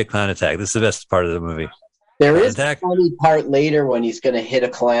 Holy shit, clown attack. This is the best part of the movie. There is a funny part later when he's going to hit a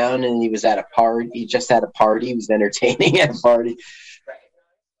clown, and he was at a party. He just had a party. He was entertaining at a party.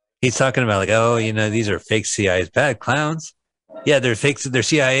 He's talking about, like, oh, you know, these are fake CIA bad clowns. Yeah, they're fake. They're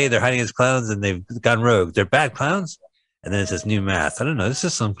CIA. They're hiding as clowns, and they've gone rogue. They're bad clowns. And then it says new math. I don't know. This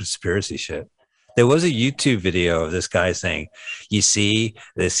is some conspiracy shit. There was a YouTube video of this guy saying, you see,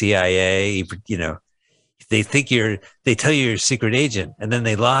 the CIA, you know, they tell you you're a secret agent, and then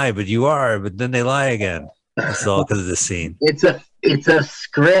they lie, but then they lie again. It's all because of this scene. It's a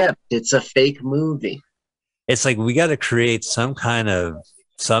script. It's a fake movie. It's like, we got to create some kind of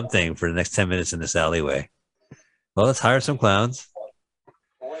something for the next 10 minutes in this alleyway. Well, let's hire some clowns.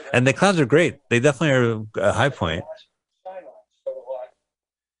 And the clowns are great. They definitely are a high point.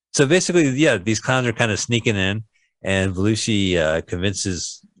 So basically, yeah, these clowns are kind of sneaking in, and Belushi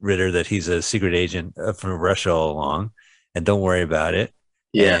convinces Ritter that he's a secret agent from Russia all along, and don't worry about it.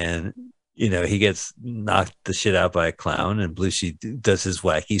 Yeah. And, you know, he gets knocked the shit out by a clown, and Belushi does his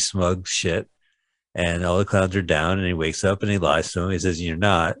wacky, smug shit, and all the clowns are down, and he wakes up and he lies to him. He says, you're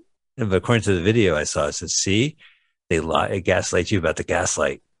not. But according to the video I saw, it says, see, they lie, it gaslight you about the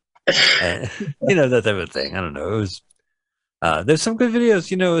gaslight. And, you know, that type of thing. I don't know. It was, there's some good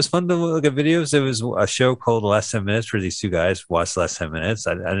videos. You know, it was fun to look at videos. There was a show called The Last 10 Minutes where these two guys watched The Last 10 Minutes.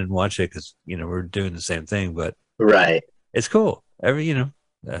 I didn't watch it because, you know, we're doing the same thing, but right. It's cool.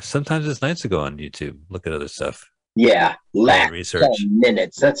 Sometimes it's nice to go on YouTube, look at other stuff. Yeah. Last research. 10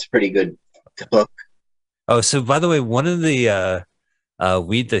 minutes. That's pretty good to look. Oh, so by the way, one of the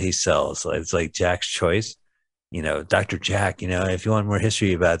weed that he sells, it's like Jack's Choice. You know, Dr. Jack, you know, if you want more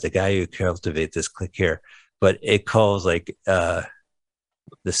history about the guy who cultivates this, click here. But it calls like it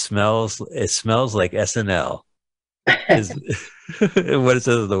smells like SNL is what it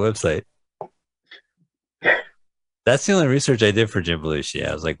says on the website. That's the only research I did for Jim Belushi.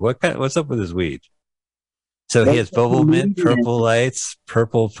 I was like, what's up with his weed? So he has bubble mint, purple lights,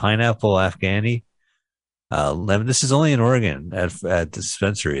 purple pineapple Afghani, lemon. This is only in Oregon at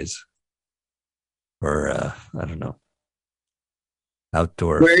dispensaries, or I don't know,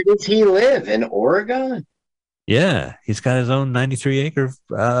 outdoor. Where does he live? In Oregon? Yeah, he's got his own 93-acre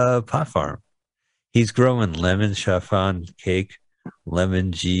pot farm. He's growing lemon chiffon cake,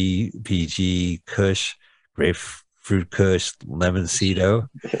 lemon PG Kush, grapefruit Kush, lemon Cedo.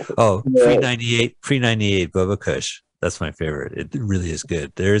 Oh, free 98 Bubba Kush. That's my favorite. It really is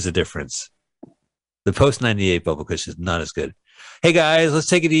good. There is a difference. The post 98 Bubba Kush is not as good. Hey guys, let's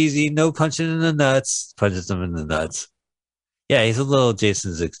take it easy. No punching in the nuts. Punches them in the nuts. Yeah, he's a little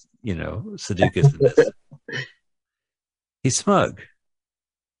Jason, Sudeikis in this. He's smug.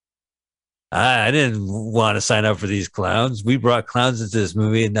 I didn't want to sign up for these clowns. We brought clowns into this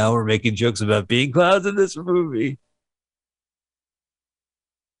movie, and now we're making jokes about being clowns in this movie.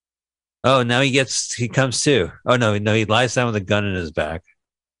 Oh, now he comes too. Oh, no, he lies down with a gun in his back.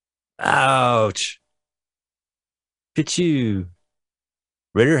 Ouch. Pichu.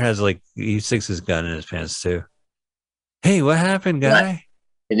 Ritter has like, he sticks his gun in his pants too. Hey, what happened, guy? What?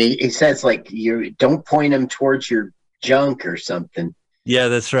 And he says like, you don't point him towards your junk or something. Yeah,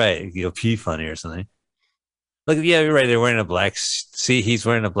 that's right. You'll pee funny or something. Look, yeah, you're right. They're wearing a black. See, he's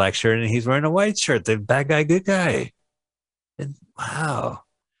wearing a black shirt and he's wearing a white shirt. The bad guy, good guy. And, wow.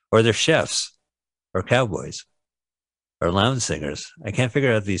 Or they're chefs or cowboys or lounge singers. I can't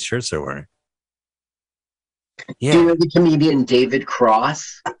figure out these shirts they're wearing. Yeah. Do you know the comedian David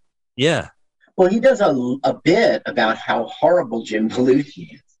Cross? Yeah. Well, he does a bit about how horrible Jim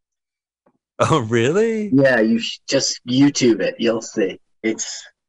Belushi is. Oh, really? Yeah, you just YouTube it. You'll see. It's